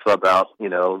talking also about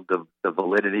the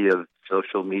validity of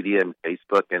social media and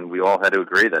Facebook, and we all had to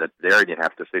agree that it's there, and you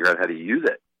have to figure out how to use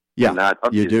it. and not you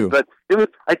up-season. do. But it was,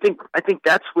 I think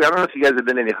that's where, I don't know if you guys have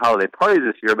been to any holiday parties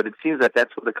this year, but it seems that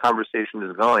that's where the conversation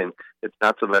is going. It's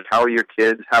not so much, how are your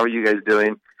kids? How are you guys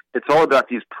doing? It's all about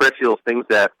these peripheral things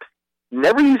that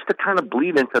never used to kind of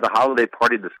bleed into the holiday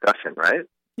party discussion, right?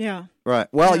 Yeah. Right.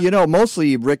 Well,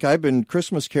 mostly, Rick, I've been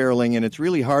Christmas caroling, and it's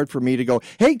really hard for me to go,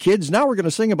 hey, kids, now we're going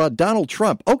to sing about Donald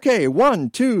Trump. Okay, 1,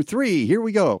 2, 3, here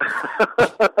we go.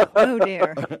 Oh,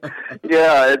 dear.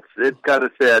 Yeah, it's kind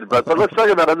of sad. But let's talk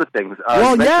about other things.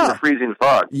 Well, you mentioned the freezing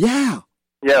fog. Yeah.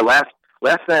 Yeah, last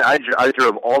night I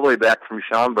drove all the way back from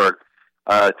Schaumburg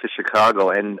to Chicago,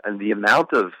 and the amount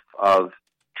of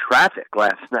traffic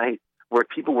last night where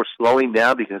people were slowing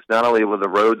down because not only were the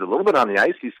roads a little bit on the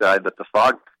icy side, but the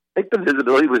fog, I think the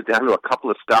visibility was down to a couple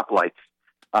of stoplights.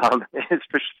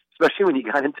 Especially when you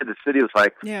got into the city, it was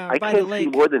like, I can't see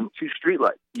more than 2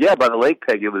 streetlights. Yeah, by the lake,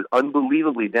 Peg, it was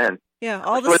unbelievably dense. Yeah,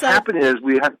 what's happening is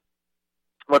we have...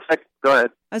 Go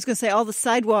ahead. I was going to say, all the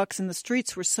sidewalks and the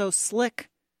streets were so slick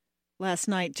last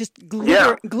night, just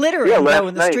glittering in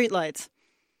the streetlights.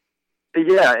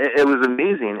 Yeah, it was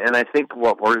amazing, and I think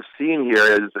what we're seeing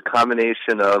here is a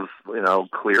combination of,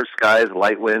 clear skies,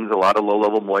 light winds, a lot of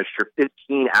low-level moisture,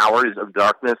 15 hours of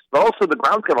darkness, but also the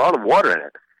ground's got a lot of water in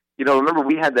it. Remember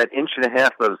we had that 1.5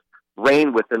 inches of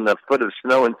rain within the foot of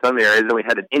snow in some areas, and we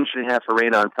had 1.5 inches of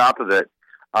rain on top of it.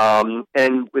 And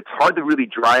it's hard to really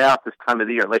dry out this time of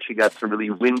the year unless you got some really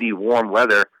windy, warm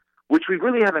weather, which we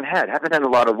really haven't had a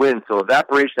lot of wind, so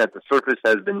evaporation at the surface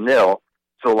has been nil.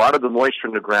 So a lot of the moisture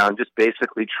in the ground just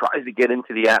basically tries to get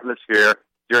into the atmosphere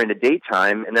during the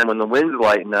daytime, and then when the winds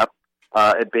lighten up,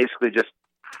 it basically just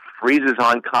freezes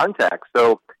on contact.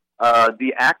 So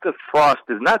the act of frost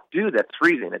does not do that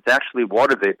freezing. It's actually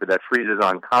water vapor that freezes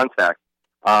on contact.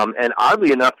 And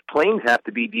oddly enough, planes have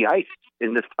to be de-iced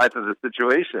in this type of a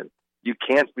situation. You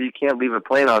can't leave a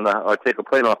plane or take a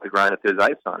plane off the ground if there's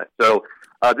ice on it. So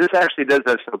this actually does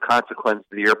have some consequence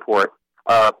to the airport.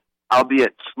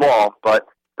 Albeit small, but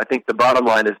I think the bottom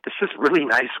line is it's just really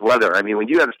nice weather. I mean, when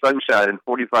you have sunshine and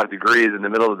 45 degrees in the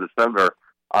middle of December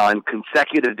on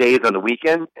consecutive days on the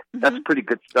weekend, that's pretty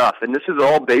good stuff. And this is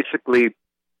all basically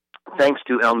thanks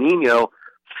to El Nino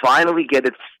finally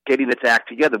getting its act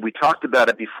together. We talked about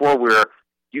it before where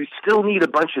you still need a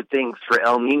bunch of things for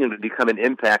El Nino to become an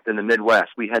impact in the Midwest.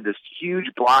 We had this huge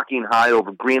blocking high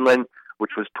over Greenland,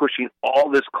 which was pushing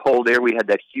all this cold air. We had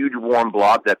that huge warm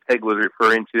blob that Peg was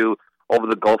referring to over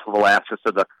the Gulf of Alaska.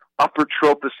 So the upper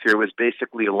troposphere was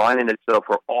basically aligning itself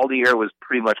where all the air was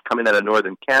pretty much coming out of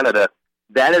northern Canada.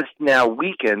 That is now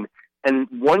weakened. And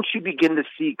once you begin to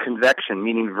see convection,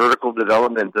 meaning vertical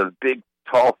development of big,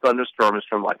 tall thunderstorms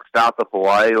from like south of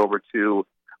Hawaii over to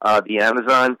the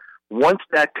Amazon, once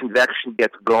that convection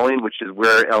gets going, which is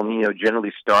where El Nino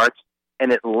generally starts,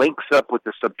 and it links up with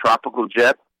the subtropical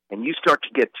jet, and you start to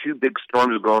get 2 big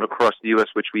storms going across the U.S.,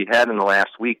 which we had in the last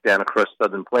week down across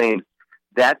southern plains,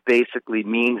 that basically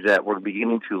means that we're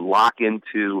beginning to lock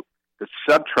into the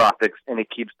subtropics, and it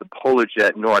keeps the polar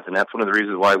jet north. And that's one of the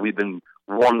reasons why we've been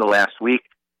warm the last week,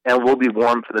 and we'll be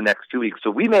warm for the next 2 weeks. So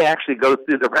we may actually go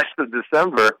through the rest of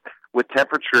December with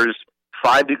temperatures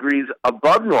 5 degrees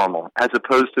above normal, as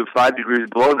opposed to 5 degrees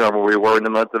below normal where we were in the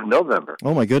month of November.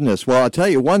 Oh, my goodness. Well, I'll tell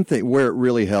you one thing where it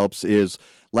really helps is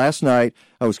last night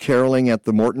I was caroling at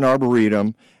the Morton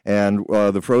Arboretum, and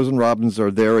the frozen robins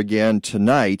are there again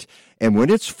tonight. And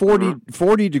when it's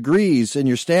 40 degrees and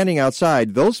you're standing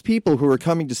outside, those people who are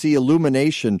coming to see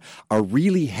illumination are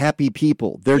really happy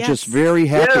people. They're just very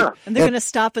happy. Yeah. And they're going to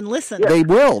stop and listen. They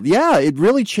will. Yeah, it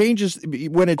really changes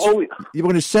when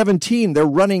it's 17. They're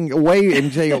running away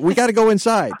and saying, "We got to go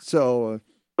inside." So,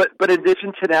 but in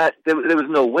addition to that, there was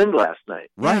no wind last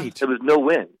night. Right, there was no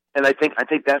wind, and I think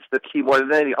that's the key more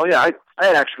than anything. Oh yeah, I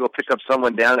had actually go pick up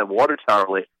someone down at Water Tower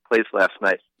Place last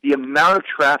night. The amount of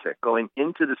traffic going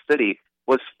into the city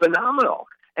was phenomenal.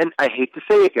 And I hate to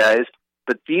say it, guys,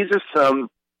 but these are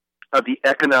some of the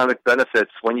economic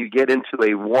benefits when you get into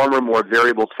a warmer, more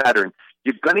variable pattern.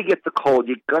 You're going to get the cold,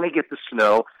 you're going to get the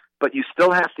snow, but you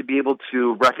still have to be able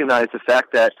to recognize the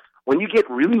fact that when you get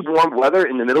really warm weather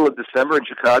in the middle of December in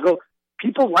Chicago,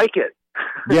 people like it.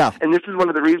 Yeah. And this is one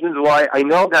of the reasons why I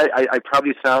know that I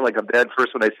probably sound like a bad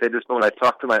person when I say this, but when I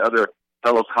talk to my other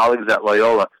fellow colleagues at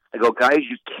Loyola, I go, guys,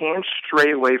 you can't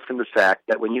stray away from the fact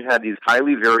that when you have these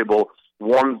highly variable,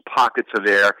 warm pockets of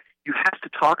air, you have to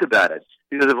talk about it.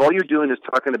 Because if all you're doing is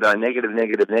talking about negative,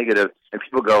 and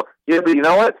people go, yeah, but you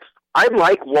know what? I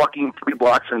like walking 3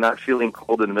 blocks and not feeling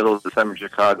cold in the middle of the summer in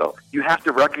Chicago. You have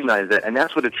to recognize that, and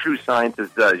that's what a true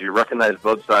scientist does. You recognize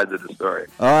both sides of the story.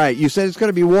 All right, you said it's going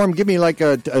to be warm. Give me like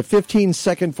a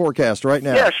 15-second forecast right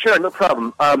now. Yeah, sure, no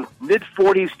problem.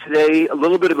 Mid-40s today, a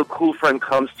little bit of a cool front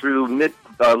comes through,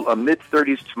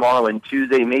 mid-30s tomorrow and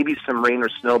Tuesday, maybe some rain or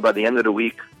snow by the end of the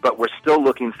week, but we're still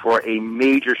looking for a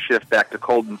major shift back to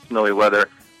cold and snowy weather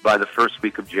by the first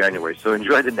week of January. So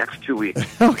enjoy the next 2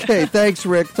 weeks. Okay, thanks,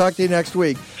 Rick. Talk to you next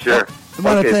week. Sure. I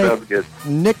want to sounds thank good.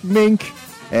 Nick Mink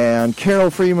and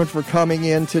Carol Freeman for coming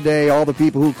in today, all the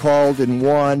people who called and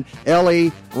won,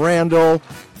 Ellie, Randall.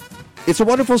 It's a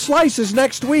Wonderful Slices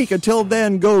next week. Until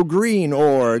then, go green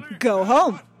or go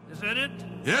home. Is that it?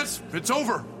 Yes, it's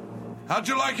over. How'd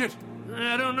you like it?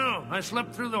 I don't know. I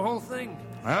slept through the whole thing.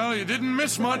 Well, you didn't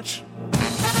miss much.